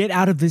should get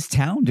out of this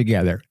town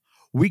together.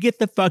 We get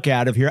the fuck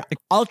out of here.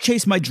 I'll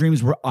chase my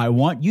dreams where I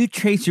want. You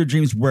chase your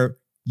dreams where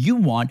you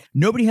want.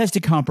 Nobody has to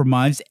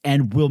compromise,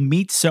 and we'll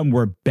meet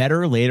somewhere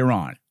better later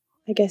on.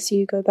 I guess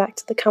you go back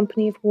to the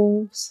company of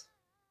wolves.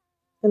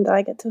 and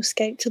I get to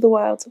escape to the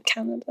wilds of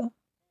Canada.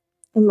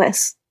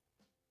 Unless.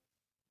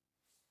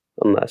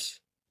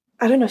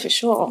 I don't know for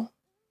sure,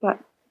 but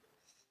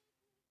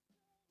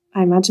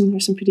I imagine there are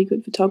some pretty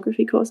good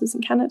photography courses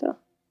in Canada.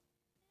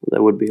 Well,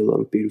 there would be a lot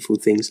of beautiful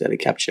things there to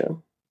capture.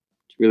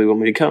 Do you really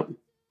want me to come?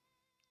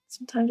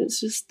 Sometimes it's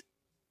just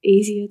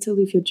easier to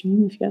live your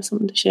dream if you have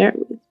someone to share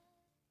it with.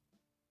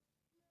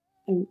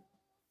 And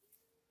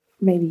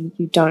maybe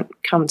you don't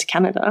come to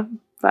Canada,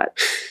 but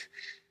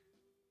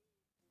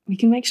we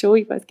can make sure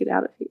we both get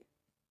out of here.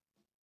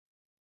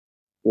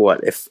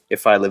 What,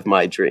 if I live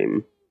my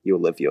dream,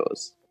 you'll live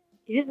yours?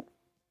 Yeah.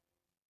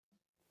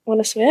 Want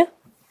to swear?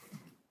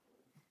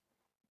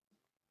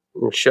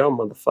 Sure,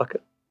 motherfucker.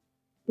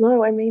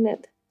 No, I mean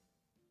it.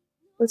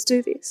 Let's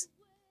do this.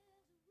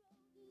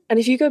 And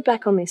if you go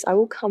back on this, I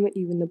will come at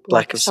you in the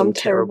black of some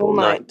terrible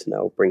night. And I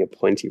will bring a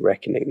pointy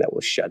reckoning that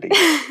will shudder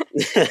you.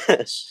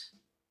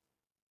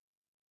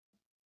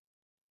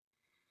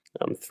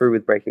 I'm through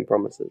with breaking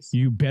promises.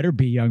 You better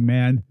be, young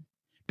man,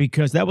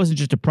 because that wasn't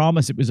just a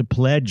promise, it was a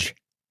pledge.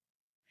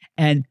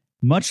 And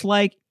much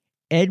like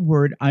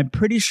Edward, I'm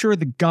pretty sure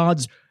the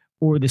gods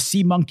or the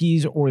sea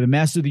monkeys or the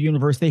master of the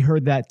universe, they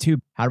heard that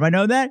too. How do I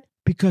know that?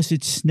 Because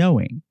it's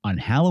snowing on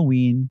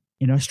Halloween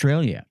in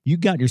Australia. You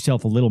got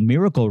yourself a little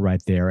miracle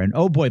right there, and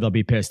oh boy, they'll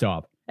be pissed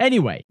off.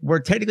 Anyway,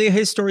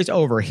 his story's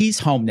over. He's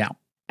home now.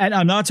 And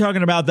I'm not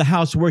talking about the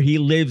house where he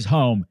lives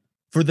home.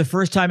 For the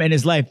first time in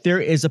his life, there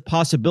is a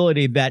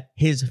possibility that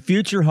his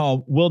future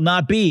home will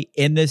not be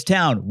in this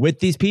town with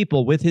these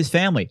people, with his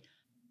family.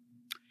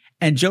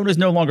 And Jonah's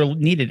no longer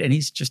needed, and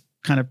he's just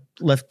kind of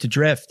left to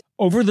drift.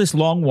 Over this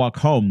long walk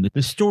home,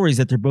 the stories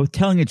that they're both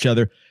telling each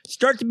other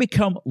start to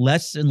become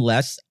less and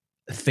less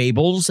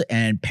fables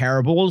and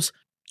parables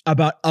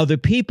about other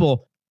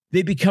people.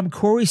 They become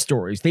Corey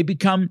stories. They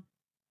become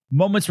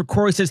moments where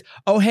Corey says,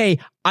 oh, hey,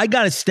 I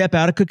got to step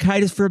out of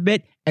Cocytus for a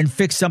bit and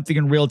fix something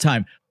in real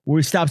time. Where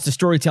he stops the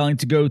storytelling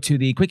to go to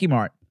the Quickie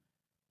Mart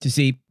to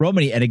see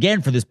Romany. And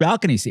again, for this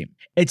balcony scene,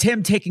 it's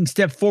him taking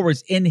step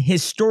forwards in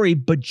his story,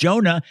 but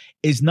Jonah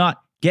is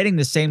not getting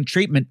the same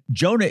treatment.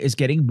 Jonah is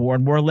getting more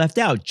and more left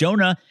out.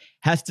 Jonah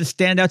has to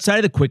stand outside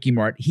of the Quickie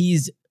Mart.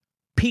 He's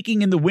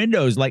peeking in the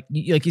windows like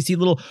you see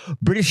little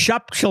British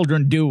shop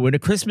children do in A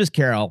Christmas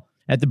Carol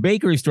at the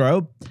bakery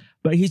store,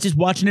 but he's just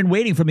watching and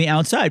waiting from the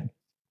outside.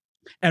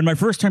 And my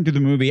first time through the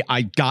movie,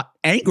 I got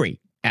angry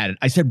at it.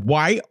 I said,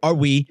 why are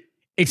we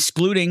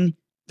excluding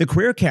the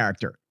queer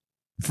character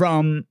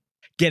from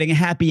getting a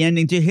happy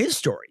ending to his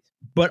story?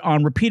 But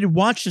on repeated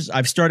watches,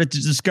 I've started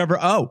to discover,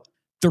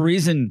 the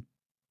reason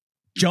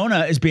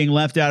Jonah is being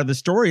left out of the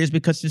story is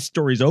because his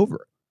story's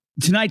over.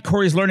 Tonight,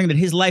 Corey's learning that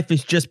his life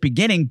is just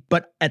beginning,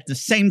 but at the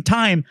same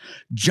time,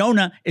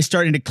 Jonah is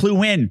starting to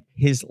clue in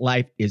his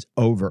life is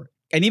over.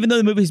 And even though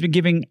the movie has been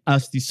giving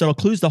us these subtle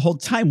clues the whole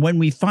time, when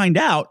we find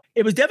out,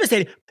 it was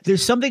devastating.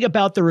 There's something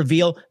about the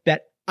reveal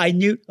that I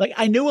knew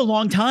a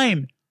long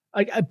time.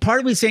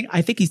 Part of me saying,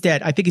 I think he's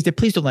dead. I think he's dead.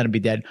 Please don't let him be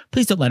dead.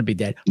 Please don't let him be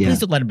dead. Please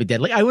don't let him be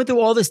dead. Like, I went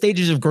through all the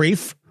stages of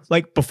grief,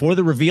 like before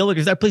the reveal.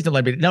 Like, please don't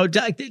let him be dead. No,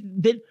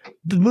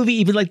 the movie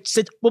even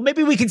said, well,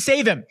 maybe we can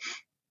save him.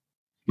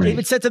 Right. It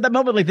even said at that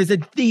moment,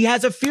 he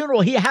has a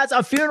funeral. He has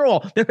a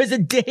funeral. There is a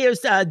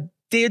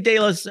Dia de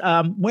los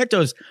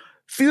Muertos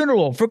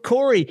funeral for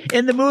Corey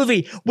in the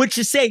movie, which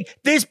is saying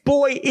this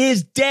boy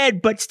is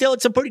dead, but still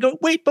at some point you go,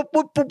 wait, but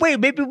wait,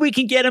 maybe we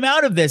can get him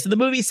out of this. And the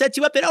movie sets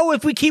you up that,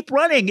 if we keep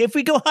running, if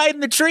we go hide in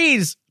the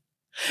trees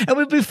and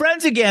we be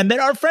friends again, then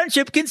our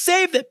friendship can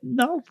save them.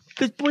 No,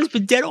 this boy's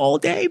been dead all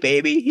day,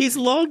 baby. He's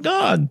long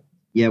gone.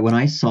 Yeah, when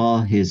I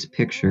saw his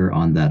picture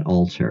on that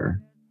altar,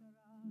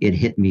 it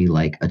hit me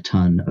like a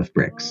ton of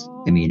bricks.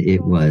 I mean,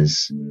 it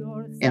was,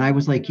 and I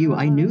was like you,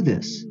 I knew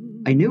this.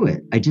 I knew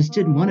it. I just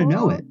didn't want to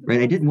know it,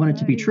 right? I didn't want it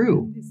to be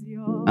true.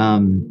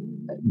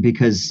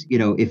 Because,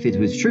 if it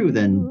was true,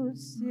 then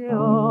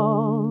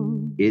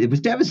it was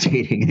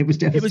devastating. It was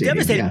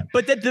devastating. Yeah.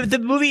 But the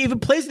movie even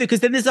plays it, because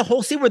then there's a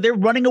whole scene where they're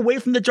running away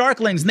from the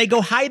Darklings and they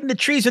go hide in the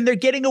trees and they're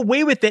getting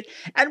away with it.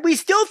 And we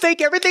still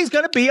think everything's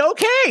going to be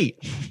okay.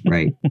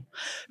 Right.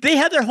 They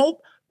had their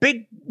whole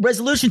big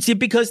resolution scene,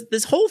 because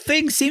this whole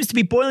thing seems to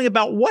be boiling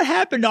about what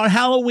happened on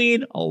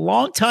Halloween a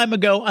long time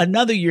ago,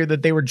 another year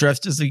that they were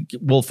dressed as a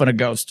wolf and a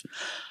ghost.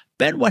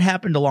 Ben, what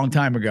happened a long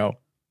time ago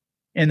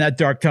in that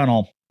dark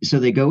tunnel? So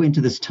they go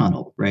into this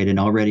tunnel, right? And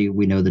already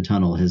we know the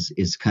tunnel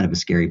is kind of a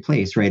scary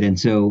place, right? And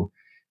so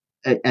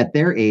at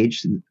their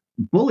age,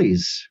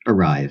 bullies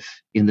arrive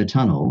in the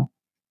tunnel.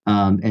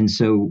 And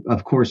so,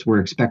 of course, we're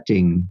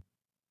expecting,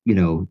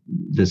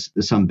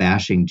 some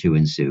bashing to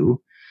ensue.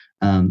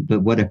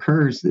 But what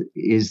occurs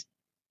is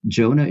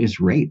Jonah is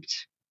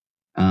raped,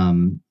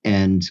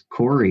 and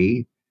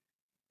Corey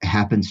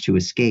happens to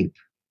escape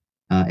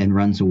and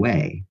runs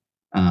away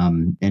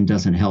and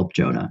doesn't help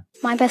Jonah.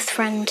 My best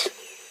friend.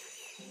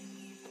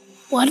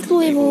 Why did we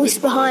leave all this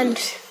behind?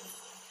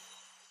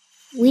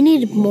 We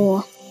needed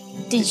more.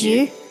 Did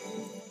you?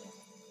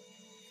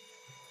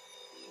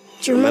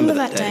 Do you remember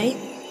that day?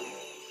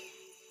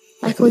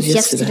 Like it was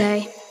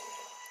yesterday.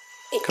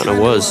 It kind of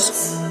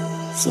was.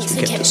 Since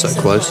We kept it so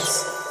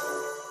close.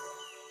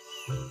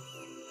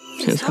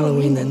 It's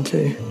Halloween then,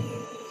 too.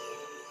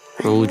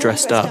 We're all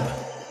dressed up.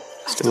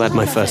 Still had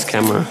my first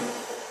camera.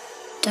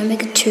 Don't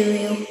make it too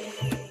real.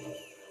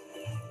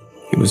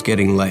 It was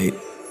getting late,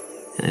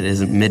 and it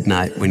isn't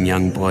midnight when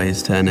young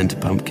boys turn into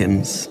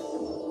pumpkins.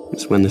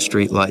 It's when the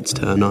street lights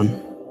turn on.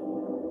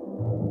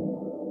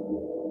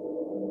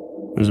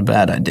 It was a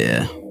bad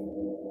idea.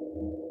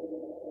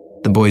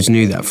 The boys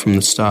knew that from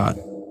the start,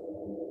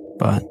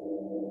 but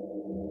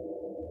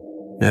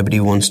nobody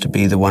wants to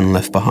be the one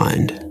left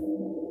behind.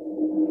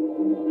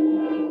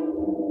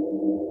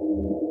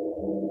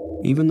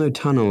 Even though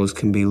tunnels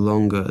can be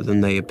longer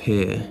than they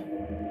appear,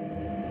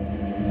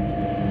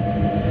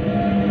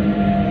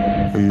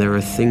 and there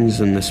are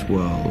things in this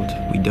world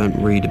we don't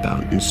read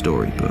about in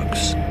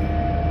storybooks.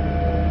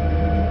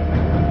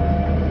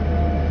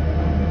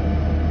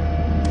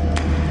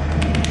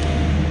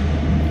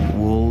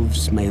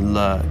 Wolves may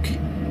lurk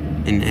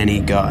in any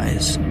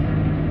guise,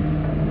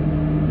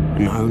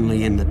 and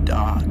only in the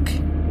dark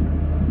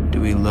do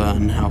we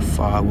learn how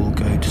far we'll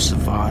go to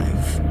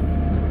survive.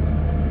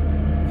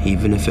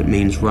 Even if it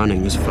means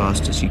running as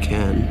fast as you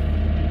can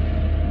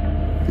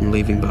and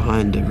leaving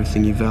behind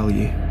everything you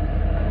value.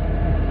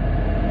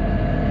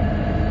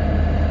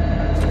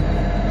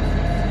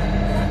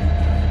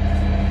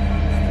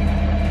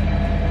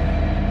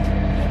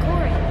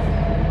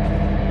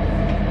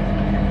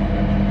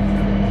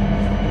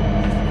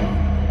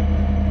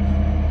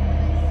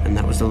 And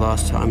that was the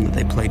last time that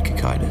they played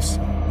Cocytus.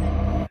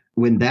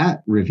 When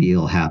that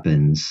reveal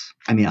happens,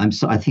 I mean,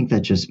 I think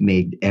that just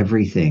made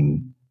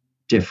everything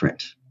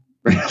different.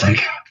 Right? Like,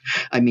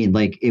 I mean,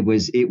 like it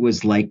was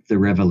like the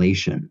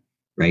revelation,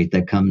 right?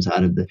 That comes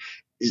out of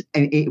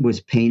it was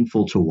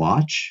painful to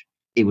watch.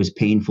 It was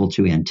painful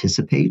to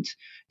anticipate.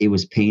 It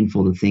was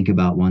painful to think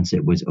about once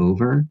it was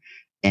over.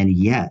 And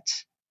yet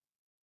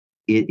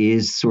it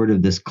is sort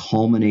of this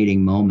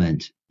culminating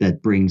moment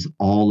that brings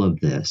all of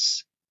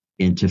this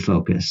into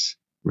focus,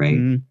 right?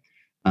 Mm-hmm.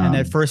 And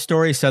that first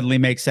story suddenly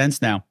makes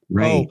sense now.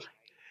 Right. Oh,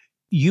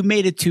 you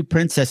made it two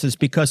princesses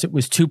because it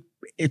was too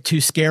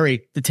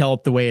scary to tell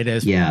it the way it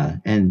is. Yeah.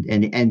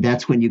 And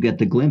that's when you get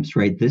the glimpse,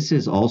 right? This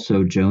is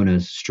also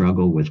Jonah's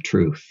struggle with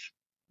truth,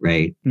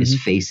 right? Mm-hmm.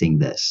 Is facing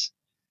this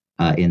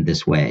in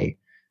this way.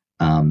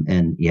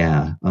 And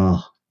yeah,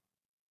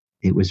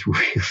 it was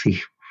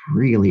really,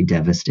 really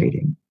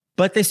devastating.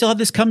 But they still have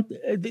this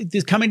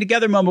coming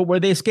together moment where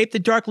they escape the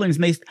Darklings,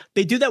 and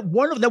they do that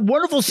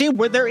wonderful scene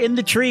where they're in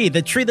the tree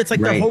that's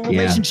like their whole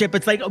relationship. Yeah.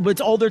 It's like it's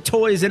all their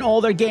toys and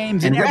all their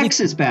games, and Rex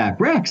is back.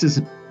 Rex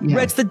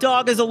the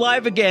dog is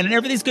alive again, and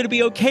everything's going to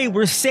be okay.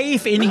 We're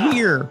safe in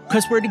here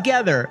because we're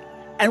together,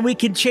 and we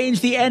can change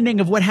the ending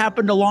of what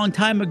happened a long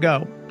time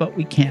ago, but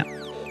we can't.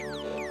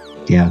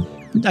 Yeah,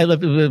 I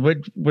love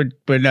when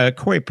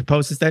Corey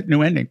proposes that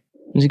new ending.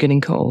 Is it getting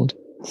cold?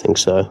 I think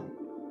so.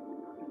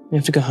 We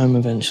have to go home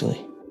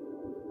eventually.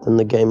 Then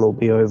the game will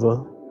be over.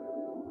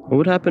 What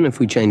would happen if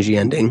we change the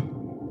ending?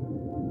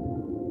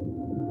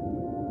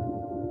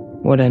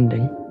 What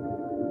ending?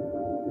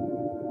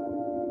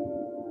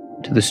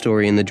 To the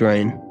story in the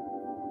drain.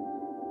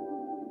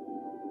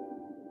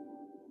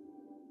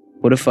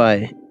 What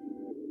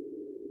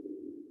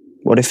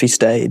if he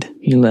stayed?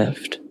 He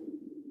left.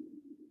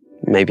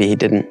 Maybe he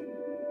didn't.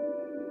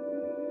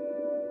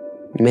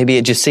 Maybe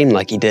it just seemed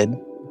like he did.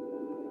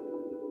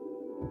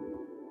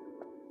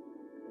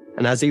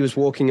 And as he was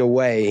walking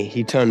away,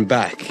 he turned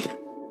back.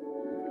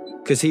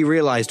 Because he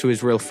realized who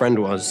his real friend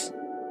was.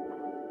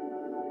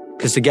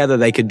 Because together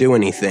they could do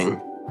anything.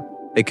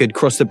 They could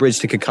cross the bridge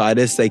to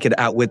Cocytus, they could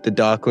outwit the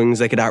Darklings,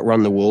 they could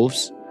outrun the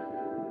wolves.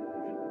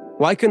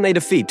 Why couldn't they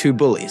defeat two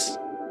bullies?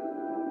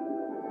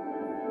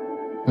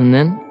 And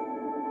then?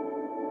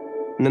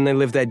 And then they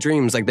lived their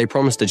dreams like they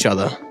promised each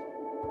other.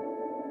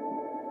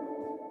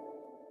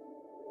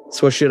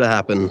 That's what should have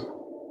happened.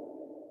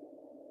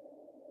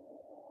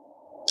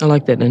 I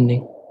like that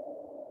ending.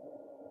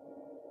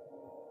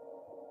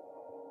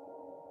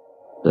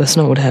 But that's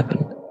not what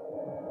happened.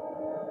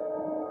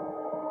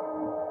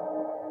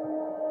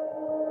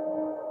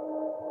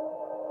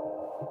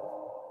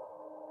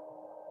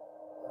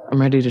 I'm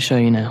ready to show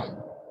you now.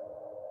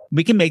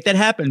 We can make that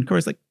happen. Of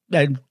course,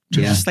 I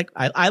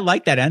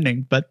like that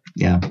ending, but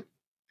yeah,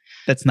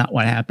 that's not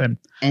what happened.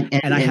 And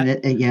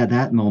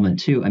that moment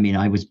too. I mean,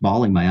 I was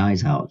bawling my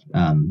eyes out.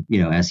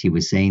 As he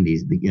was saying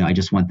these, I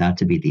just want that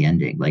to be the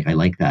ending. Like, I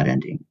like that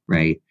ending,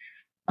 right?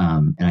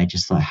 And I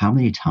just thought, how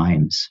many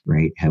times,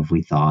 right, have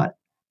we thought,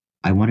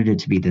 I wanted it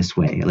to be this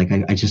way. Like,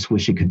 I just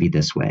wish it could be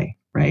this way,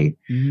 right?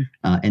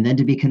 Mm-hmm. And then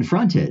to be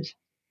confronted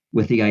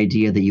with the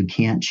idea that you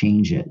can't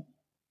change it,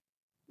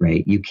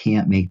 right? You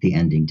can't make the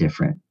ending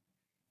different.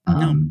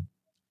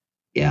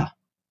 Yeah.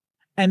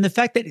 And the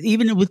fact that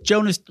even with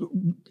Jonah's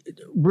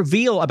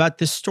reveal about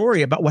this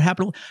story, about what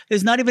happened,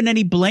 there's not even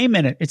any blame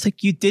in it. It's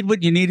like, you did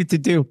what you needed to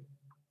do.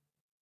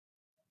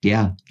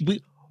 Yeah.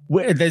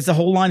 There's a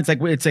whole line.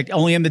 It's like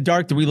only in the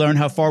dark do we learn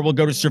how far we'll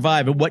go to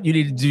survive. And what you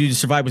needed to do to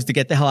survive was to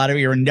get the hell out of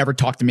here and never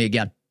talk to me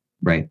again.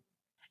 Right.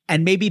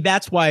 And maybe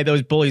that's why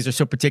those bullies are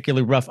so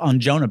particularly rough on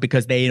Jonah,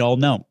 because they all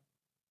know.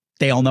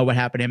 They all know what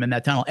happened to him in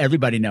that tunnel.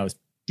 Everybody knows.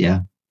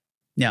 Yeah.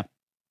 Yeah.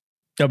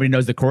 Nobody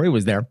knows that Corey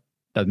was there.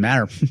 Doesn't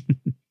matter.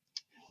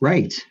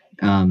 Right.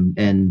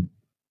 And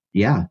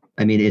yeah,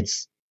 I mean,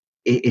 it's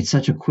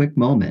such a quick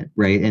moment,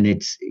 right? And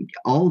it's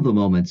all the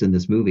moments in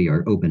this movie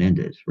are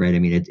open-ended, right? I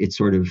mean, it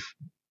sort of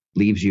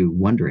leaves you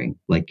wondering,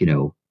 like,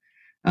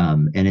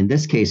 and in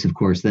this case, of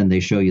course, then they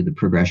show you the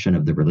progression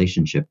of the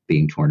relationship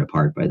being torn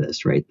apart by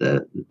this, right?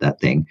 That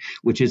thing,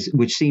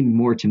 which seemed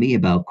more to me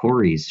about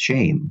Corey's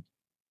shame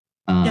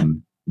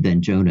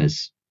than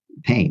Jonah's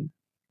pain,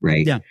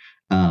 right? Yeah.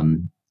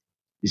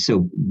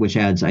 So, which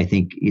adds, I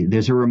think,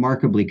 there's a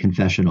remarkably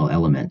confessional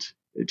element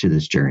to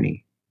this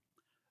journey.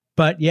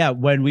 But yeah,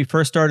 when we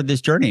first started this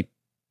journey,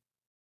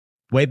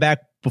 way back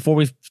before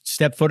we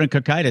stepped foot in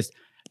Cocytus,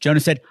 Jonah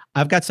said,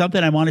 "I've got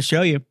something I want to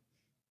show you."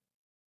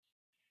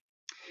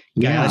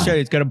 Yeah, I'll show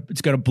you.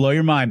 It's gonna blow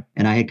your mind.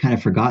 And I had kind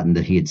of forgotten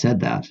that he had said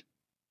that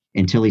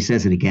until he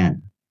says it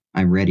again.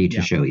 I'm ready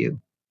to show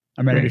you.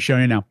 I'm ready to show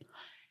you now.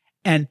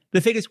 And the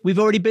thing is, we've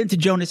already been to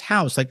Jonah's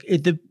house.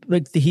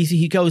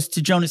 He goes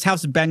to Jonah's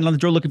house and banging on the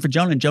door looking for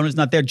Jonah, and Jonah's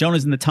not there.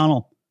 Jonah's in the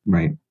tunnel.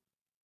 Right.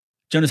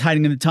 Jonah's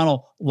hiding in the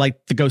tunnel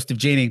like the ghost of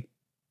Genie,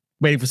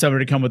 waiting for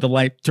somebody to come with the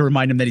light to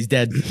remind him that he's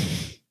dead.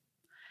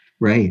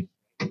 Right.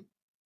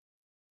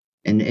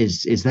 And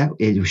is that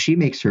when she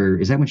makes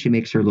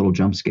her little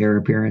jump scare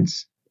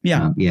appearance?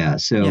 Yeah. Yeah.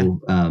 So,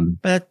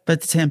 but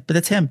it's him. But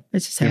that's him.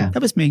 It's just him. Yeah.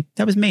 That was me.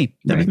 That was me.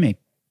 That was me.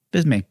 That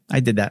was me.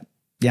 I did that.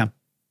 Yeah.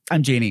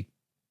 I'm Genie.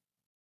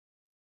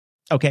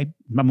 Okay.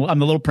 I'm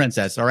the little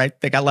princess. All right.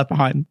 They got left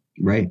behind.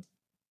 Right.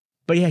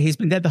 But yeah, he's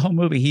been dead the whole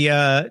movie.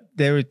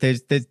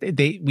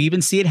 We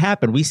even see it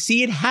happen. We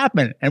see it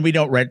happen, and we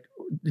don't it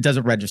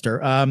doesn't register.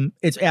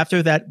 It's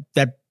after that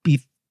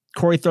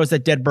Corey throws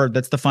that dead bird.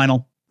 That's the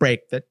final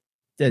break that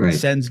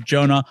sends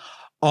Jonah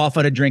off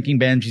on a drinking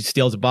binge. He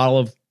steals a bottle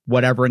of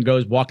whatever and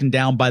goes walking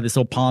down by this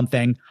little pond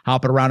thing,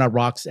 hopping around on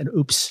rocks, and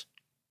oops,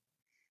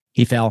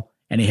 he fell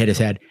and he hit his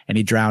head and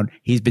he drowned.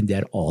 He's been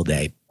dead all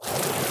day.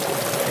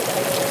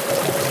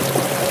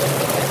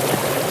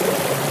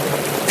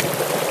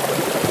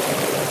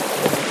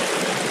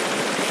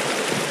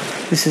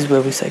 This is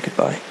where we say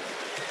goodbye.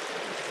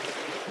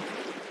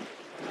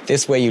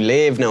 This where you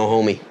live now,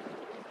 homie.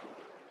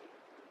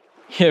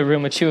 Yeah, real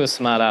mature,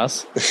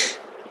 smartass.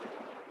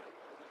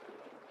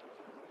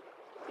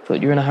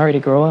 Thought you were in a hurry to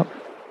grow up.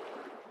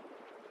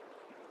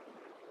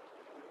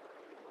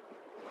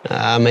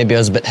 Maybe I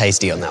was a bit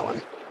hasty on that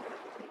one.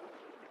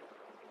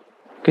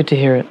 Good to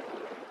hear it.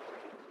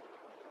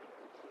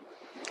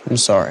 I'm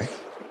sorry.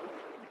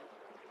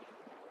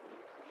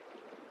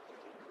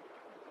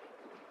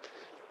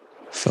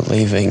 For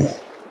leaving.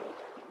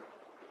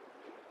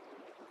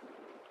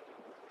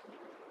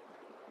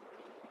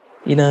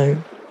 You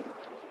know,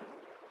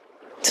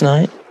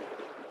 tonight,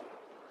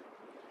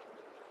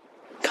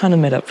 kind of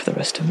made up for the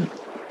rest of it.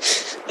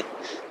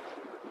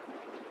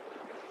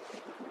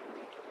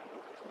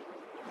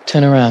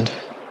 Turn around.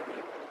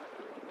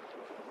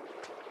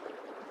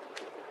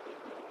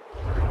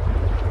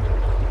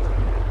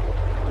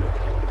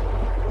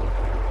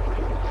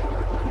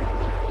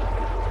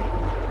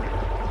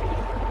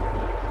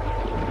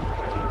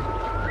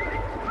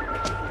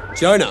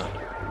 Jonah.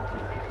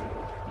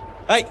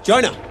 Hey,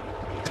 Jonah.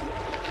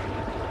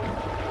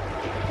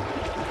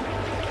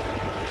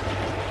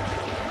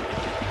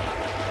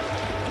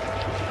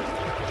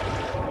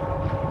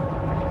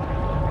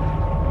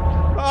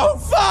 Oh,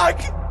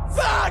 fuck!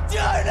 Fuck,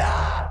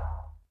 Jonah!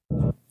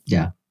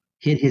 Yeah.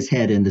 Hit his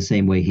head in the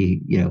same way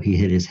he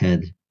hit his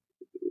head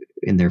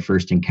in their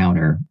first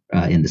encounter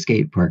in the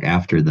skate park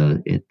after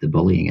the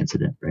bullying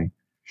incident, right?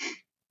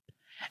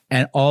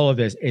 And all of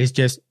this is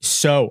just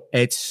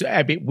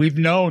we've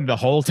known the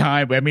whole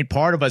time. I mean,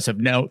 part of us have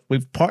known,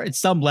 at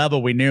some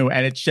level we knew,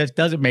 and it just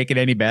doesn't make it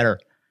any better.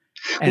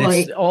 And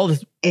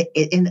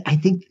and I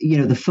think,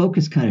 the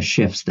focus kind of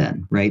shifts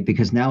then, right?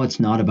 Because now it's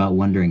not about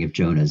wondering if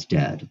Jonah's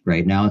dead,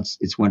 right? Now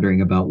it's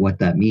wondering about what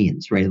that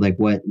means, right? Like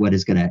what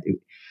is going to,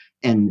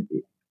 and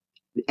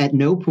at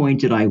no point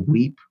did I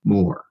weep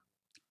more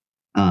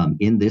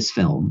in this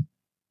film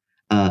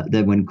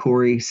than when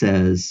Corey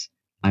says,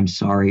 "I'm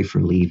sorry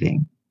for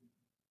leaving."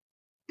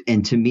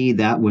 And to me,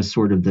 that was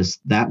sort of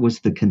that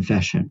was the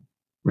confession,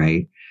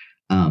 right?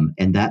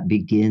 And that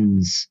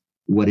begins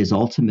what is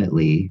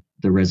ultimately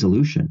the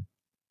resolution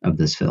of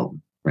this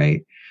film,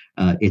 right?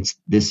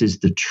 This is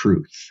the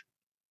truth.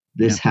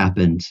 This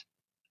happened.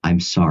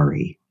 I'm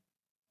sorry,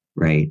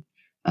 right?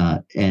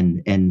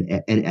 And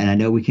I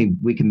know we can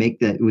make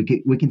that,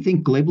 we can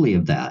think glibly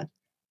of that,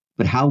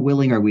 but how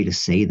willing are we to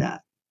say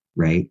that,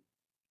 right?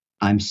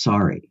 I'm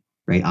sorry,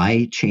 right?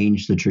 I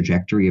changed the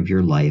trajectory of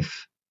your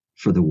life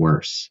for the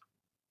worse,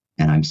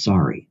 and I'm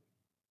sorry.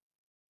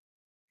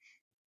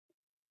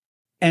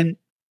 And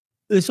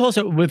it's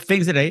also with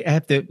things that I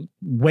have to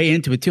weigh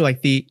into it too,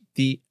 like the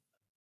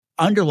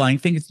underlying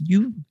thing is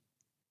you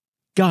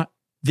got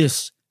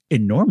this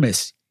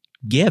enormous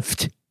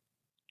gift.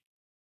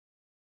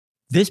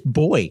 This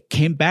boy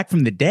came back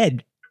from the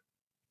dead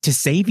to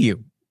save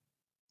you.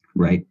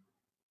 Right.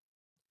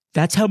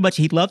 That's how much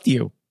he loved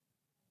you.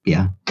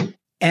 Yeah.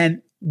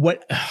 And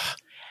what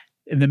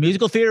the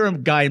musical theater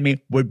guy in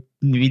me would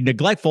be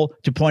neglectful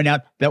to point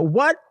out that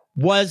what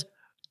was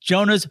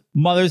Jonah's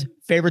mother's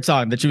favorite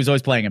song that she was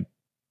always playing him?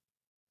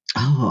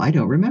 Oh, I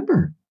don't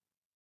remember.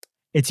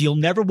 It's You'll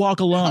Never Walk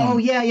Alone. Oh,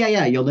 yeah.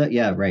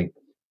 Yeah, right.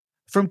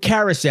 From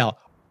Carousel.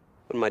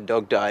 When my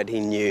dog died, he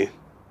knew.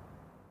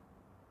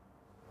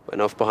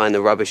 Went off behind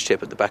the rubbish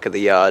chip at the back of the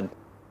yard.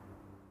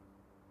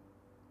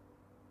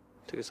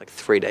 Took us like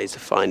 3 days to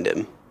find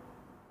him.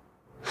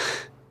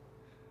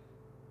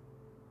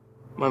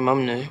 My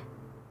mum knew.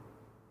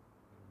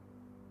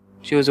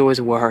 She was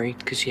always worried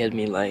because she had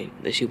me late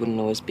that she wouldn't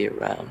always be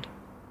around.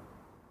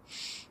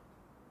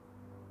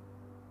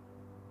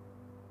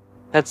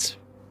 That's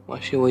why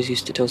she always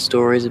used to tell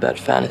stories about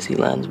fantasy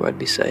lands where I'd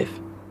be safe.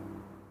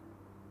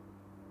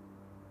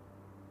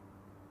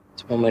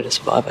 It's one way to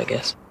survive, I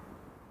guess.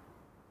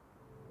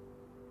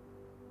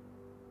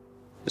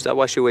 Is that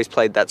why she always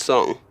played that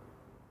song?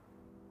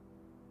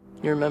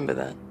 You remember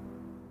that?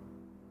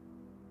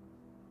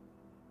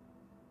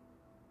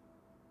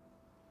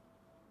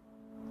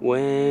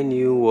 When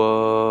you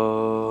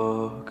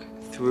walk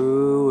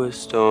through a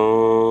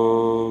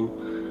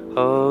storm,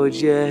 hold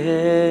your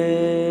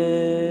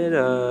head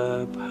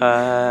up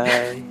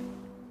high.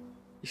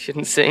 You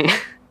shouldn't sing.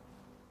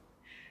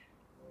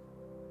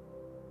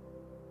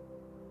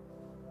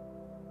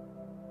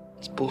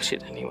 It's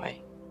bullshit anyway.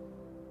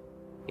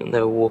 You'll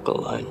never walk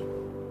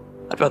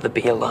alone. I'd rather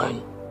be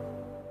alone.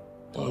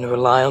 No one to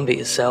rely on but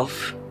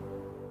yourself.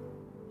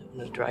 No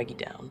one to drag you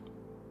down.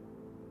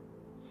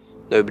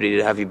 Nobody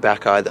to have you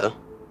back either.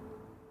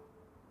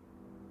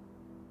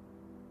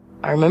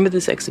 I remember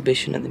this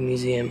exhibition at the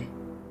museum.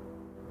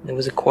 There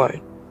was a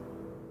quote.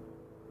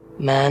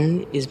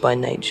 Man is by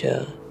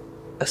nature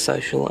a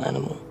social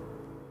animal.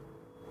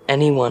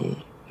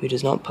 Anyone who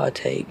does not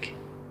partake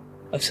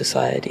of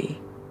society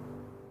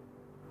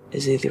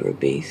is either a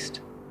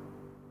beast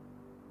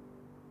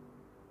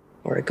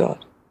or a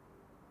god.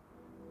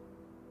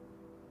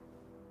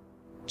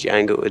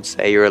 Django would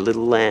say you're a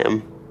little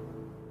lamb.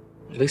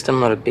 At least I'm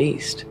not a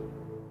beast.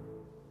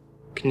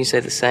 Can you say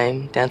the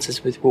same?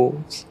 Dances with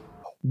Wolves?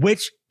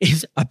 Which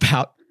is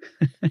about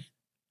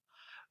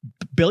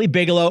Billy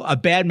Bigelow, a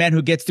bad man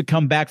who gets to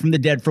come back from the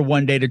dead for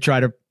one day to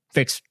try to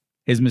fix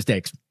his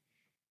mistakes.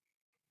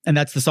 And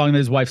that's the song that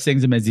his wife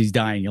sings him as he's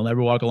dying. You'll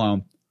never walk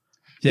alone.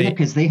 Yeah,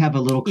 because they have a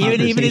little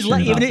conversation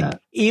about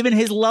that. Even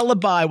his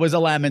lullaby was a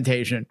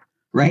lamentation.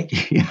 Right?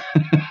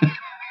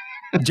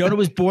 Jonah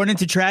was born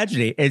into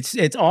tragedy.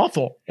 It's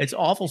awful. It's an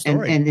awful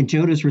story. And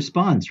Jonah's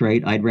response,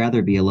 right? I'd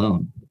rather be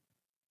alone.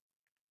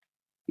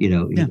 You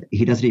know,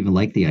 he doesn't even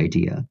like the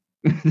idea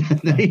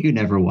that you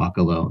never walk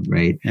alone,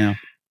 right? Yeah.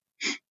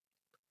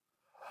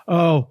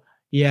 Oh,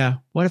 yeah.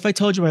 What if I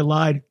told you I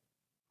lied?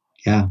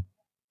 Yeah.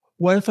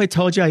 What if I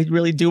told you I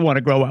really do want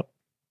to grow up?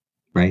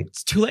 Right.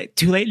 It's too late.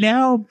 Too late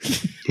now.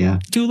 Yeah.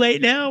 Too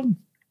late now.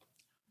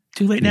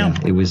 Too late now.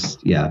 It was,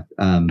 yeah.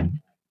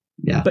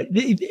 Yeah. But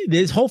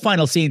this whole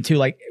final scene too,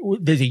 like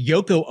there's a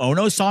Yoko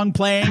Ono song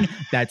playing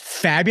that's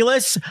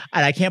fabulous.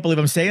 And I can't believe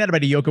I'm saying that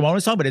about a Yoko Ono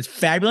song, but it's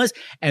fabulous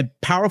and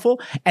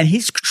powerful. And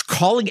he's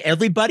calling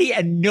everybody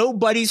and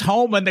nobody's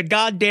home and the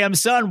goddamn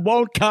sun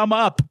won't come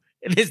up.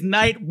 This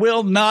night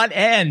will not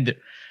end.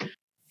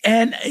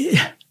 And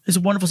there's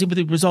a wonderful scene with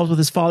the resolves with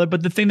his father.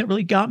 But the thing that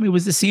really got me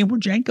was the scene where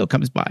Django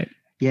comes by.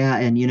 Yeah.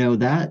 And you know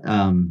that,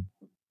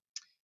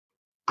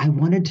 I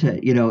wanted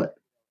to, you know,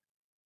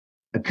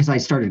 because I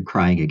started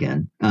crying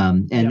again.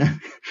 And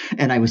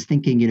I was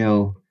thinking, you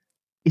know,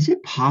 is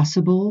it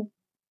possible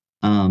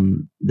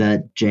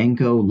that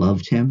Django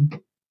loved him,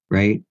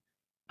 right?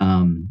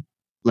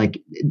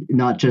 Like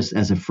not just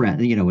as a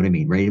friend, you know what I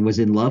mean, right? It was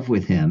in love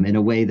with him in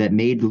a way that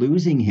made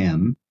losing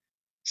him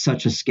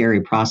such a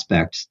scary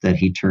prospect that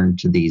he turned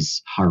to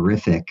these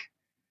horrific,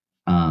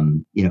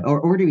 you know,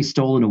 or to be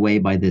stolen away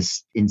by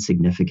this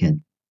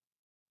insignificant,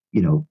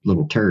 you know,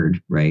 little turd,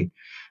 right?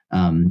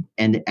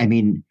 And I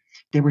mean,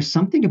 there was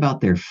something about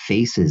their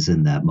faces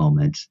in that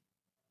moment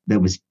that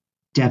was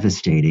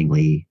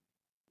devastatingly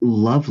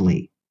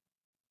lovely.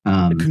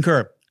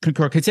 Concur.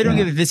 Considering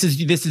that this is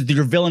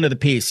your villain of the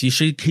piece, he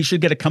should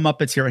get a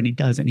comeuppance here, and he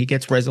doesn't. He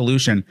gets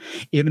resolution,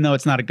 even though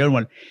it's not a good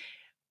one.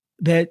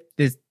 That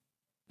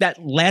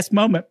last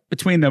moment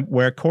between them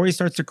where Corey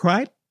starts to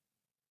cry,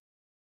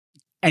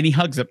 and he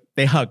hugs him.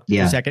 They hug for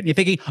a second. You're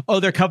thinking, oh,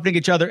 they're comforting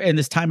each other in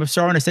this time of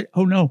sorrow. And I said,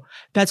 oh no,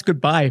 that's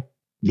goodbye.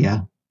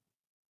 Yeah.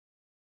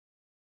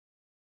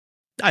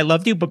 I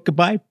loved you, but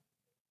goodbye.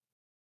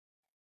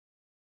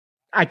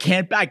 I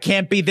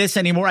can't be this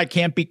anymore. I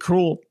can't be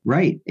cruel.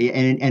 Right.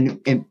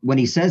 And when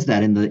he says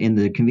that in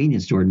the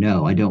convenience store,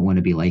 no, I don't want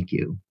to be like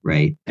you.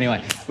 Right.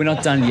 Anyway, we're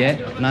not done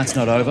yet. Night's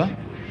not over.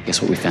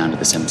 Guess what we found at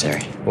the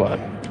cemetery? What?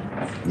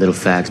 Little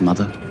fag's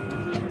mother.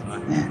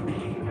 Yeah.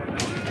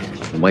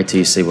 And wait till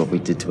you see what we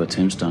did to her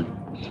tombstone.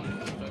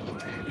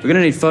 We're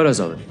gonna need photos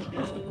of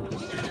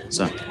it.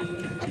 So,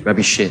 grab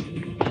your shit.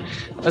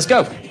 Let's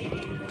go.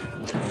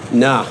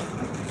 Nah.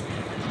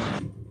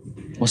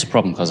 What's the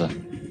problem, Cozza?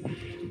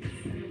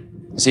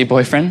 Is he a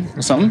boyfriend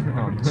or something?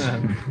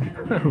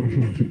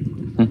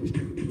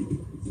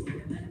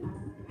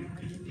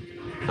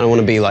 I don't want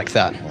to be like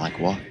that. Like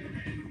what?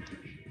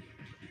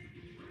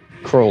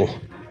 Cruel.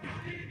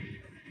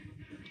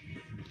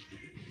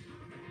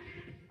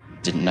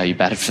 Didn't know you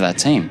batted for that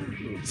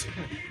team.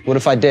 What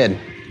if I did?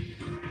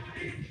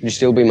 Would you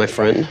still be my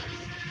friend?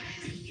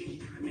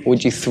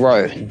 Would you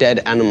throw dead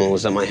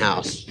animals at my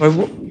house?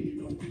 What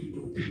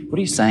are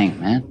you saying,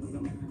 man?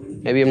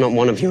 Maybe I'm not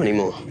one of you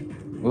anymore.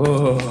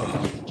 Whoa.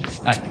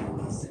 Hey.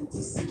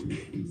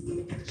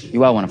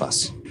 You are one of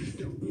us.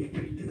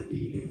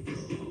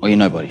 Or you're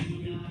nobody.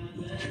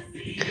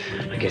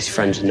 I guess your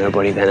friend's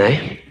nobody then,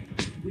 eh?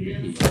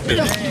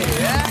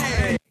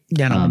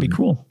 Yeah, that would be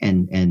cruel.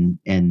 And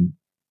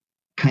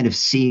kind of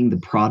seeing the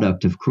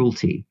product of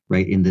cruelty,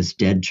 right, in this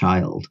dead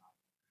child,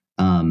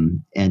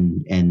 and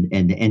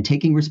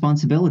taking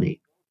responsibility,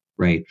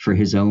 right, for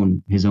his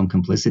own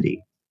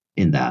complicity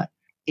in that,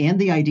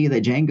 and the idea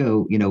that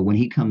Django, when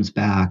he comes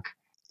back,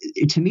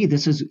 to me,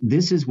 this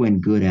is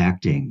when good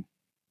acting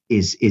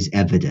is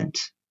evident,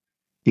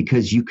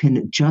 because you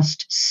can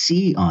just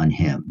see on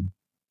him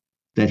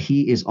that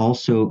he is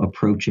also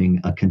approaching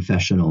a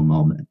confessional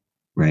moment,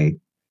 right?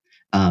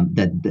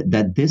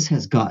 That this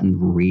has gotten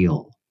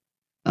real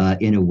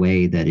in a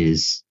way that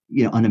is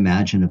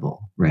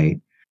unimaginable,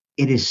 right?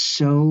 It is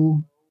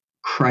so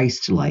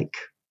Christ-like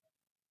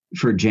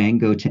for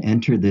Django to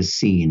enter this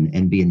scene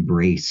and be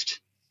embraced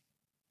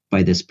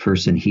by this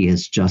person he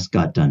has just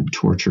got done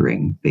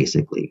torturing,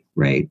 basically,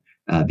 right?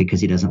 Because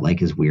he doesn't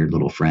like his weird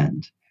little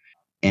friend.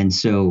 And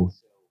so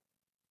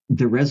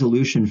the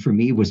resolution for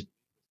me was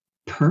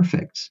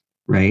perfect,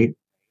 right?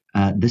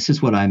 This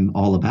is what I'm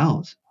all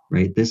about,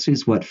 right? This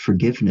is what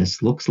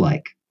forgiveness looks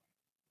like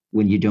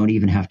when you don't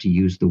even have to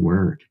use the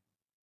word.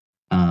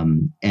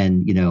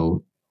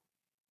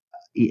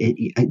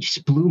 It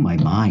just blew my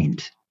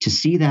mind to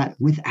see that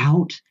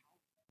without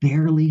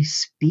barely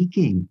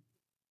speaking.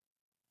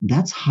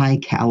 That's high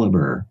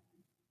caliber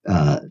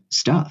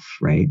stuff,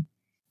 right?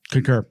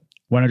 Concur,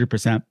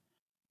 100%.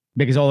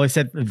 Because all I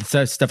said,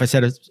 the stuff I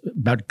said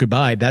about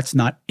goodbye, that's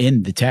not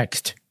in the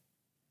text.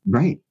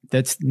 Right.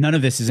 That's none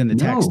of this is in the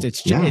text.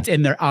 It's just, it's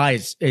in their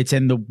eyes. It's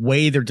in the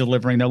way they're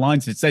delivering their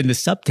lines. It's in the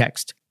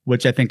subtext,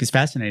 which I think is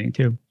fascinating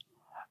too.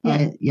 Yeah.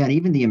 And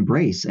even the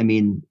embrace. I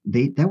mean,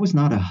 that was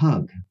not a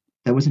hug.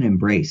 That was an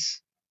embrace,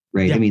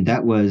 right? Yeah. I mean,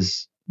 that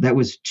was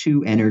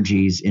two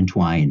energies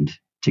entwined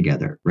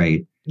together,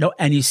 right? No,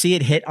 and you see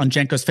it hit on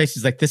Jenko's face.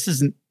 He's like, "This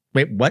isn't.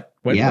 Wait, what?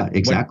 Yeah,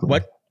 exactly.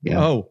 What?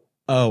 Yeah.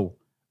 Oh,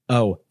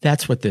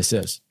 that's what this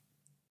is.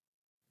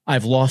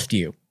 I've lost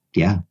you."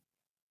 Yeah.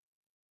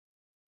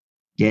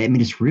 Yeah, I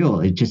mean, it's real.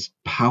 It's just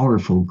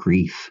powerful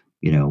grief,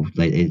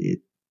 like the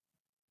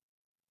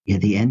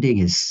ending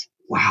is,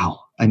 wow.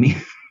 I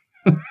mean,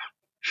 of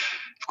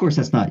course,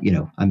 that's not,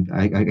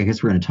 I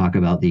guess we're going to talk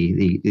about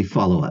the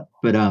follow-up,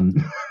 but,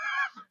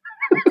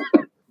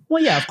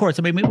 well, yeah, of course.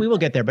 I mean, we will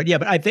get there, but yeah,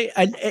 but I think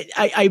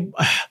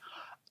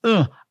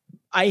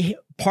I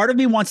part of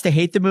me wants to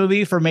hate the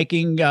movie for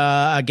making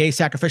a gay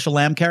sacrificial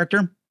lamb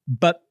character,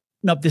 but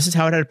no, this is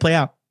how it had to play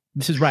out.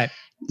 This is right.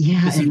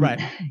 Yeah, this is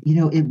right.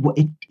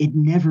 It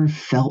never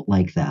felt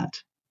like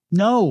that.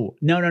 No.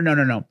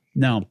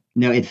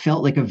 No, it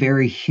felt like a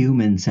very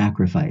human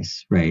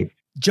sacrifice, right?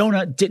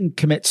 Jonah didn't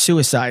commit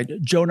suicide.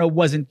 Jonah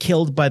wasn't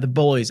killed by the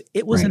bullies.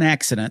 It was an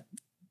accident.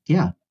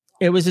 Yeah.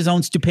 It was his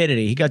own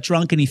stupidity. He got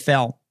drunk and he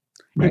fell.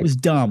 Right. It was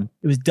dumb.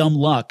 It was dumb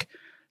luck.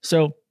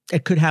 So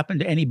it could happen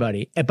to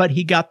anybody. But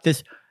he got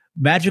this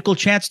magical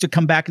chance to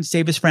come back and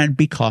save his friend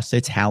because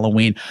it's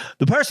Halloween.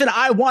 The person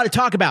I want to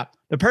talk about,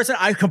 the person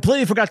I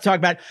completely forgot to talk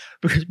about,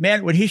 because,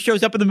 man, when he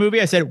shows up in the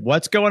movie, I said,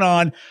 what's going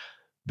on?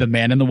 The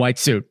man in the white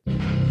suit.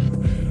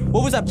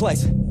 What was that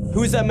place?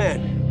 Who is that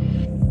man?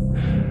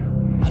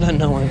 I don't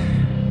know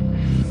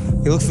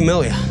him. He looked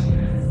familiar.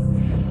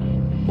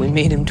 We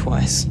meet him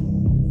twice.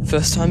 The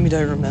first time you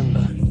don't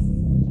remember,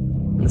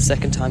 and the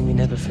second time you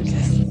never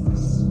forget.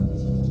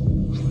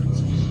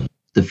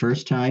 The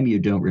first time you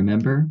don't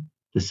remember,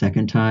 the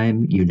second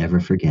time you never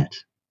forget.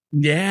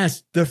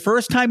 Yes. The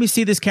first time you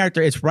see this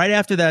character, it's right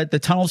after the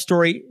tunnel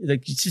story.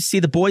 Like, you just see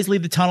the boys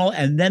leave the tunnel,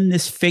 and then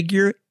this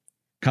figure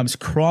comes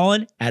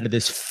crawling out of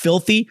this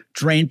filthy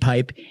drain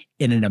pipe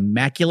in an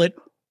immaculate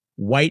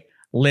white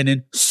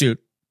linen suit.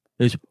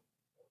 This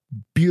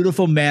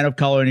beautiful man of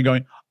color, and you're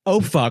going,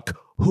 oh, fuck,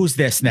 who's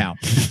this now?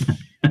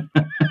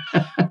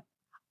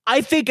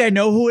 I think I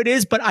know who it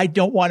is, but I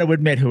don't want to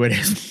admit who it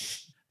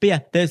is. But yeah,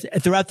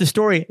 throughout the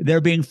story,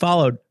 they're being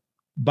followed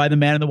by the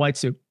man in the white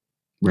suit.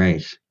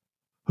 Right.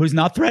 Who's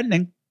not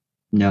threatening.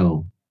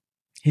 No.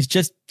 He's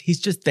just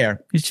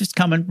there. He's just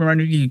coming.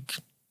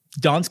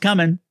 Dawn's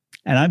coming,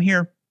 and I'm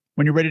here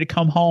when you're ready to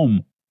come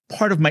home.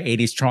 Part of my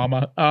 80s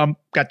trauma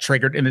got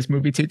triggered in this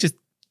movie too. Just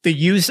the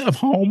use of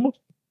home.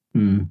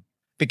 Mm.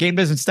 The game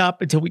doesn't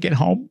stop until we get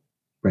home.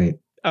 Right.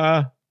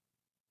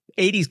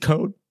 80s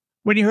code.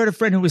 When you heard a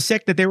friend who was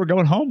sick that they were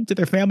going home to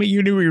their family,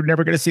 you knew you were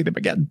never going to see them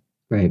again.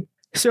 Right.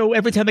 So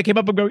every time I came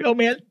up, I'm going, oh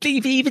man,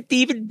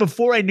 even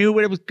before I knew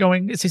what it was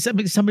going,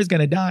 somebody's going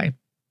to die.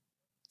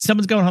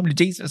 Someone's going home to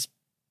Jesus.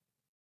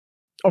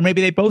 Or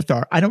maybe they both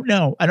are. I don't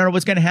know. I don't know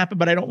what's going to happen,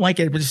 but I don't like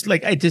it. It was just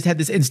like, I just had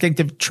this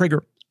instinctive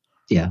trigger.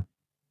 Yeah.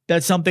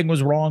 That something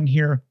was wrong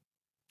here.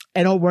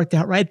 It all worked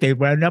out right. They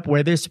wound up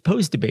where they're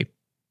supposed to be.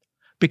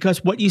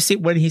 Because what you see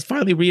when he's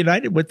finally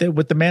reunited with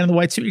the man in the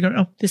white suit, you go,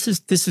 oh, this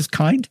is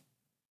kind.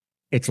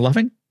 It's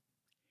loving.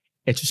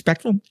 It's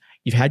respectful.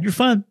 You've had your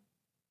fun.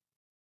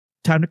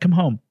 Time to come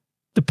home.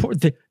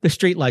 The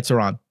street lights are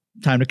on.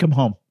 Time to come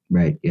home.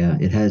 Right. Yeah.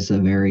 It has a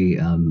very,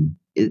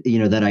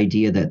 that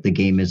idea that the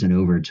game isn't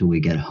over till we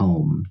get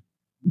home,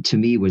 to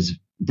me was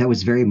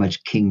very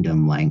much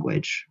kingdom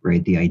language,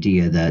 right? The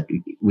idea that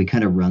we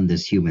kind of run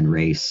this human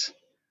race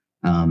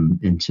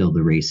until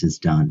the race is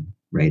done,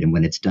 right? And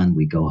when it's done,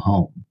 we go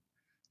home.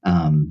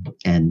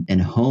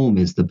 And home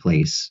is the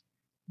place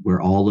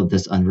where all of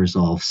this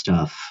unresolved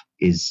stuff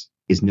is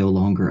no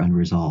longer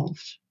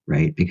unresolved,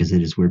 right? Because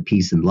it is where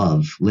peace and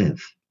love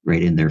live,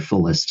 right, in their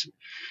fullest.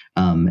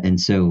 And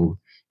so,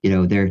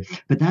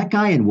 but that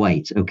guy in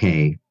white,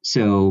 okay,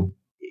 so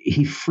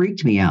he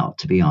freaked me out,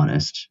 to be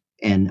honest.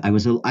 And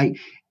what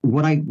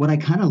I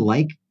kind of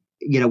like,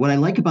 what I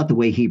like about the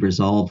way he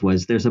resolved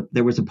was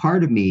there was a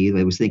part of me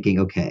that was thinking,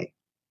 okay,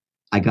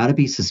 I got to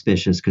be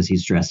suspicious because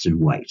he's dressed in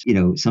white.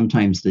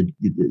 Sometimes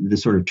the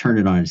sort of turn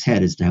it on its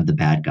head is to have the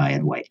bad guy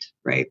in white,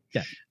 right?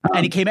 Yeah.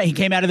 And he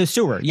came out of the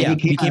sewer. Yeah,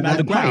 he came out of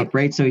the ground,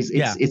 right? So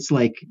it's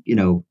like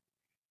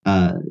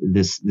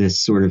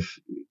this sort of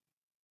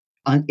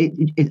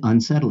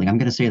unsettling. I'm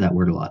going to say that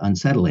word a lot.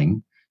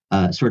 Unsettling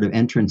sort of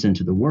entrance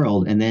into the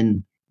world, and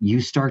then you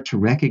start to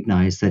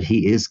recognize that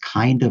he is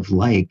kind of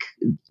like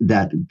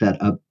that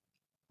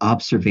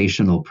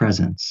observational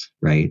presence,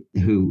 right?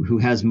 Who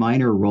has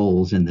minor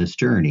roles in this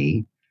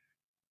journey,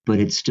 but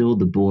it's still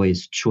the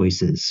boys'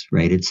 choices,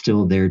 right? It's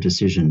still their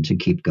decision to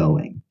keep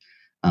going.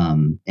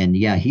 And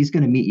yeah, he's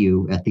going to meet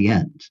you at the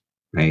end,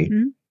 right?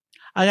 Mm-hmm.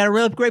 I got a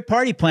real great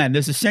party planned.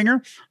 There's a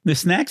singer, there's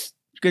snacks.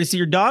 Good to see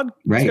your dog.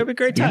 Right. It's going to be a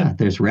great time. Yeah,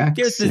 there's Rex.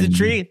 Yes, there's a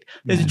tree.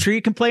 There's a tree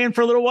you can play in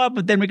for a little while,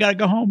 but then we got to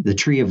go home. The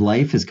tree of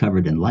life is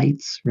covered in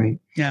lights, right?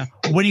 Yeah.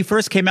 When he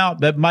first came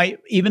out,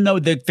 even though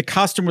the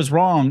costume was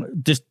wrong,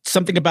 just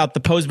something about the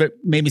pose of it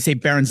made me say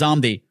Baron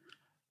Zombi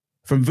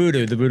from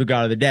Voodoo, the voodoo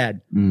god of the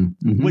dead,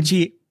 which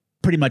he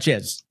pretty much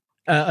is.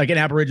 Like an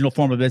Aboriginal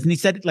form of this. And he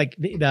said, like,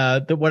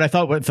 what I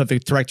thought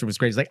the director was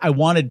great is like, I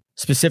wanted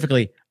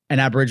specifically an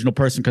Aboriginal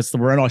person because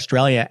we're in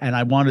Australia, and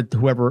I wanted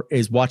whoever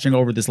is watching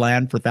over this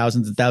land for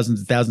thousands and thousands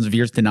and thousands of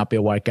years to not be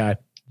a white guy,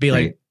 be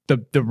like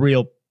the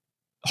real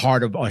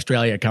heart of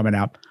Australia coming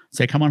out.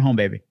 Say, come on home,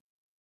 baby.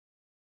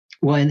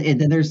 Well, and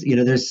then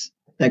there's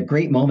that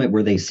great moment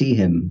where they see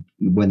him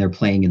when they're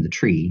playing in the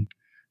tree,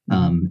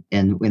 and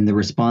when the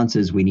response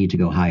is, we need to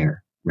go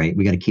higher, right?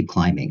 We got to keep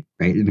climbing,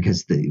 right?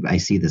 Because I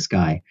see this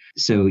guy.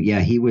 So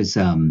yeah, he was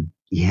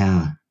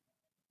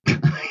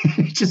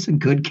just a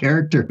good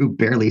character who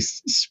barely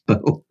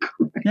spoke.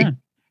 Right? Yeah.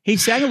 He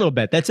sang a little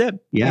bit. That's it.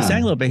 Yeah. He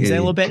sang a little bit. He sang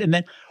a little bit. And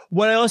then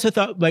what I also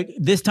thought, like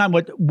this time,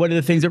 one of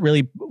the things that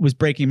really was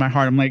breaking my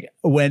heart, I'm like,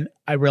 when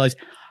I realized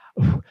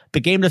the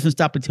game doesn't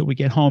stop until we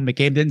get home. The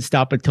game didn't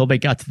stop until they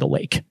got to the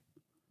lake.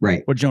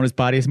 Right. Where Jonah's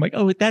body is. I'm like,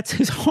 oh, that's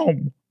his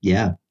home.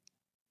 Yeah.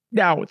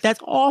 Now, that's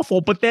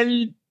awful. But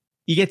then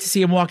you get to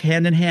see him walk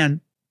hand in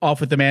hand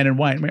off with the man in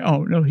white. I'm like,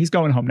 oh, no, he's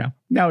going home now.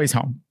 Now he's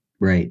home.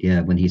 Right. Yeah.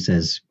 When he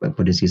says,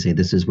 what does he say?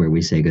 This is where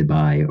we say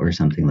goodbye, or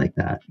something like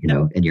that,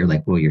 and you're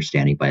like, well, you're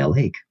standing by a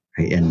lake.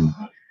 Right. And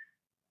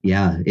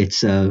yeah,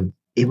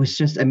 it was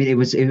just, I mean, it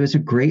was a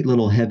great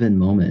little heaven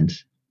moment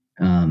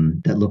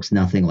that looks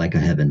nothing like a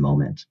heaven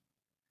moment.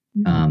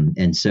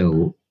 And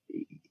so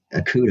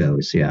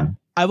kudos. Yeah.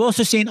 I've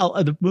also seen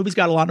the movie's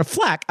got a lot of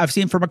flack. I've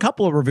seen from a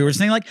couple of reviewers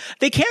saying like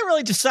they can't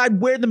really decide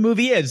where the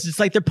movie is.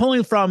 It's like they're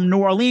pulling from New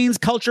Orleans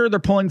culture, they're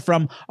pulling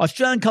from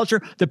Australian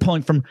culture, they're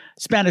pulling from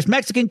Spanish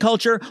Mexican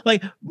culture.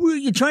 Like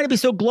you're trying to be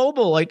so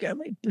global. Like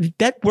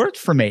that worked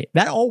for me.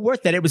 That all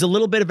worked. That it was a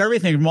little bit of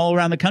everything from all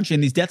around the country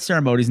in these death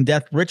ceremonies and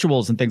death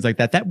rituals and things like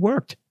that. That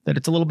worked. That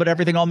it's a little bit of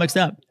everything all mixed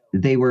up.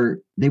 They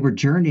were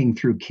journeying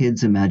through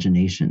kids'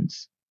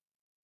 imaginations.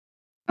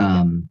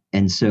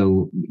 And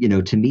so,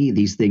 to me,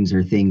 these things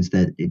are things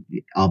that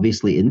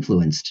obviously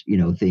influenced,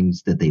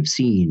 things that they've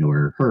seen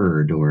or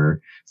heard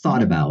or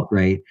thought about.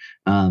 Right.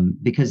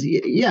 Because,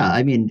 yeah,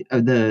 I mean,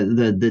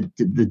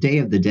 the Day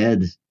of the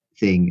Dead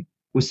thing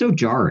was so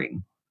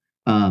jarring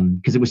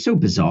because it was so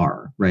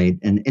bizarre. Right.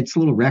 And it's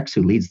little Rex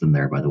who leads them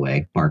there, by the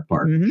way, bark,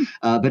 bark.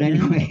 But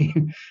anyway,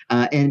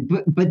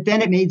 but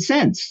then it made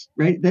sense.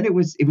 Right. Then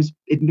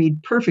it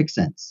made perfect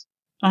sense.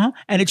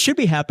 And it should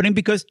be happening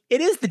because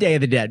it is the Day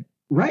of the Dead.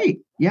 Right.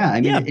 Yeah. I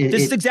mean,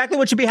 this is exactly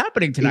what should be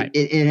happening tonight.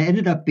 It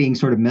ended up being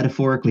sort of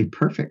metaphorically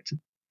perfect.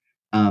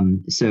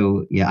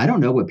 So yeah, I don't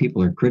know what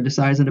people are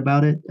criticizing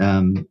about it.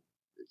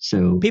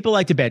 So people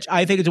like to bitch.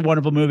 I think it's a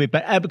wonderful movie,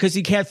 but because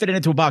you can't fit it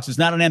into a box. It's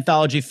not an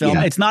anthology film.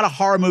 Yeah. It's not a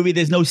horror movie.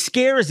 There's no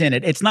scares in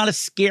it. It's not a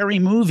scary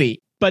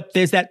movie, but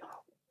there's that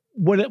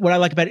what I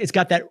like about it, it's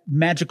got that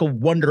magical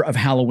wonder of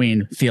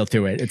Halloween feel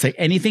to it. It's like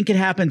anything could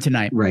happen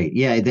tonight. Right.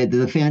 Yeah.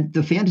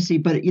 The fantasy,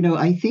 but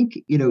I think,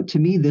 to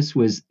me, this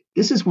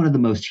is one of the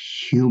most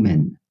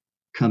human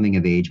coming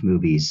of age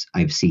movies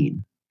I've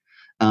seen.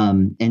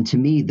 And to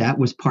me, that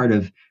was part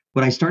of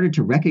what I started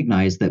to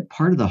recognize, that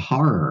part of the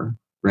horror,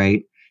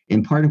 right,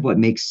 and part of what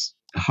makes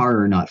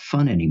horror not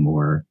fun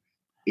anymore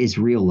is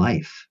real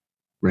life,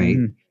 right?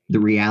 Mm-hmm. The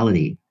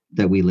reality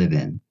that we live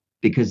in,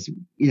 because,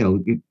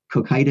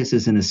 cocytus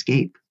is an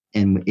escape.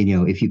 And,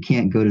 if you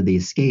can't go to the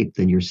escape,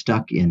 then you're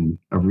stuck in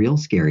a real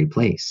scary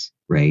place,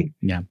 right?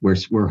 Yeah.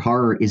 Where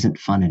horror isn't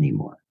fun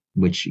anymore,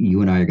 which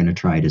you and I are going to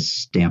try to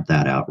stamp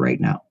that out right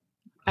now.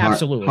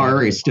 Absolutely.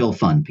 Horror is still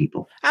fun,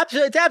 people.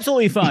 Absolutely. It's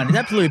absolutely fun. It's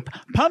absolutely.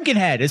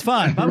 Pumpkinhead is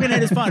fun.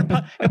 Pumpkinhead is fun.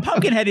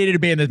 Pumpkinhead needed to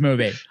be in this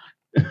movie.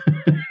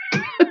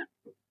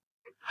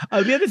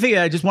 The other thing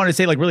that I just wanted to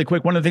say, like, really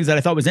quick, one of the things that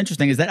I thought was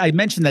interesting is that I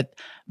mentioned that,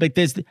 like,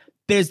 there's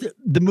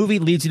the movie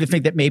leads you to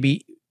think that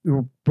maybe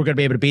we're going to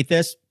be able to beat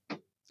this.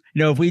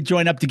 If we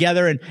join up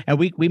together and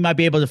we might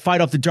be able to fight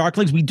off the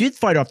Darklings. We did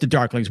fight off the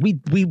Darklings. We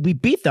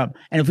beat them.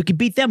 And if we could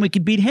beat them, we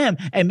could beat him.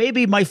 And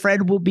maybe my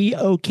friend will be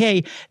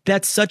okay.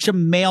 That's such a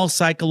male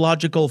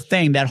psychological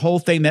thing. That whole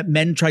thing that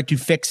men try to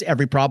fix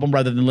every problem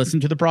rather than listen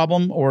to the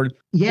problem. Or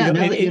now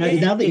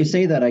that you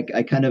say that,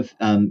 I kind of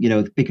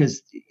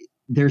because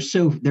there's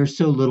so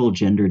little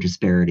gender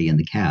disparity in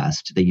the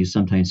cast that you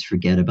sometimes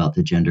forget about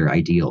the gender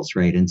ideals,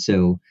 right? And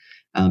so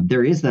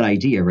there is that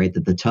idea, right,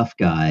 that the tough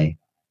guy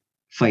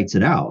fights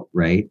it out,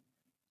 right?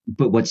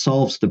 But what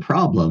solves the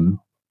problem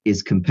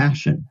is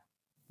compassion,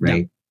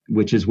 right? Yeah.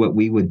 Which is what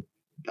we would,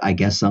 I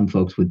guess, some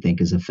folks would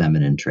think is a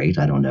feminine trait.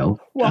 I don't know.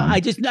 Well, I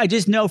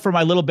just know from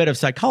my little bit of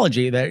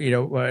psychology that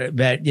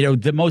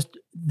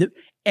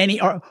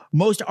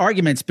most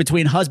arguments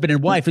between husband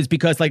and wife is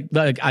because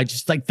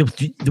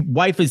the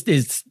wife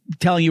is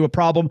telling you a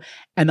problem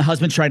and the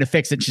husband's trying to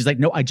fix it. She's like,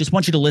 no, I just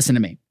want you to listen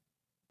to me.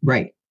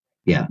 Right.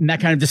 Yeah. And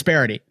that kind of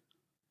disparity,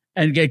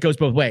 and it goes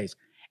both ways.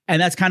 And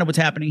that's kind of what's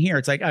happening here.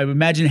 It's like, I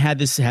imagine had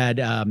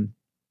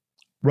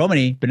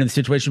Romany been in the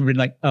situation, we'd been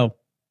like, oh,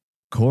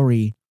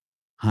 Corey,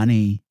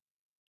 honey,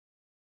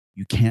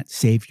 you can't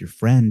save your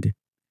friend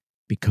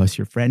because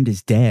your friend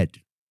is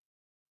dead.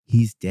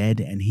 He's dead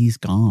and he's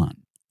gone.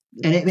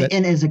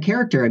 And as a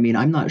character, I mean,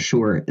 I'm not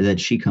sure that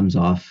she comes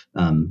off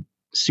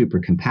super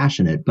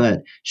compassionate,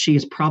 but she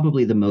is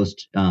probably the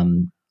most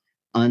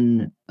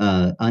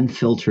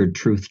unfiltered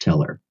truth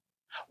teller.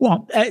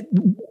 Well,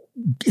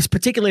 it's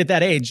particularly at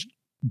that age.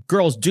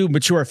 Girls do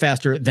mature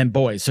faster than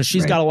boys. So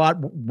she's got a lot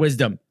of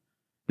wisdom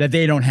that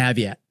they don't have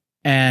yet.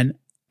 And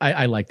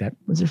I like that.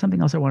 Was there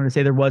something else I wanted to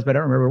say? There was, but I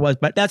don't remember what it was.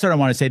 But that's what I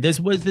want to say. This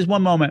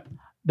one moment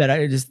that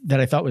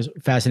I thought was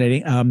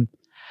fascinating.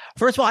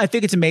 First of all, I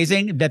think it's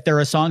amazing that there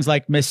are songs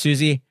like Miss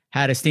Susie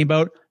Had a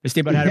Steamboat, The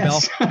Steamboat Had a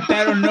Bell,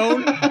 that are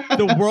known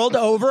the world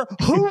over.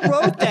 Who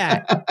wrote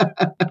that?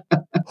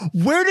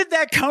 Where did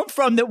that come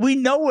from that we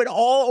know it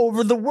all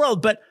over the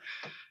world? But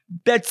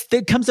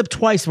that comes up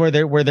twice where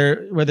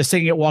they're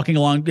singing it, walking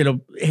along,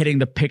 hitting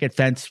the picket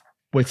fence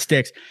with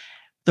sticks.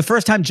 The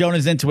first time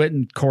Jonah's into it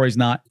and Corey's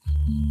not.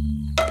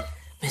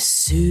 Miss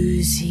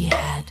Susie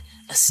had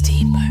a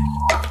steamboat.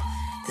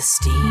 The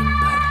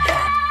steamboat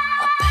had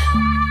a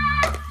bell.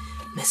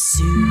 Miss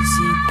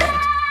Susie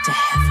went to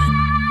heaven.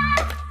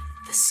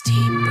 The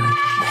steamboat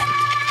went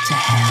to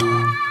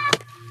hell.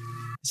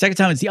 Second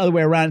time it's the other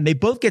way around, and they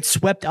both get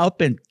swept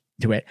up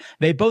into it.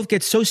 They both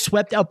get so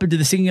swept up into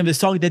the singing of the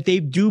song that they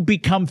do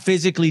become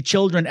physically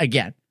children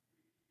again.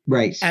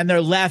 Right. And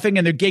they're laughing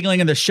and they're giggling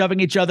and they're shoving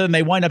each other and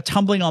they wind up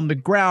tumbling on the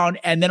ground.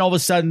 And then all of a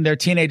sudden they're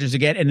teenagers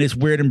again in this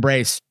weird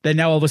embrace that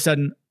now all of a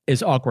sudden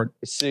is awkward.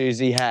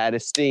 Susie had a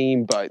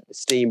steamboat. The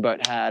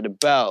steamboat had a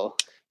bell.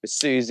 But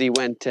Susie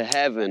went to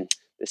heaven.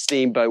 The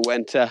steamboat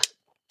went to...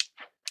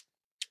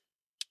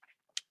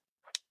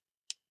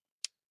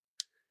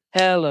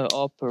 Hello,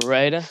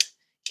 operator.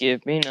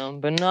 Give me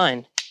number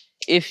 9.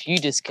 If you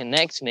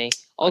disconnect me,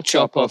 I'll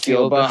chop off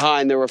your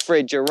behind the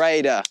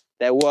refrigerator.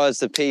 There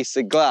was a piece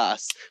of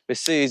glass, but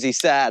Susie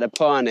sat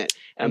upon it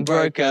and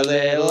broke a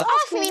little.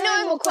 Ask me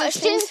no more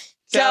questions.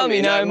 Tell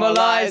me no more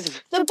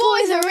lies. The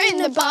boys are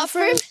in the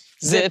bathroom.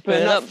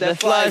 Zipping up, the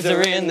flies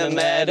are in the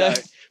meadow.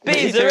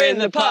 Bees are in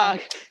the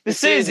park. The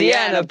Susie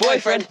and her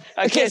boyfriend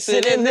are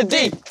kissing in the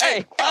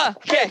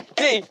D-A-R-K,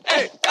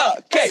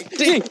 D-A-R-K,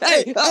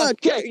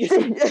 D-A-R-K.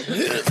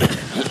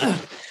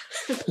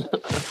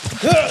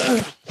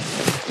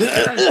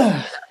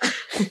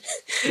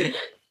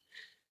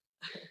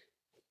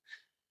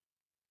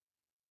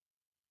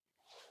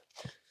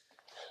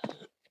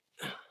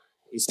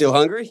 You still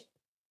hungry?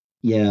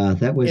 Yeah,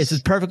 that was... This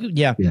is perfect.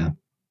 Yeah. Yeah.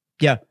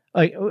 Yeah.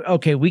 Like,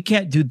 okay, we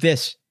can't do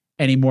this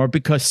anymore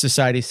because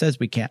society says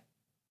we can't.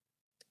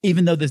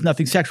 Even though there's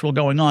nothing sexual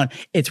going on,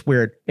 it's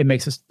weird. It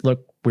makes us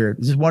look weird.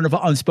 This is one of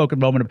an unspoken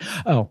moment of,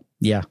 oh,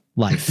 yeah,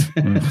 life.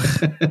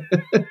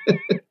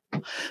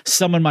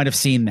 Someone might have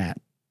seen that.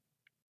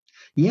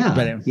 Yeah.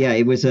 But anyway. Yeah,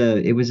 it was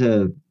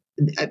a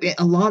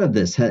lot of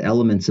this had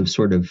elements of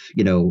sort of,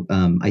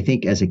 I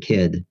think as a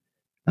kid,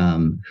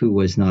 who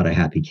was not a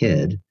happy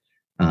kid,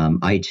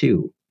 I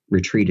too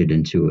retreated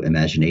into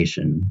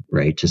imagination,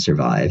 right, to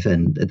survive.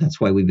 And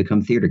that's why we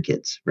become theater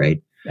kids,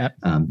 right? Yep.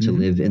 To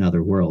live in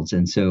other worlds.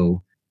 And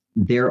so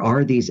there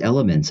are these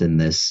elements in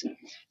this.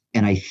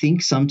 And I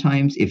think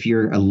sometimes if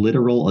you're a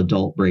literal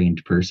adult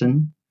brained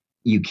person,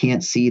 you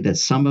can't see that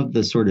some of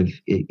the sort of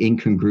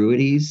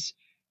incongruities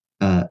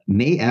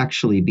may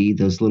actually be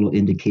those little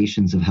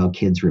indications of how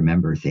kids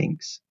remember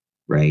things,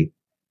 right?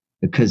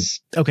 Because,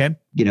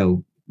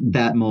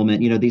 that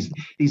moment,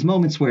 these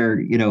moments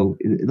where,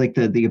 like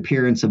the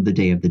appearance of the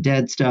Day of the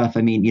Dead stuff.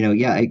 I mean,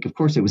 of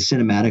course it was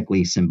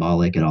cinematically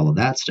symbolic and all of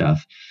that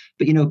stuff.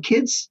 But,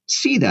 kids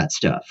see that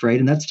stuff, right?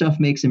 And that stuff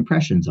makes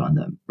impressions on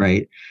them,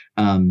 right?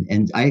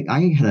 And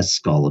I had a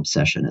skull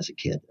obsession as a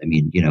kid. I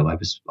mean, I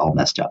was all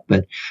messed up.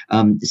 But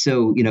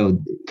so,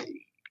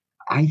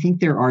 I think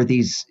there are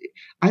these,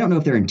 I don't know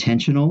if they're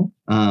intentional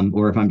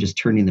or if I'm just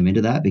turning them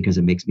into that because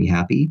it makes me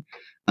happy.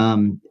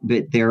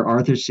 But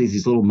there's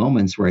these little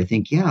moments where I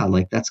think,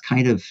 that's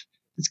kind of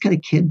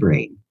kid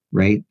brain.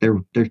 Right.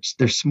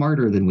 They're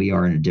smarter than we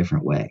are in a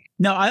different way.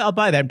 No, I'll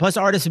buy that. Plus,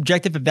 art is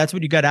subjective. If that's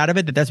what you got out of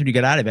it, that's what you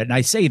got out of it. And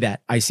I see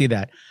that.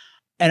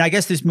 And I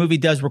guess this movie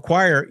does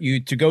require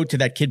you to go to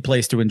that kid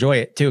place to enjoy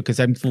it, too, because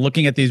I'm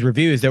looking at these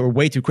reviews that were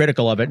way too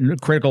critical of it and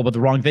critical about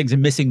the wrong things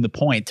and missing the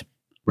point.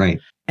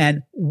 Right.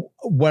 And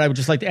what I would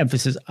just like to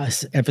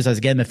emphasize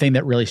again, the thing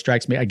that really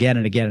strikes me again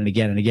and again and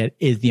again and again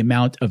is the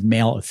amount of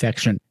male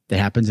affection that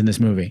happens in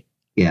this movie.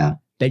 Yeah.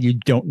 That you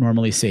don't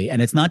normally see.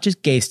 And it's not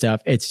just gay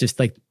stuff. It's just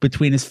like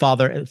between his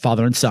father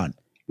and son.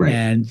 Right.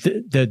 And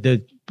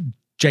the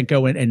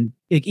Jenko and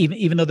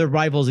even though they're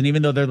rivals and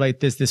even though they're like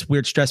this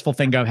weird stressful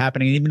thing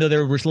happening, and even though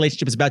their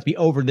relationship is about to be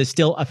over, there's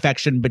still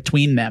affection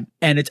between them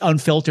and it's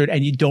unfiltered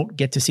and you don't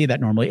get to see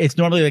that normally. It's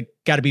normally like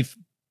got to be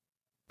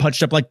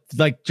punched up like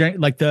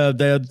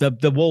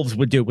the wolves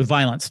would do with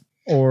violence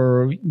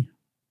or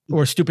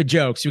stupid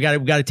jokes. We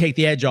got to take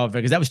the edge off it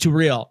because that was too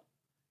real.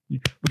 We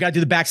got to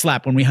do the back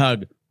slap when we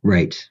hug.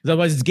 Right.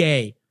 Otherwise it's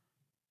gay.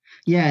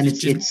 Yeah. And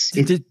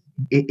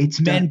it's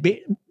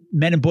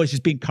men and boys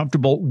just being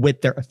comfortable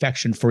with their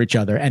affection for each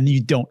other. And you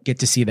don't get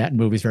to see that in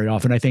movies very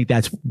often. I think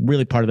that's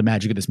really part of the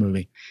magic of this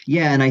movie.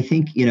 Yeah. And I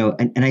think,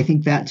 and I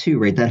think that too,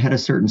 right. That had a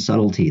certain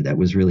subtlety that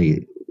was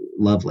really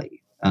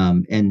lovely.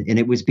 And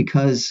it was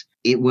because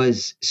it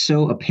was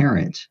so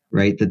apparent,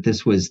 right, that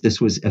this was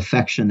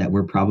affection that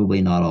we're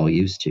probably not all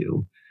used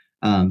to.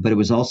 But it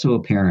was also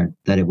apparent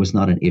that it was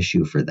not an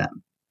issue for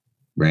them.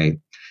 Right.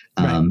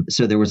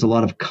 So there was a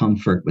lot of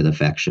comfort with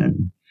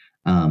affection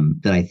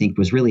that I think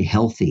was really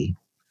healthy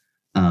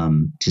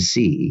to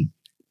see.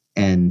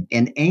 And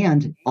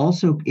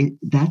also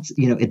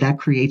that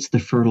creates the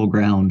fertile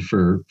ground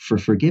for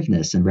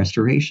forgiveness and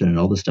restoration and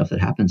all the stuff that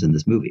happens in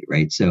this movie.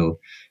 Right. So,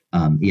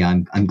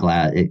 I'm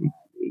glad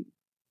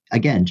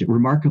again,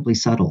 remarkably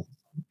subtle,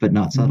 but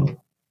not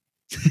subtle.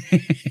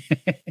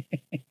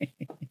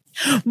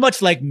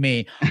 Much like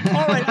me.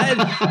 All right.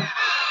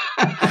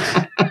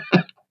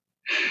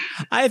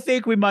 I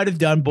think we might have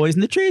done Boys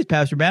in the Trees,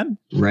 Pastor Ben.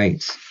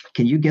 Right.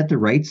 Can you get the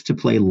rights to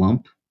play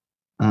Lump?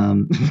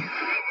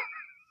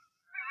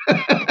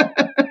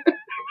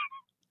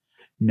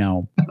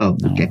 No. Oh,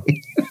 okay.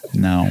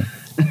 No.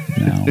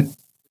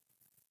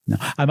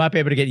 I might be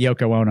able to get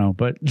Yoko Ono,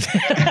 but just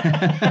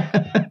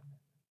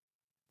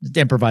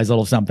improvise a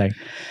little something.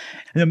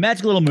 The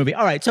magical little movie.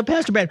 All right. So,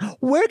 Pastor Ben,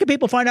 where can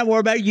people find out more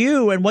about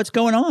you and what's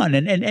going on?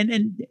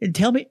 And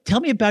tell me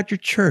about your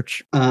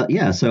church.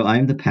 So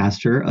I'm the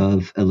pastor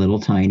of a little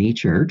tiny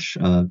church,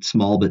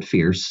 small but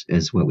fierce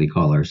is what we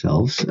call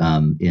ourselves,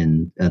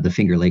 in the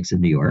Finger Lakes of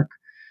New York,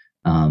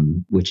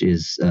 which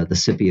is the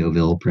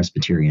Scipioville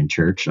Presbyterian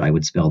Church. I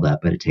would spell that,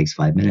 but it takes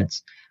 5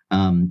 minutes.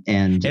 And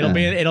it'll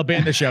be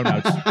in the show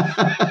notes.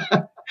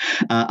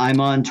 I'm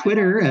on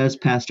Twitter as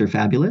Pastor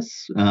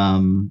Fabulous.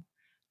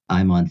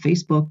 I'm on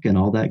Facebook and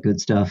all that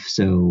good stuff.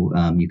 So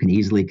you can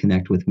easily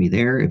connect with me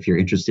there. If you're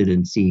interested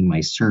in seeing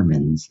my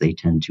sermons, they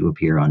tend to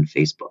appear on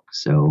Facebook.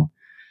 So,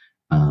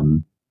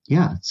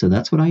 so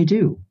that's what I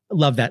do.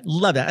 Love that.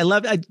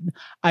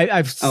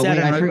 I've said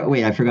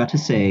I forgot to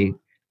say,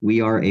 we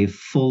are a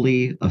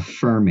fully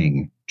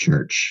affirming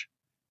church.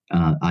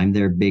 I'm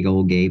their big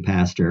old gay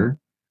pastor.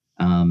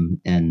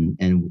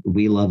 And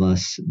we love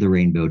us, the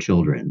Rainbow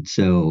Children.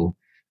 So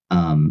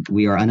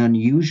we are an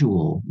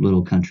unusual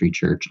little country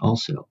church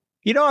also.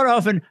 You don't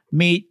often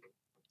meet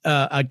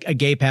a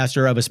gay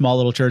pastor of a small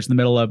little church in the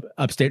middle of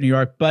upstate New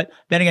York. But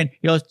then again,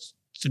 you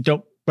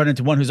don't run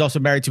into one who's also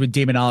married to a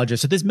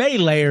demonologist. So there's many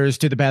layers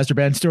to the Pastor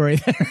Ben story.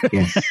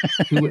 Yes.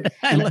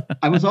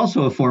 I was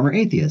also a former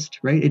atheist,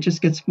 right? It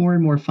just gets more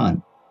and more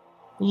fun.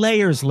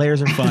 Layers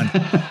are fun.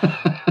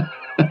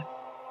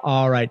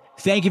 All right.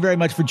 Thank you very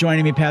much for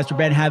joining me, Pastor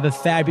Ben. Have a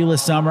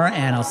fabulous summer,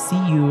 and I'll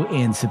see you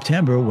in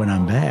September when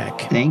I'm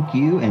back. Thank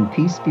you, and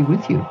peace be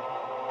with you.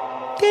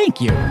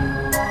 Thank you.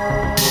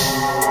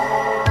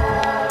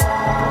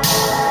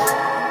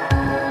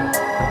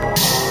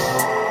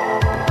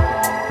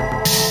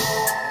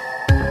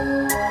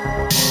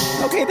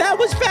 Okay, that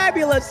was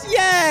fabulous.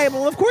 Yay.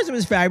 Well, of course it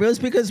was fabulous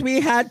because we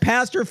had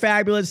Pastor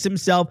Fabulous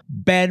himself,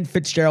 Ben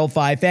Fitzgerald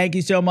 5. Thank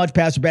you so much,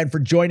 Pastor Ben, for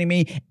joining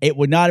me. It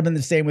would not have been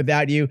the same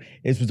without you.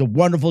 This was a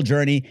wonderful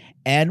journey,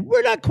 and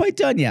we're not quite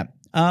done yet.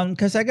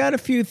 Because I got a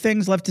few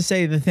things left to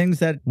say, the things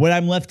that when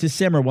I'm left to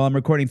simmer while I'm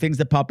recording, things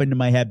that pop into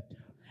my head.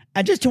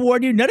 And just to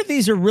warn you, none of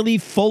these are really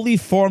fully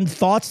formed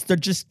thoughts. They're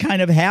just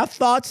kind of half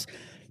thoughts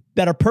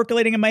that are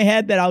percolating in my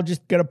head that I'll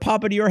just gonna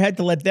pop into your head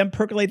to let them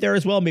percolate there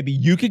as well. Maybe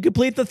you could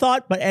complete the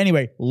thought. But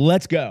anyway,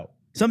 let's go.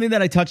 Something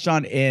that I touched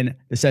on in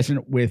the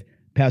session with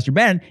Pastor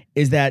Ben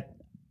is that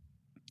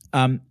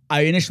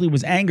I initially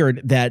was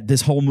angered that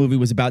this whole movie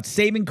was about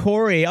saving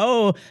Corey.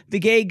 Oh, the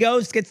gay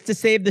ghost gets to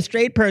save the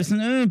straight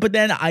person. But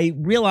then I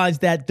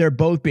realized that they're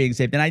both being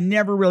saved. And I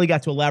never really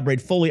got to elaborate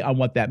fully on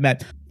what that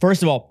meant.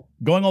 First of all,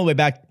 going all the way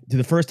back to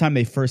the first time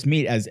they first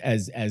meet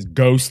as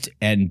ghost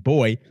and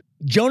boy,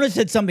 Jonah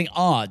said something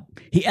odd.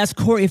 He asked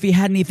Corey if he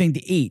had anything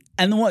to eat.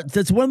 And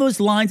that's one of those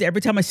lines, every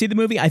time I see the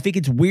movie, I think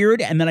it's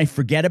weird, and then I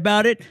forget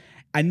about it.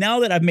 And now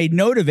that I've made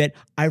note of it,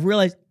 I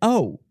realized,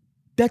 oh,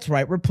 that's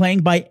right, we're playing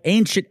by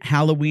ancient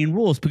Halloween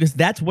rules, because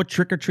that's what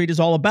trick or treat is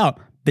all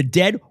about. The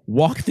dead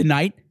walk the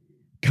night,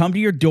 come to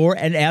your door,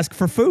 and ask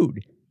for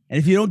food. And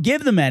if you don't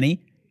give them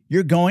any,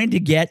 you're going to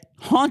get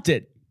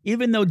haunted.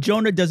 Even though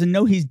Jonah doesn't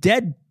know he's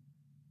dead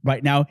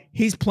right now,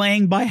 he's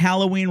playing by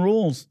Halloween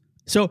rules.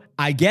 So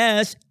I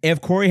guess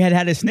if Corey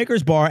had a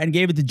Snickers bar and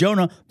gave it to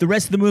Jonah, the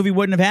rest of the movie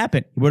wouldn't have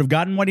happened. He would have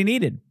gotten what he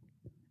needed.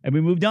 And we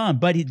moved on.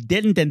 But he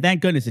didn't, and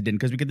thank goodness it didn't,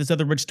 because we get this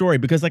other rich story.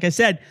 Because like I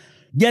said,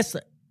 yes,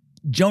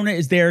 Jonah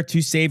is there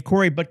to save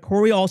Corey, but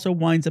Corey also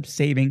winds up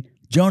saving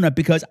Jonah,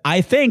 because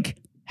I think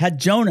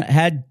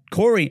had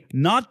Corey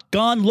not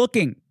gone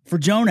looking for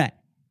Jonah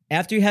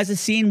after he has a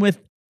scene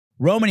with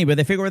Romany where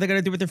they figure what they're going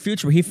to do with their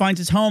future, where he finds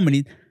his home,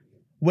 and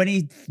when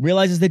he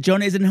realizes that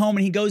Jonah isn't home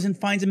and he goes and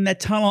finds him in that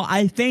tunnel,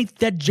 I think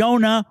that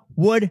Jonah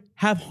would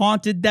have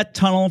haunted that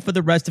tunnel for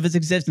the rest of his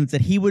existence,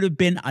 that he would have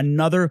been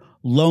another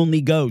lonely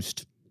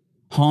ghost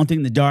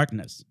haunting the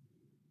darkness.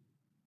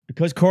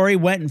 Because Corey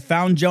went and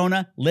found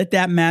Jonah, lit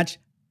that match,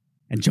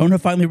 and Jonah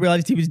finally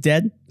realized he was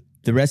dead,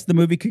 the rest of the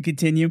movie could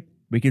continue.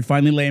 We could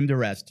finally lay him to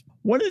rest.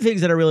 One of the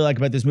things that I really like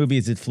about this movie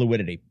is its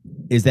fluidity,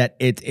 is that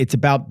it's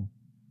about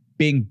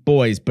being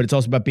boys, but it's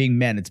also about being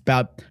men. It's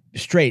about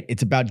straight,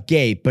 it's about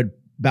gay, but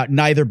about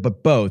neither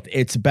but both.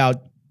 It's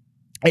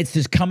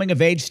this coming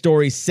of age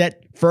story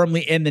set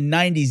firmly in the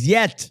 90s,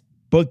 yet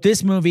both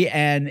this movie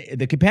and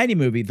the companion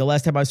movie, The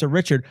Last Time I Saw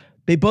Richard,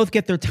 they both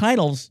get their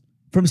titles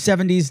from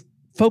 70s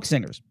folk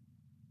singers.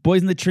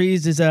 Boys in the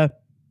Trees is a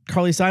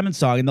Carly Simon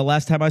song, and The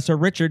Last Time I Saw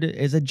Richard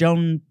is a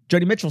Joni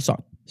Mitchell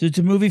song. So it's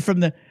a movie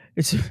from the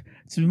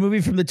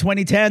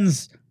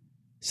 2010s,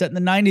 set in the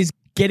 90s,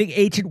 getting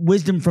ancient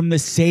wisdom from the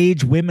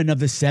sage women of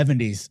the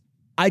 70s.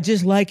 I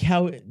just like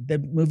how the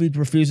movie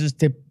refuses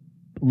to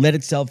let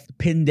itself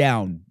pin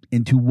down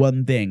into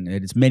one thing.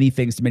 It's many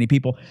things to many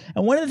people.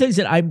 And one of the things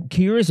that I'm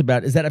curious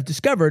about is that I've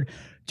discovered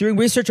during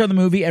research on the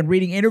movie and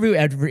reading interview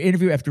after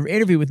interview after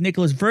interview with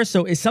Nicholas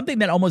Verso is something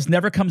that almost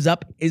never comes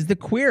up is the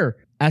queer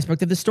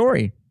aspect of the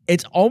story.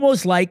 It's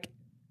almost like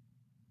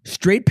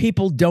straight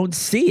people don't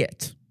see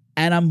it.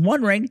 And I'm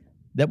wondering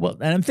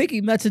and I'm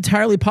thinking that's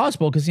entirely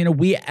possible because,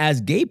 we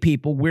as gay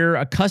people, we're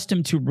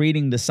accustomed to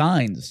reading the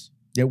signs.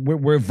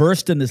 We're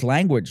versed in this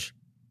language.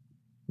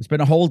 We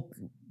spent a whole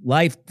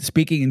life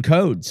speaking in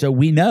code, so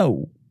we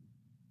know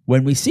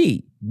when we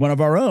see one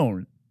of our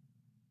own.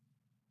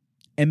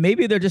 And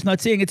maybe they're just not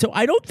seeing it. So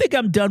I don't think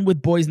I'm done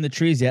with Boys in the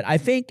Trees yet. I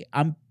think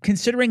I'm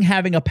considering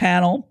having a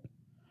panel,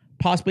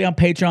 possibly on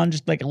Patreon,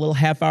 just like a little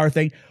half-hour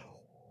thing,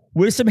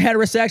 with some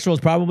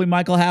heterosexuals, probably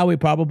Michael Howie,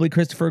 probably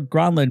Christopher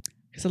Gronlund,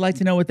 because I'd like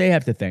to know what they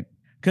have to think.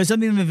 Because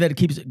something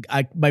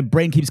that my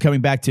brain keeps coming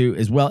back to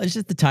as well, it's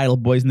just the title,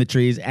 Boys in the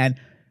Trees, and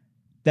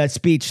that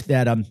speech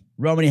that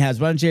Romany has.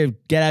 Why don't you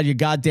get out of your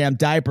goddamn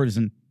diapers?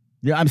 And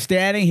I'm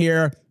standing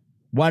here.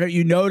 Why don't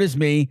you notice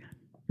me?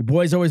 You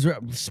boys always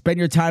spend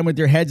your time with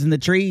your heads in the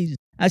trees.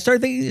 I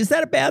started thinking, is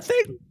that a bad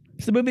thing?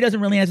 So the movie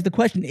doesn't really answer the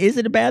question. Is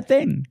it a bad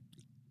thing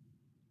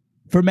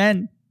for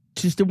men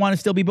just to want to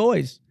still be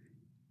boys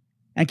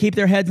and keep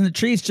their heads in the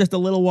trees just a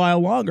little while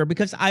longer?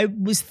 Because I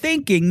was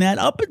thinking that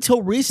up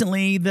until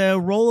recently, the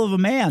role of a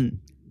man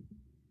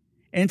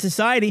in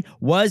society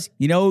was,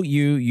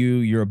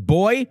 you're a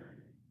boy.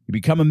 You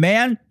become a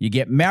man, you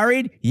get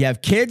married, you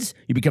have kids,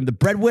 you become the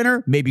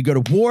breadwinner, maybe you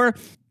go to war,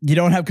 you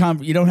don't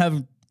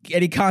have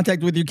any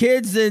contact with your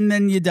kids, and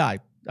then you die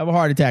of a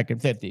heart attack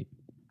at 50.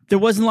 There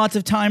wasn't lots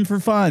of time for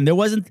fun. There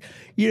wasn't,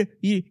 you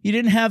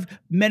didn't have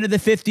men of the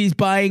 50s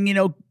buying,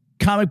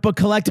 comic book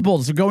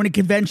collectibles or going to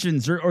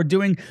conventions or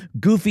doing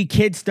goofy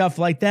kid stuff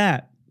like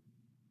that.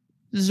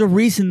 This is a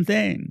recent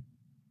thing.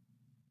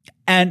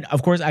 And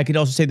of course, I could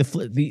also say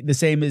the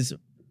same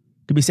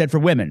could be said for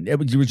women.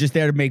 You were just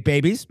there to make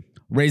babies,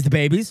 raise the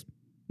babies,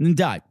 and then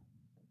die.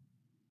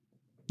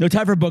 No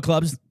time for book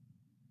clubs.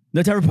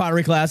 No time for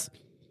pottery class.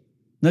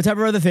 No time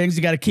for other things.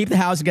 You got to keep the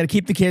house. You got to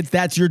keep the kids.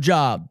 That's your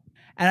job.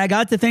 And I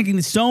got to thinking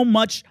that so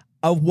much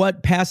of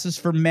what passes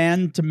for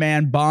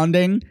man-to-man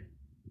bonding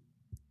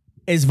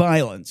is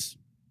violence.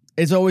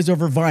 It's always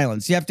over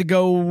violence. You have to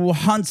go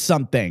hunt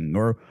something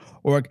or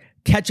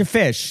catch a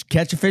fish,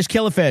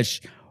 kill a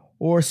fish,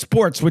 or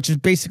sports, which is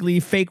basically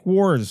fake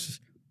wars.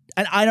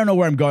 And I don't know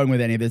where I'm going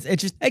with any of this.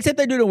 It's just, except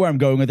I do know where I'm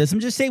going with this. I'm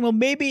just saying, well,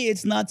 maybe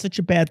it's not such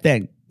a bad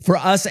thing for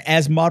us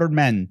as modern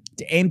men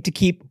to aim to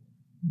keep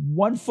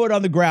one foot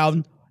on the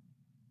ground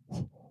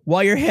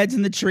while your head's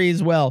in the tree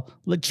as well.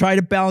 Try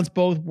to balance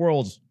both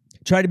worlds.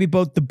 Try to be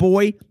both the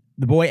boy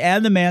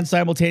and the man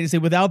simultaneously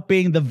without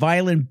being the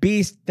violent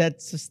beast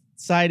that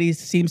society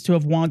seems to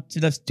have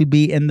wanted us to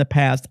be in the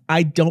past.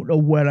 I don't know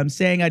what I'm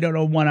saying. I don't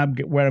know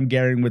where I'm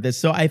getting with this.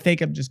 So I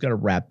think I'm just going to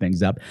wrap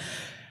things up.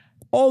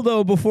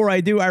 Although before I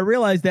do, I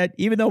realized that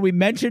even though we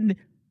mentioned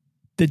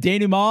the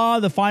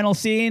denouement, the final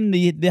scene,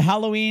 the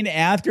Halloween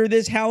after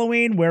this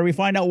Halloween, where we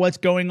find out what's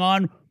going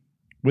on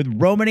with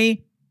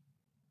Romany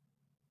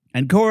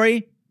and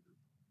Corey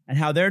and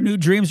how their new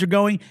dreams are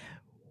going,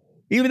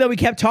 even though we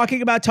kept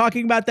talking about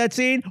that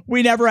scene,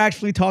 we never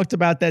actually talked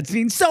about that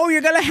scene. So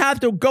you're going to have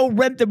to go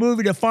rent the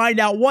movie to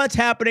find out what's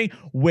happening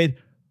with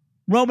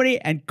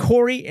Romany and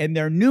Corey in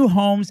their new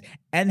homes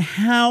and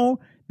how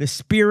the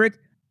spirit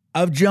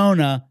of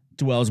Jonah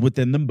dwells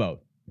within them both.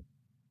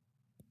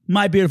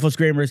 My beautiful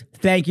screamers,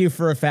 thank you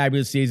for a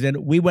fabulous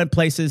season. We went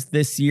places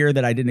this year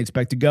that I didn't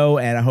expect to go,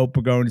 and I hope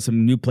we're going to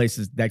some new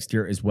places next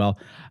year as well.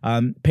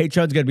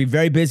 Patreon's going to be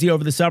very busy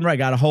over the summer. I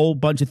got a whole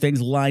bunch of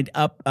things lined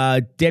up.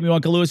 Damn You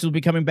Uncle Lewis will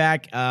be coming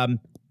back.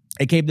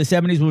 A.K.A. the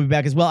 70s will be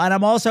back as well. And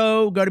I'm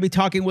also going to be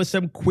talking with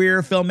some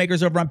queer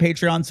filmmakers over on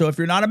Patreon. So if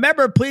you're not a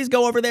member, please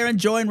go over there and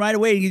join right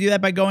away. You can do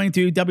that by going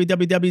to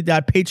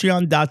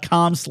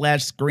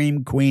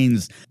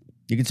www.patreon.com/screamqueens.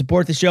 You can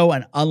support the show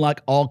and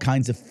unlock all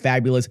kinds of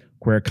fabulous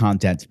queer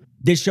content.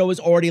 This show is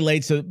already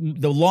late, so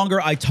the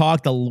longer I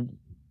talk, the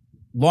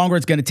longer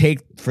it's going to take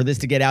for this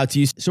to get out to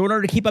you. So in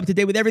order to keep up to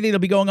date with everything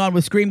that'll be going on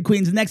with Scream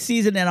Queens next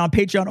season and on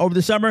Patreon over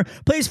the summer,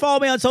 please follow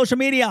me on social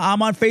media.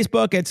 I'm on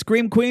Facebook at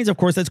Scream Queens. Of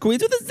course, that's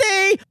Queens with a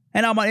Z.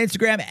 And I'm on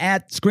Instagram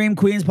at Scream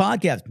Queens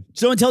Podcast.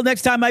 So until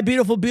next time, my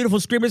beautiful, beautiful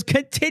screamers,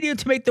 continue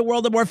to make the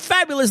world a more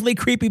fabulously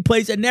creepy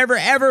place and never,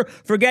 ever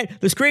forget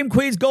the Scream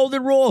Queens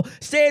golden rule.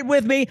 Say it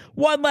with me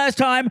one last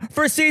time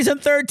for season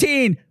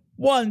 13.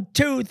 1,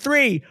 2,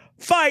 3.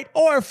 Fight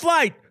or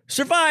flight.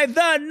 Survive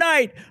the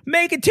night.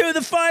 Make it to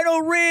the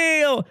final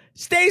reel.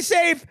 Stay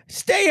safe,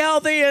 stay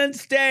healthy, and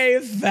stay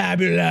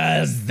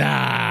fabulous.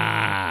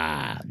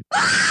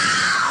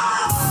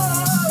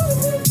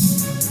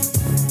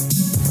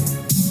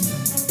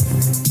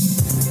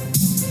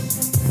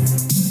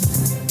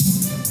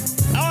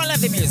 All of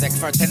the music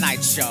for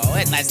tonight's show,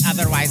 unless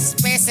otherwise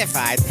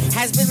specified,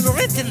 has been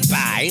written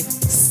by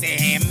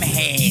Sam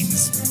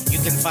Haynes. You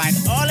can find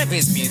all of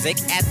his music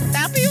at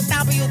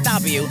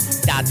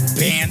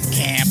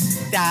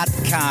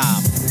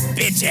www.bandcamp.com.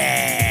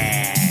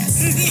 Bitches!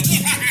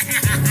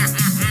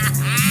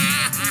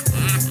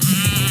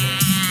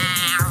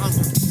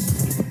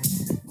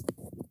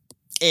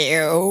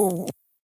 Ew.